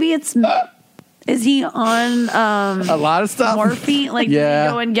he on a lot of stuff? Morphine? Like, Yeah. did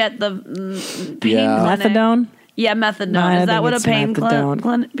he go and get the pain clinic? Methadone? Yeah, methadone. No, I Is that think what a it's pain methadone.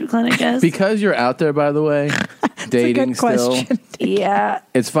 clinic is? Because you're out there, by the way, dating still. Yeah.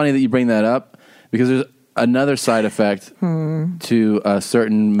 It's funny that you bring that up because there's another side effect to a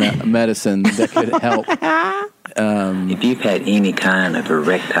certain medicine that could help. If you've had any kind of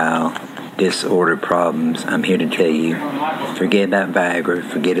erectile disorder problems, I'm here to tell you, forget about Viagra,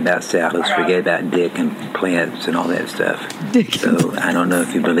 forget about salads, forget about dick implants and all that stuff. So I don't know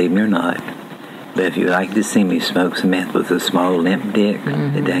if you believe me or not, but if you like to see me smoke some meth with a small limp dick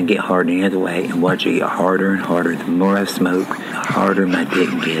that doesn't get hard any other way and watch it get harder and harder, the more I smoke, the harder my dick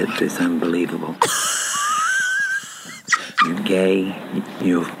gets. It's unbelievable. You're gay,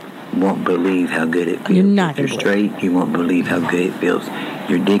 you won't believe how good it feels. You're not If you're straight, you won't believe how good it feels.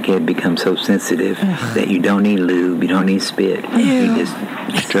 Your dickhead becomes so sensitive that you don't need lube, you don't need spit. You just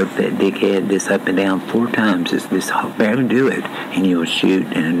stroke that dickhead this up and down 4 times, just barely do it, and you'll shoot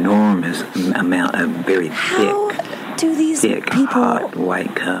an enormous amount of very thick, hot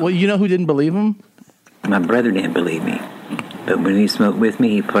white cum. Well, you know who didn't believe him? My brother didn't believe me. But when he smoked with me,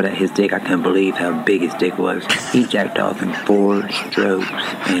 he put out his dick. I couldn't believe how big his dick was. He jacked off in 4 strokes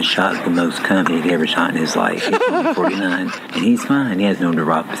and shot the most cum he'd ever shot in his life. He's only 49, and he's fine. He has no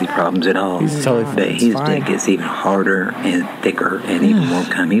neuropathy problems at all. He's totally fine. But his dick gets even harder and thicker and even more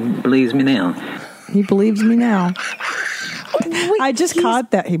cum. He believes me now. He believes me now. I just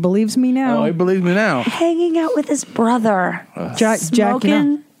caught that. He believes me now. Oh, he believes me now. Hanging out with his brother,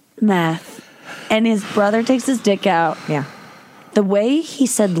 smoking meth, and his brother takes his dick out. Yeah. The way he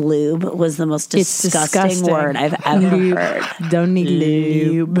said lube was the most It's disgusting word I've ever Lube. heard. Don't need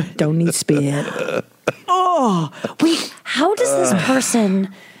lube. Don't need spit. Oh, wait, how does this person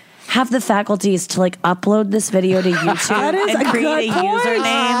have the faculties to like upload this video to YouTube That is and a create a good point.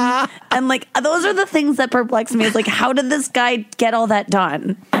 username? And like, those are the things that perplex me. Is like, how did this guy get all that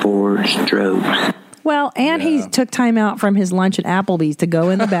done? 4 strokes. Well, and he took time out from his lunch at Applebee's to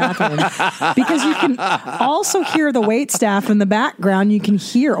go in the bathroom because you can also hear the wait staff in the background. You can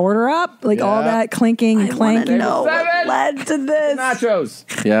hear order up, like all that clinking and clanking. No, what led to this? Nachos.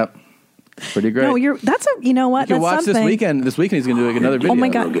 Yep. Pretty great. No, you know what? You can That's watch something. this weekend. This weekend he's going to do another video. Oh my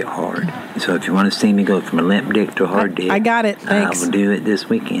God. It'll get hard. So if you want to see me go from a limp dick to a hard dick, I got it. Thanks. I will do it this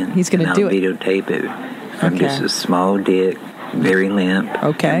weekend. He's gonna and do I'll it. videotape it from just a small dick, very limp.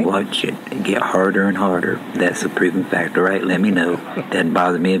 Okay. And watch it get harder and harder. That's a proven fact. All right, let me know. Doesn't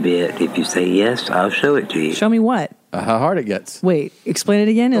bother me a bit. If you say yes, I'll show it to you. Show me what? How hard it gets. Wait, explain it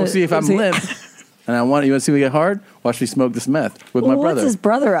again. We'll see if I'm limp. And you want to see me get hard? Watch me smoke this meth with my brother. What's his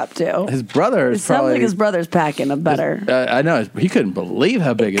brother up to? His brother It is sounds probably... like his brother's packing a better. I know. He couldn't believe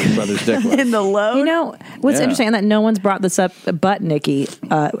how big his brother's dick was. In the load. You know what's Yeah. interesting, and that no one's brought this up, but Nikki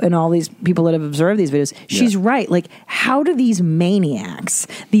and all these people that have observed these videos. She's right. Like, how do these maniacs,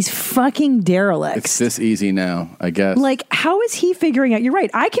 these fucking derelicts, It's this easy now, I guess. like, how is he figuring out? You're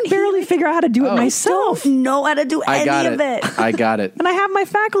right. I can barely figure out how to do it myself. Don't know how to do I any got of it. I got it. And I have my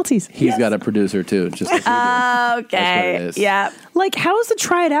faculties. He's got a producer too. Just like we do. Okay. That's what it is. Yeah. Like, how is the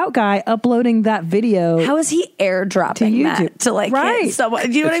Try It Out guy uploading that video? How is he airdropping that to like right? hit someone?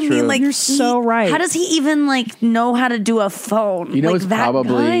 Do you know what I It's mean? true. Like, You're so right. How does he even like know how to do a phone? You know, like it's that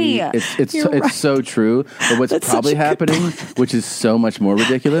probably guy. it's so true. But what's That's probably such a good happening, which is so much more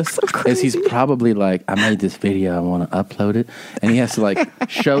ridiculous, is he's probably like, I made this video, I want to upload it, and he has to like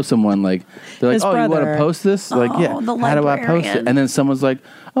show someone like they're like, His oh, you want brother. to post this? Like, yeah. the How do I post it? librarian. And then someone's like,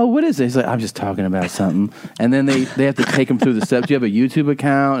 oh, what is it? He's like, I'm just talking about something. And then they have to take him through the steps. You have a YouTube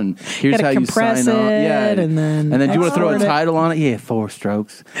account, and here's Gotta how you compress sign on. it, Yeah, and then do you want to throw a export it. title on it? Yeah, 4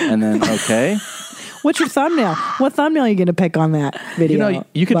 strokes. And then okay. What's your thumbnail? What thumbnail are you going to pick on that video? You know,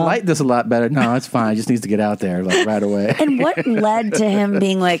 you could Bob? light this a lot better. No, it's fine. It just needs to get out there like right away. And what led to him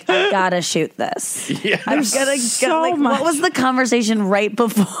being like, I gotta shoot this? Yeah. I'm gonna so like, much. what was the conversation right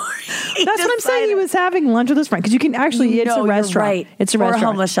before? That's what I'm saying. He was having lunch with his friend because you can actually. It's a you're restaurant. right. It's a Or a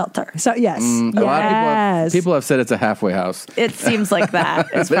restaurant. homeless shelter. So yes, A lot of people have said it's a halfway house. It seems like that.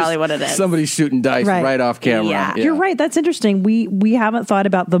 It's probably what it is. Somebody's shooting dice right off camera. Yeah. You're right. That's interesting. We haven't thought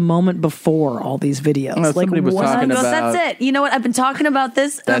about the moment before all these videos. No, somebody was talking about- That's it. You know what? I've been talking about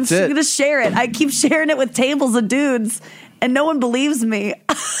this. And I'm That's just it. going to share it. I keep sharing it with tables of dudes, and no one believes me.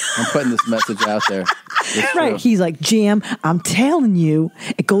 I'm putting this message out there. It's Right. true. He's like, Jim, I'm telling you,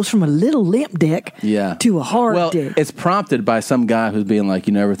 it goes from a little limp dick Yeah. to a hard Well, dick. it's prompted by some guy who's being like,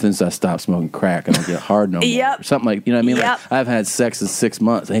 ever since I stopped smoking crack, I don't get hard no more. Yep. Or something like, you know what I mean? Yep. Like, I've had sex in 6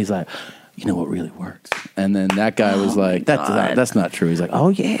 months. And he's like, you know what really works? And then that guy was like, that's not true. He's like, oh,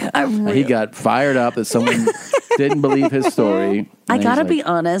 yeah. And he got fired up that someone didn't believe his story. I And gotta he's be like,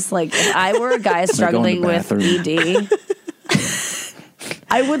 honest. Like, if I were a guy going to struggling the with bathroom. ED,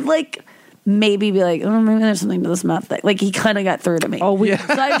 I would like maybe be like, oh, maybe there's something to this meth thing. Like, he kind of got through to me. Oh, So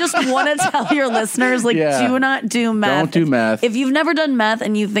I just want to tell your listeners, like, Yeah. do not do meth. Don't do meth. If you've never done meth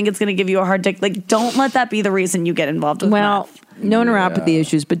and you think it's going to give you a hard dick, like, don't let that be the reason you get involved with well, meth. no neuropathy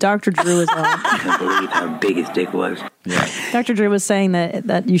issues, but Dr. Drew is on. I can't believe how big his dick was. Dr. Drew was saying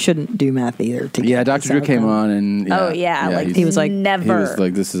that you shouldn't do meth either. To Yeah, get Dr. this Drew came outcome. on and Like, he was like, never. He was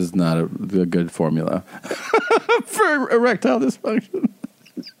like, this is not a good formula for erectile dysfunction.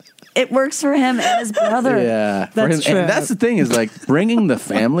 It works for him and his brother. Yeah, for That's him. true. And that's the thing is like bringing the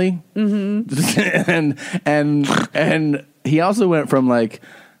family, and he also went from like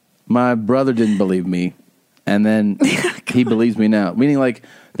my brother didn't believe me, and then he believes me now. Meaning like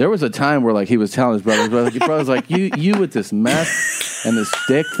there was a time where like he was telling his brother's like you with this meth and this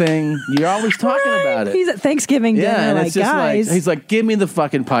dick thing, you're always talking about it. He's at Thanksgiving dinner, Yeah, and like, it's just guys. like he's like, give me the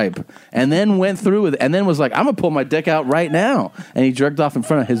fucking pipe, and then went through with it, and then was like, I'm gonna pull my dick out right now, and he jerked off in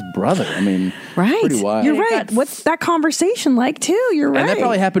front of his brother. I mean, right. pretty wild. You're right. What's that conversation like too? You're right. And that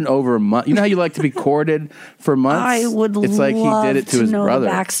probably happened over a month. You know how you like to be courted for months? I would It's like he love did it to his know brother.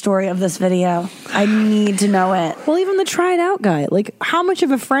 the backstory of this video. I need to know it. Well, even the Try It Out guy, like, how much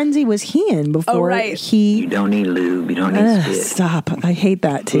of a frenzy was he in before right. he? You don't need lube. You don't need spit. Stop! I hate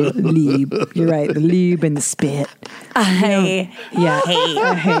that too. Lube. You're right. The lube and the spit. I hate it.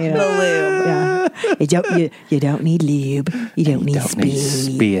 the lube. Yeah. You don't need lube. You don't need spit.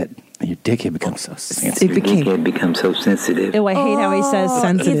 Spit. Your dickhead becomes so sensitive. Your dickhead becomes so sensitive. Oh, I hate how he says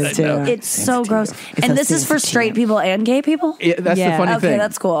sensitive it's, too. It's so gross. It's And so this is for straight people and gay people? Yeah, that's the funny okay, thing.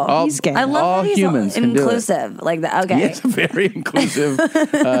 that's cool. All- He's gay. I love all that he's humans can do it. inclusive like that. Okay. Yeah, it's a very inclusive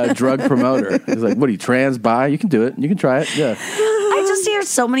drug promoter. He's like, what are you, trans, bi? You can do it. You can try it. Yeah. I just hear there's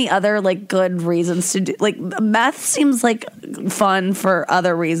so many other like good reasons to do. Like meth seems like fun for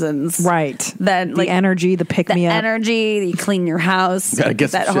other reasons, right? Than like the energy, the pick me up, energy. You clean your house. Gotta get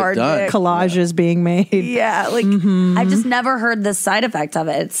that some shit hard done. dick. Collages being made. Yeah, like I've just never heard the side effect of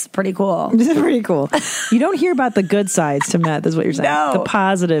it. It's pretty cool. It's pretty cool. You don't hear about the good sides to meth, is what you're saying. No. The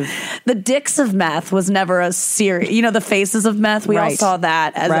positive. The dicks of meth was never a series. You know, the faces of meth. We all Right. saw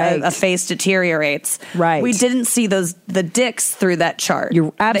that as Right. a face deteriorates. Right. We didn't see the dicks through that chart. You're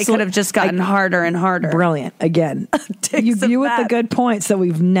They absolutely could have just gotten harder and harder. Brilliant. Again, you with the good points that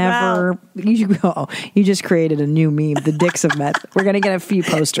we've never. You just created a new meme. The dicks of meth. We're gonna get a few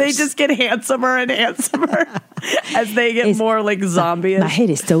posters. They just get handsomer and handsomer as they get more like zombie. My head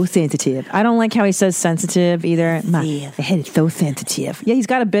is so sensitive. I don't like how he says sensitive either. My head is so sensitive. Yeah, he's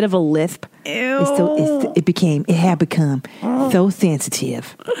got a bit of a lisp. Ew. It had become so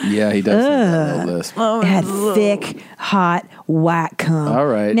sensitive. Yeah, he does. Have that list. It had thick, hot, white cum. All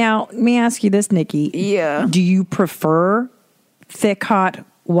right. Now, let me ask you this, Nikki. Yeah. Do you prefer thick, hot,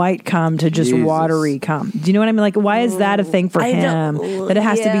 white cum to just Jesus. watery cum? Do you know what I mean? Like, why is that a thing for I him? don't- That it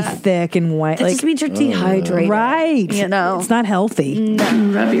has to yeah. be thick and white? It Like, just means you're dehydrated. right. You know? It's not healthy.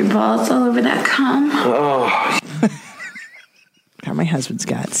 Rub your balls all over that cum. God, my husband's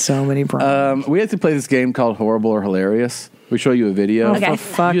got so many problems. We have to play this game called Horrible or Hilarious. We show you a video. Okay. You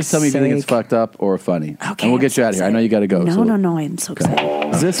just tell me if you think it's fucked up or funny. Okay, And we'll get you out of here. I know you got to go. No, so- no, I am so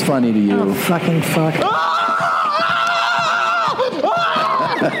excited. Is this funny to you? Fucking fuck.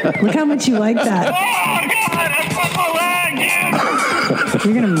 Look how much you like that.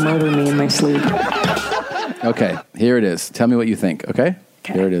 You're going to murder me in my sleep. Okay, here it is. Tell me what you think, okay?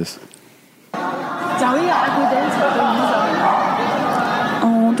 Here it is.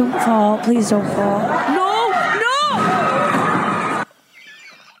 Oh, don't fall. Please don't fall. No!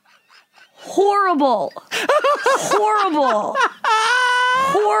 Horrible.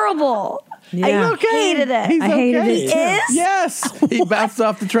 Horrible. Yeah. I hated it. I hated it too. Is? Yes. He bounced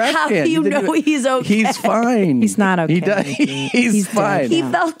off the trash How can. do you didn't know even- he's okay? He's fine. He's not okay. He does, he's fine. He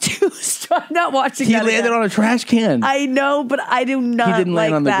felt too strong. I'm not watching He that landed again. on a trash can. I know, but I do not He didn't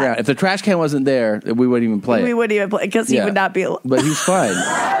land like on the that. ground. If the trash can wasn't there, we wouldn't even play We it. wouldn't even play because he Yeah. would not be. But he's fine.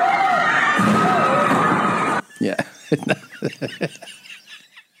 Yeah.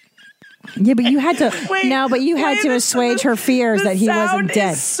 Yeah, but you had to. Wait, but you had wait, to the- assuage her fears The that he sound wasn't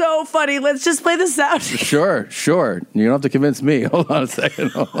dead. is so funny. Let's just play the sound. Sure. You don't have to convince me. Hold on a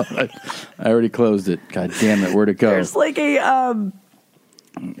second. Hold on. I already closed it. God damn it. Where'd it go? There's like a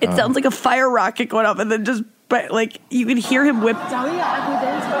it sounds like a fire rocket going off, and then just but like you can hear him whip.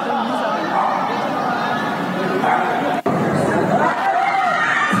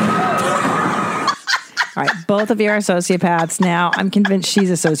 All right, both of you are sociopaths now. I'm convinced she's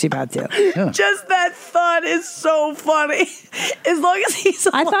a sociopath too. Just that thought is so funny. As long as he's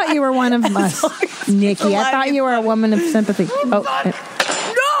alive. I thought you were one of us, Nikki. I thought you were a woman of sympathy. Oh,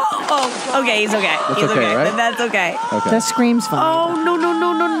 Oh, okay, he's okay. That's He's okay, right? Then that's okay. Okay. that scream's funny. Oh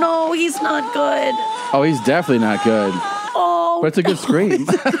no, he's not good. Oh, he's definitely not good. Oh, But it's a good scream.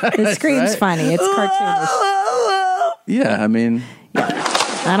 The scream's Right? funny. It's cartoonish. Yeah, I mean,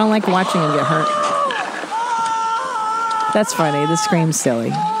 I don't like watching him get hurt. That's funny. The scream's silly.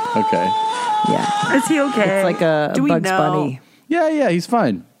 okay. Yeah. Is he okay? It's like a Do we Bugs know? Bunny. Yeah, he's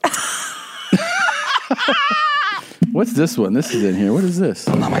fine. What's this one? This is in here. What is this?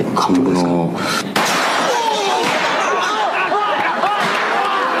 Oh.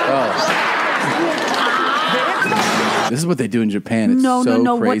 This is what they do in Japan. It's No.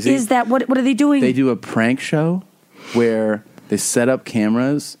 so What crazy. is that? What are they doing? They do a prank show where they set up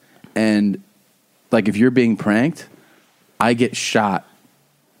cameras and, like, if you're being pranked, I get shot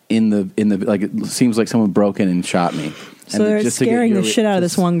in the like, it seems like someone broke in and shot me. So And they're just to get scaring your- the shit out of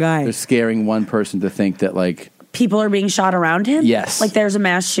this one guy. They're scaring one person to think that, like People are being shot around him. Yes. Like there's a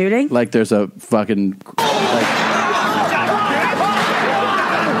mass shooting. there's a fucking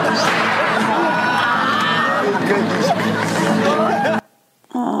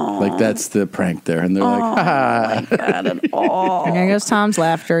like that's the prank there, and they're like, ha. And there goes Tom's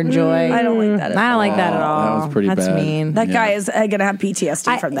laughter and joy. I don't like that. I don't like that at all. That was pretty That's bad. mean. That guy is gonna have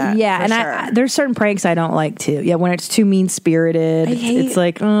PTSD from that. Yeah, for and sure. there's certain pranks I don't like too. Yeah, when it's too mean spirited, I hate it's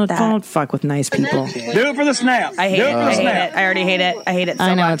like, oh, don't fuck with nice people. Do it for the snap. I hate Do it. it for the I hate snap. it. I already hate it. I hate it so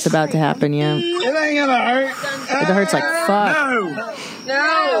I know much. it's about to happen. Yeah, It ain't gonna hurt. it hurts like fuck.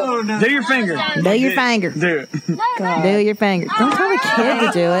 No. Do your finger. Do your finger. Do it. Do your finger. Don't tell the kid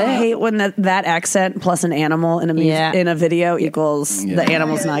to do I it. hate when that accent plus an animal in a in a video equals the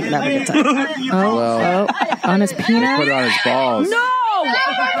animal's not gonna have a good time. Oh, on his peanut. Put it on his balls. No!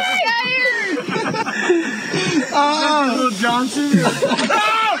 Johnson.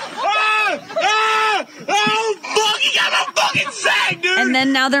 Oh, fuck, he got my fucking sack, dude. And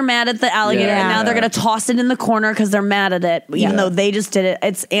then now they're mad at the alligator, and now they're gonna toss it in the corner because they're mad at it, even though they just did it.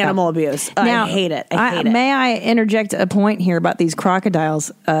 It's animal abuse. Now, I hate it. I hate it. May I interject a point here about these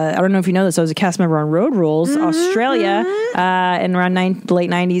crocodiles? I don't know if you know this. I was a cast member on Road Rules, Australia, in around late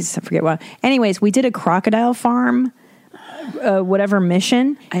 90s. I forget what. Anyways, we did a crocodile farm. Whatever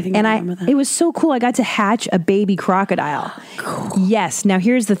mission, I think, it was so cool. I got to hatch a baby crocodile. Cool. Yes. Now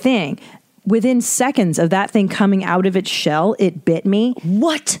here's the thing. Within seconds of that thing coming out of its shell, it bit me.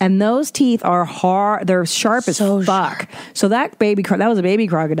 What? And those teeth are hard. They're sharp as fuck. Sharp. So that that was a baby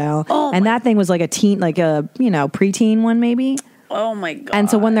crocodile, and that thing was like a teen, like a preteen one maybe. Oh my god! And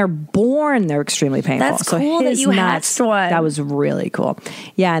so when they're born, they're extremely painful. That's so cool that you hatched one. That was really cool.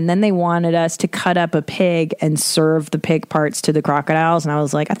 Yeah, and then they wanted us to cut up a pig and serve the pig parts to the crocodiles, and I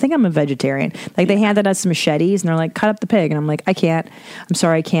was like, I think I'm a vegetarian. Like they handed us machetes, and they're like, cut up the pig, and I'm like, I can't. I'm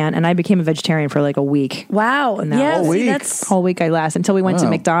sorry, I can't. And I became a vegetarian for like a week. Wow! And that whole week I lasted until we went to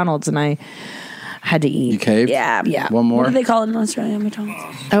McDonald's, and I had to eat. You caved? Yeah. One more. What do they call it in Australia? McDonald's.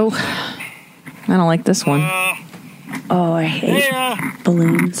 Oh, I don't like this one. Oh, I hate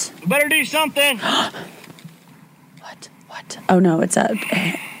balloons. Better do something. What? Oh no, it's a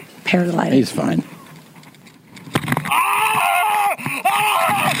paragliding. He's fine.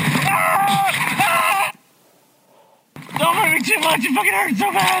 Don't hurt me too much. It fucking hurts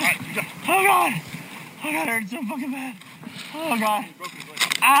so bad. Oh god. Oh god, it hurts so fucking bad. Oh god.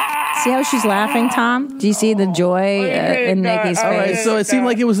 See how she's laughing, Tom? Do you see the joy in Nikki's face? All right, so it seemed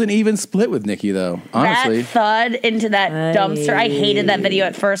like it was an even split with Nikki, though. Honestly, that thud into that dumpster. I hated that video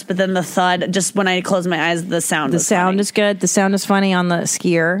at first, but then the thud, just when I closed my eyes, the sound. The sound is good. The sound is funny on the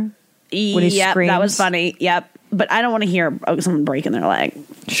skier. When he screams. That was funny. Yep. But I don't want to hear someone breaking their leg.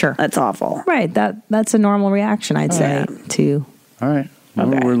 Sure, that's awful. Right. That's a normal reaction, I'd say. To all right.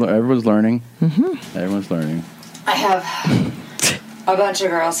 Okay. Everyone's learning. Mm-hmm. Everyone's learning. I have a bunch of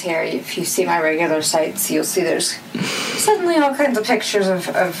girls here. If you see my regular sites, you'll see there's suddenly all kinds of pictures of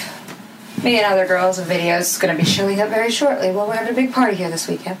me and other girls and videos. It's going to be showing up very shortly. Well, we're having a big party here this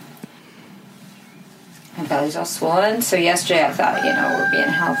weekend. My belly's all swollen. So yesterday I thought, we're being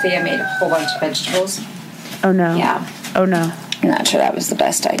healthy. I made a whole bunch of vegetables. Oh no. Yeah. Oh no. I'm not sure that was the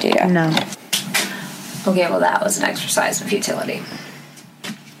best idea. No. Okay, well that was an exercise in futility.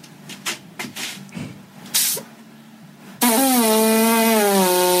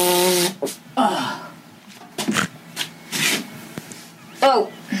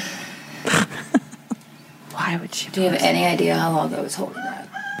 Oh. Why would she? Do you have any idea how long I was holding that?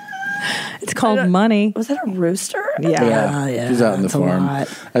 It's called money. Was that a rooster? Yeah. She's out in the farm.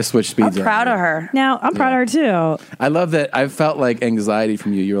 I switched speeds. I'm proud of her. Now, I'm proud of her too. I love that. I felt like anxiety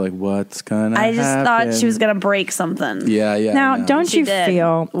from you. You were like, what's gonna happen? I just thought she was going to break something. Yeah. Now, don't She you did.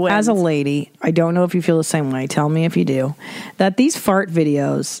 feel, as a lady, I don't know if you feel the same way, tell me if you do, that these fart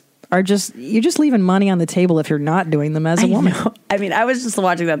videos are you're just leaving money on the table if you're not doing them as a woman. I mean, I was just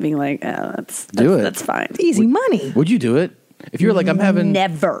watching that being like, that's fine. It's easy money. Would you do it? If you're like, I'm having...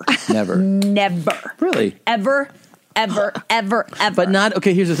 Never. Never. Really? Ever. But not...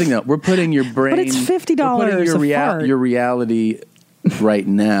 Okay, here's the thing, though. We're putting your brain... But it's $50 we're putting a fart. your reality right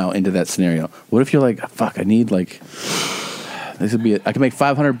now into that scenario. What if you're like, fuck, I need like... This would be... I can make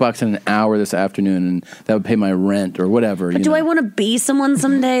 $500 in an hour this afternoon, and that would pay my rent or whatever. But do I want to be someone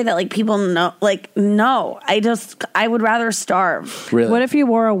someday that like people know? Like, no. I would rather starve. Really? What if you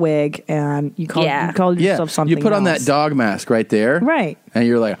wore a wig and you called yourself something You put on that else? dog mask right there. Right. And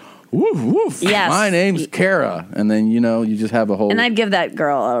you're like, woof, woof. Yes. My name's Kara. And then, you just have a whole... And I'd give that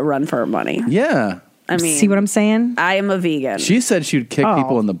girl a run for her money. Yeah. I mean, see what I'm saying? I am a vegan. She said she would kick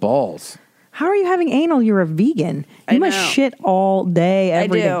people in the balls. How are you having anal? You're a vegan. You must shit all day,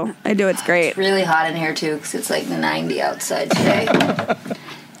 every day. I do. It's great. It's really hot in here too because it's like 90 outside today.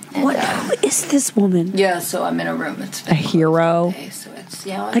 Who is this woman? Yeah, so I'm in a room. It's A hero. so it's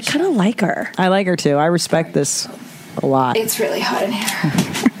yeah. I kind of like her. I like her too. I respect this a lot. It's really hot in here.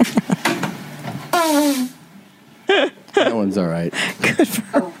 That one's all right. Good for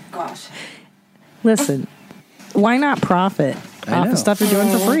her. Oh gosh. Listen, why not profit off the stuff you're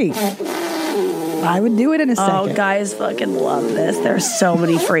doing for free? I would do it in a second. Oh, guys fucking love this. There's so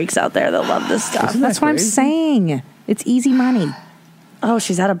many freaks out there that love this stuff. That's what I'm saying. It's easy money. Oh,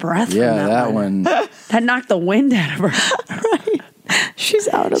 she's out of breath. Yeah, from that one. That knocked the wind out of her. Right. She's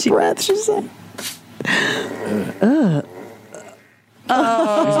out of breath. She's like,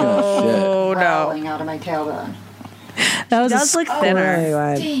 Oh, no. Falling out of my tailbone. That was does look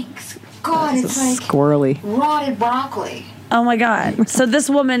thinner. Stinks. God, it's like squirrely. rotted broccoli. Oh my God. So this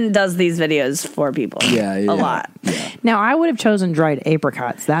woman does these videos for people. Yeah. A lot. Now, I would have chosen dried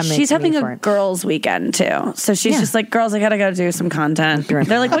apricots. That makes She's having me a for it. girls' weekend too. So she's just like, girls, I gotta go do some content. They're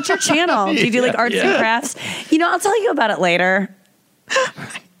like, what's your channel? Do you do like arts and crafts? You know, I'll tell you about it later.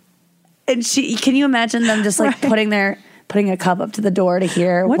 And can you imagine them just like putting a cup up to the door to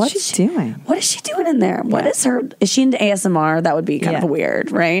hear What's she doing? What is she doing in there? What is her? Is she into ASMR? That would be kind of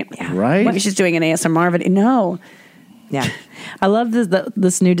weird, right? Yeah. Right. Maybe she's doing an ASMR video. No. Yeah, I love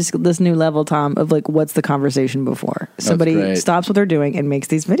this new level, Tom, of like, what's the conversation before somebody great. stops what they're doing and makes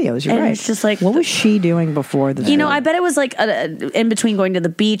these videos. You're And right. it's just like, what was she doing before this? You know, I bet it was like in between going to the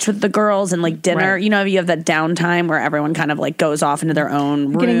beach with the girls and like dinner. Right. You know, you have that downtime where everyone kind of like goes off into their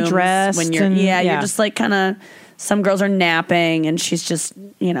own rooms. Getting dressed when you're and- you're yeah. just like kind of. Some girls are napping, and she's just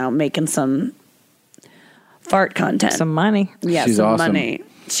making some fart content, some money. Yeah, She's some awesome. money.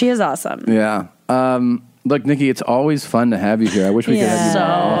 She is awesome. Yeah. Look, Nikki, it's always fun to have you here. I wish we could have you So more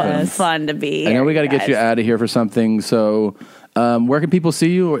often. fun to be. I know here, we got to get you guys. out of here for something. So, where can people see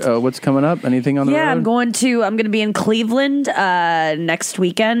you? What's coming up? Anything on the Yeah, road? I'm going to be in Cleveland next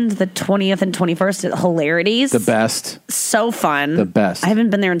weekend, the 20th and 21st at Hilarities. The best. So fun. The best. I haven't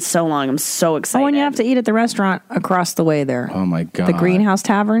been there in so long. I'm so excited. Oh, and you have to eat at the restaurant across the way there. Oh my God. The Greenhouse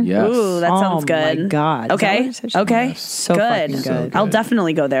Tavern. Yes. Ooh, that sounds good. Oh my God. Okay. Is that what Okay. it is? So good. fucking good. I'll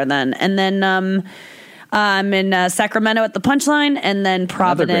definitely go there then. And then I'm in Sacramento at the Punchline, and then Another great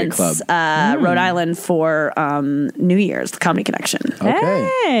Providence, club. Rhode Island for New Year's, the Comedy Connection. Okay.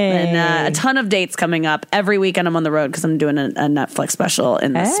 And a ton of dates coming up. Every weekend I'm on the road because I'm doing a Netflix special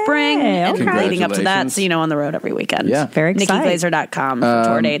in the spring and leading up to that. So, on the road every weekend. Yeah. Very exciting. NikkiGlaser.com for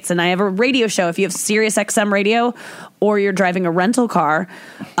tour dates. And I have a radio show. If you have Sirius XM radio or you're driving a rental car,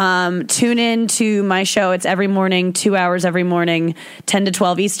 tune in to my show. It's every morning, 2 hours every morning, 10 to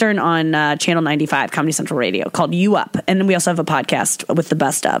 12 Eastern on Channel 95, Comedy Central Radio, called You Up. And we also have a podcast with the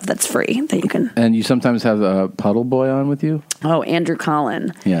best of that's free that you can. And you sometimes have a Puddle Boy on with you? Oh, Andrew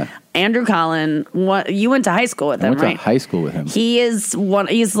Collin. Yeah. Andrew Collin, you went to high school with I him, went right? to high school with him.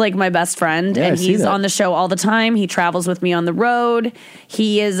 He's like my best friend, Yeah, I and see he's that. on the show all the time. He travels with me on the road.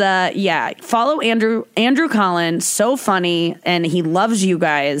 He is follow Andrew Collin, so funny, and he loves you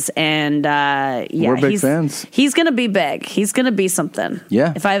guys, and We're big fans. He's gonna be big. He's gonna be something.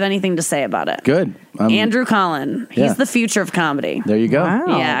 Yeah. If I have anything to say about it. Good. Andrew Collin. He's Yeah. the future of comedy. There you go.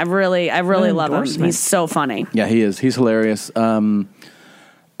 Wow. Yeah, I really love him. endorsement. He's so funny. Yeah, he is. He's hilarious.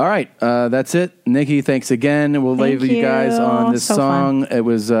 All right, that's it. Nikki, thanks again. We'll leave you guys on this So song. It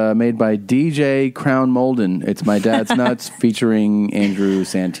was made by DJ Crown Molden. It's My Dad's Nuts featuring Andrew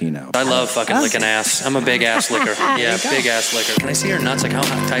Santino. I love fucking licking ass. I'm a big ass licker. Yeah, big ass licker. Can I see your nuts? Like how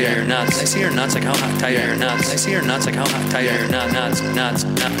tight are your nuts? I see your nuts. Like how tight are your nuts? I see your nuts. Like how tight are your nuts? Nuts.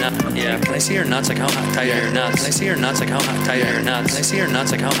 Yeah. Can I see your nuts? Like how tight are your nuts? Can I see your nuts? Like how tight are your nuts? I see your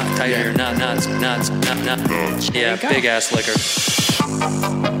nuts. Like how tight are your nuts? Nuts. Yeah, big ass licker.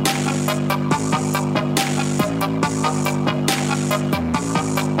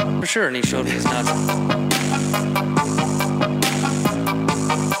 For sure, and he showed me his nuts.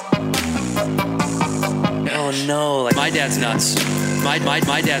 Oh no! Like my dad's nuts. My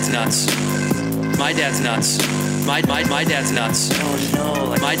dad's nuts. My dad's nuts. My dad's nuts. Oh no!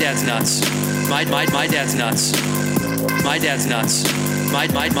 Like my dad's nuts. My dad's nuts. My dad's nuts. My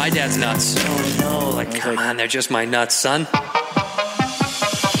dad's nuts. Oh no! Like come on, they're just my nuts, son.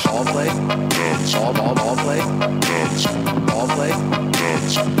 Ball play. Ball play. Ball play.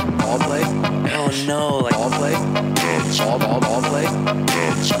 Ball play. Oh no! Like Ball play. Ball play.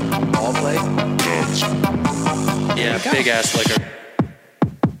 Ball play. yeah, big ass liquor.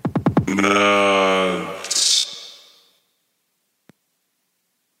 No.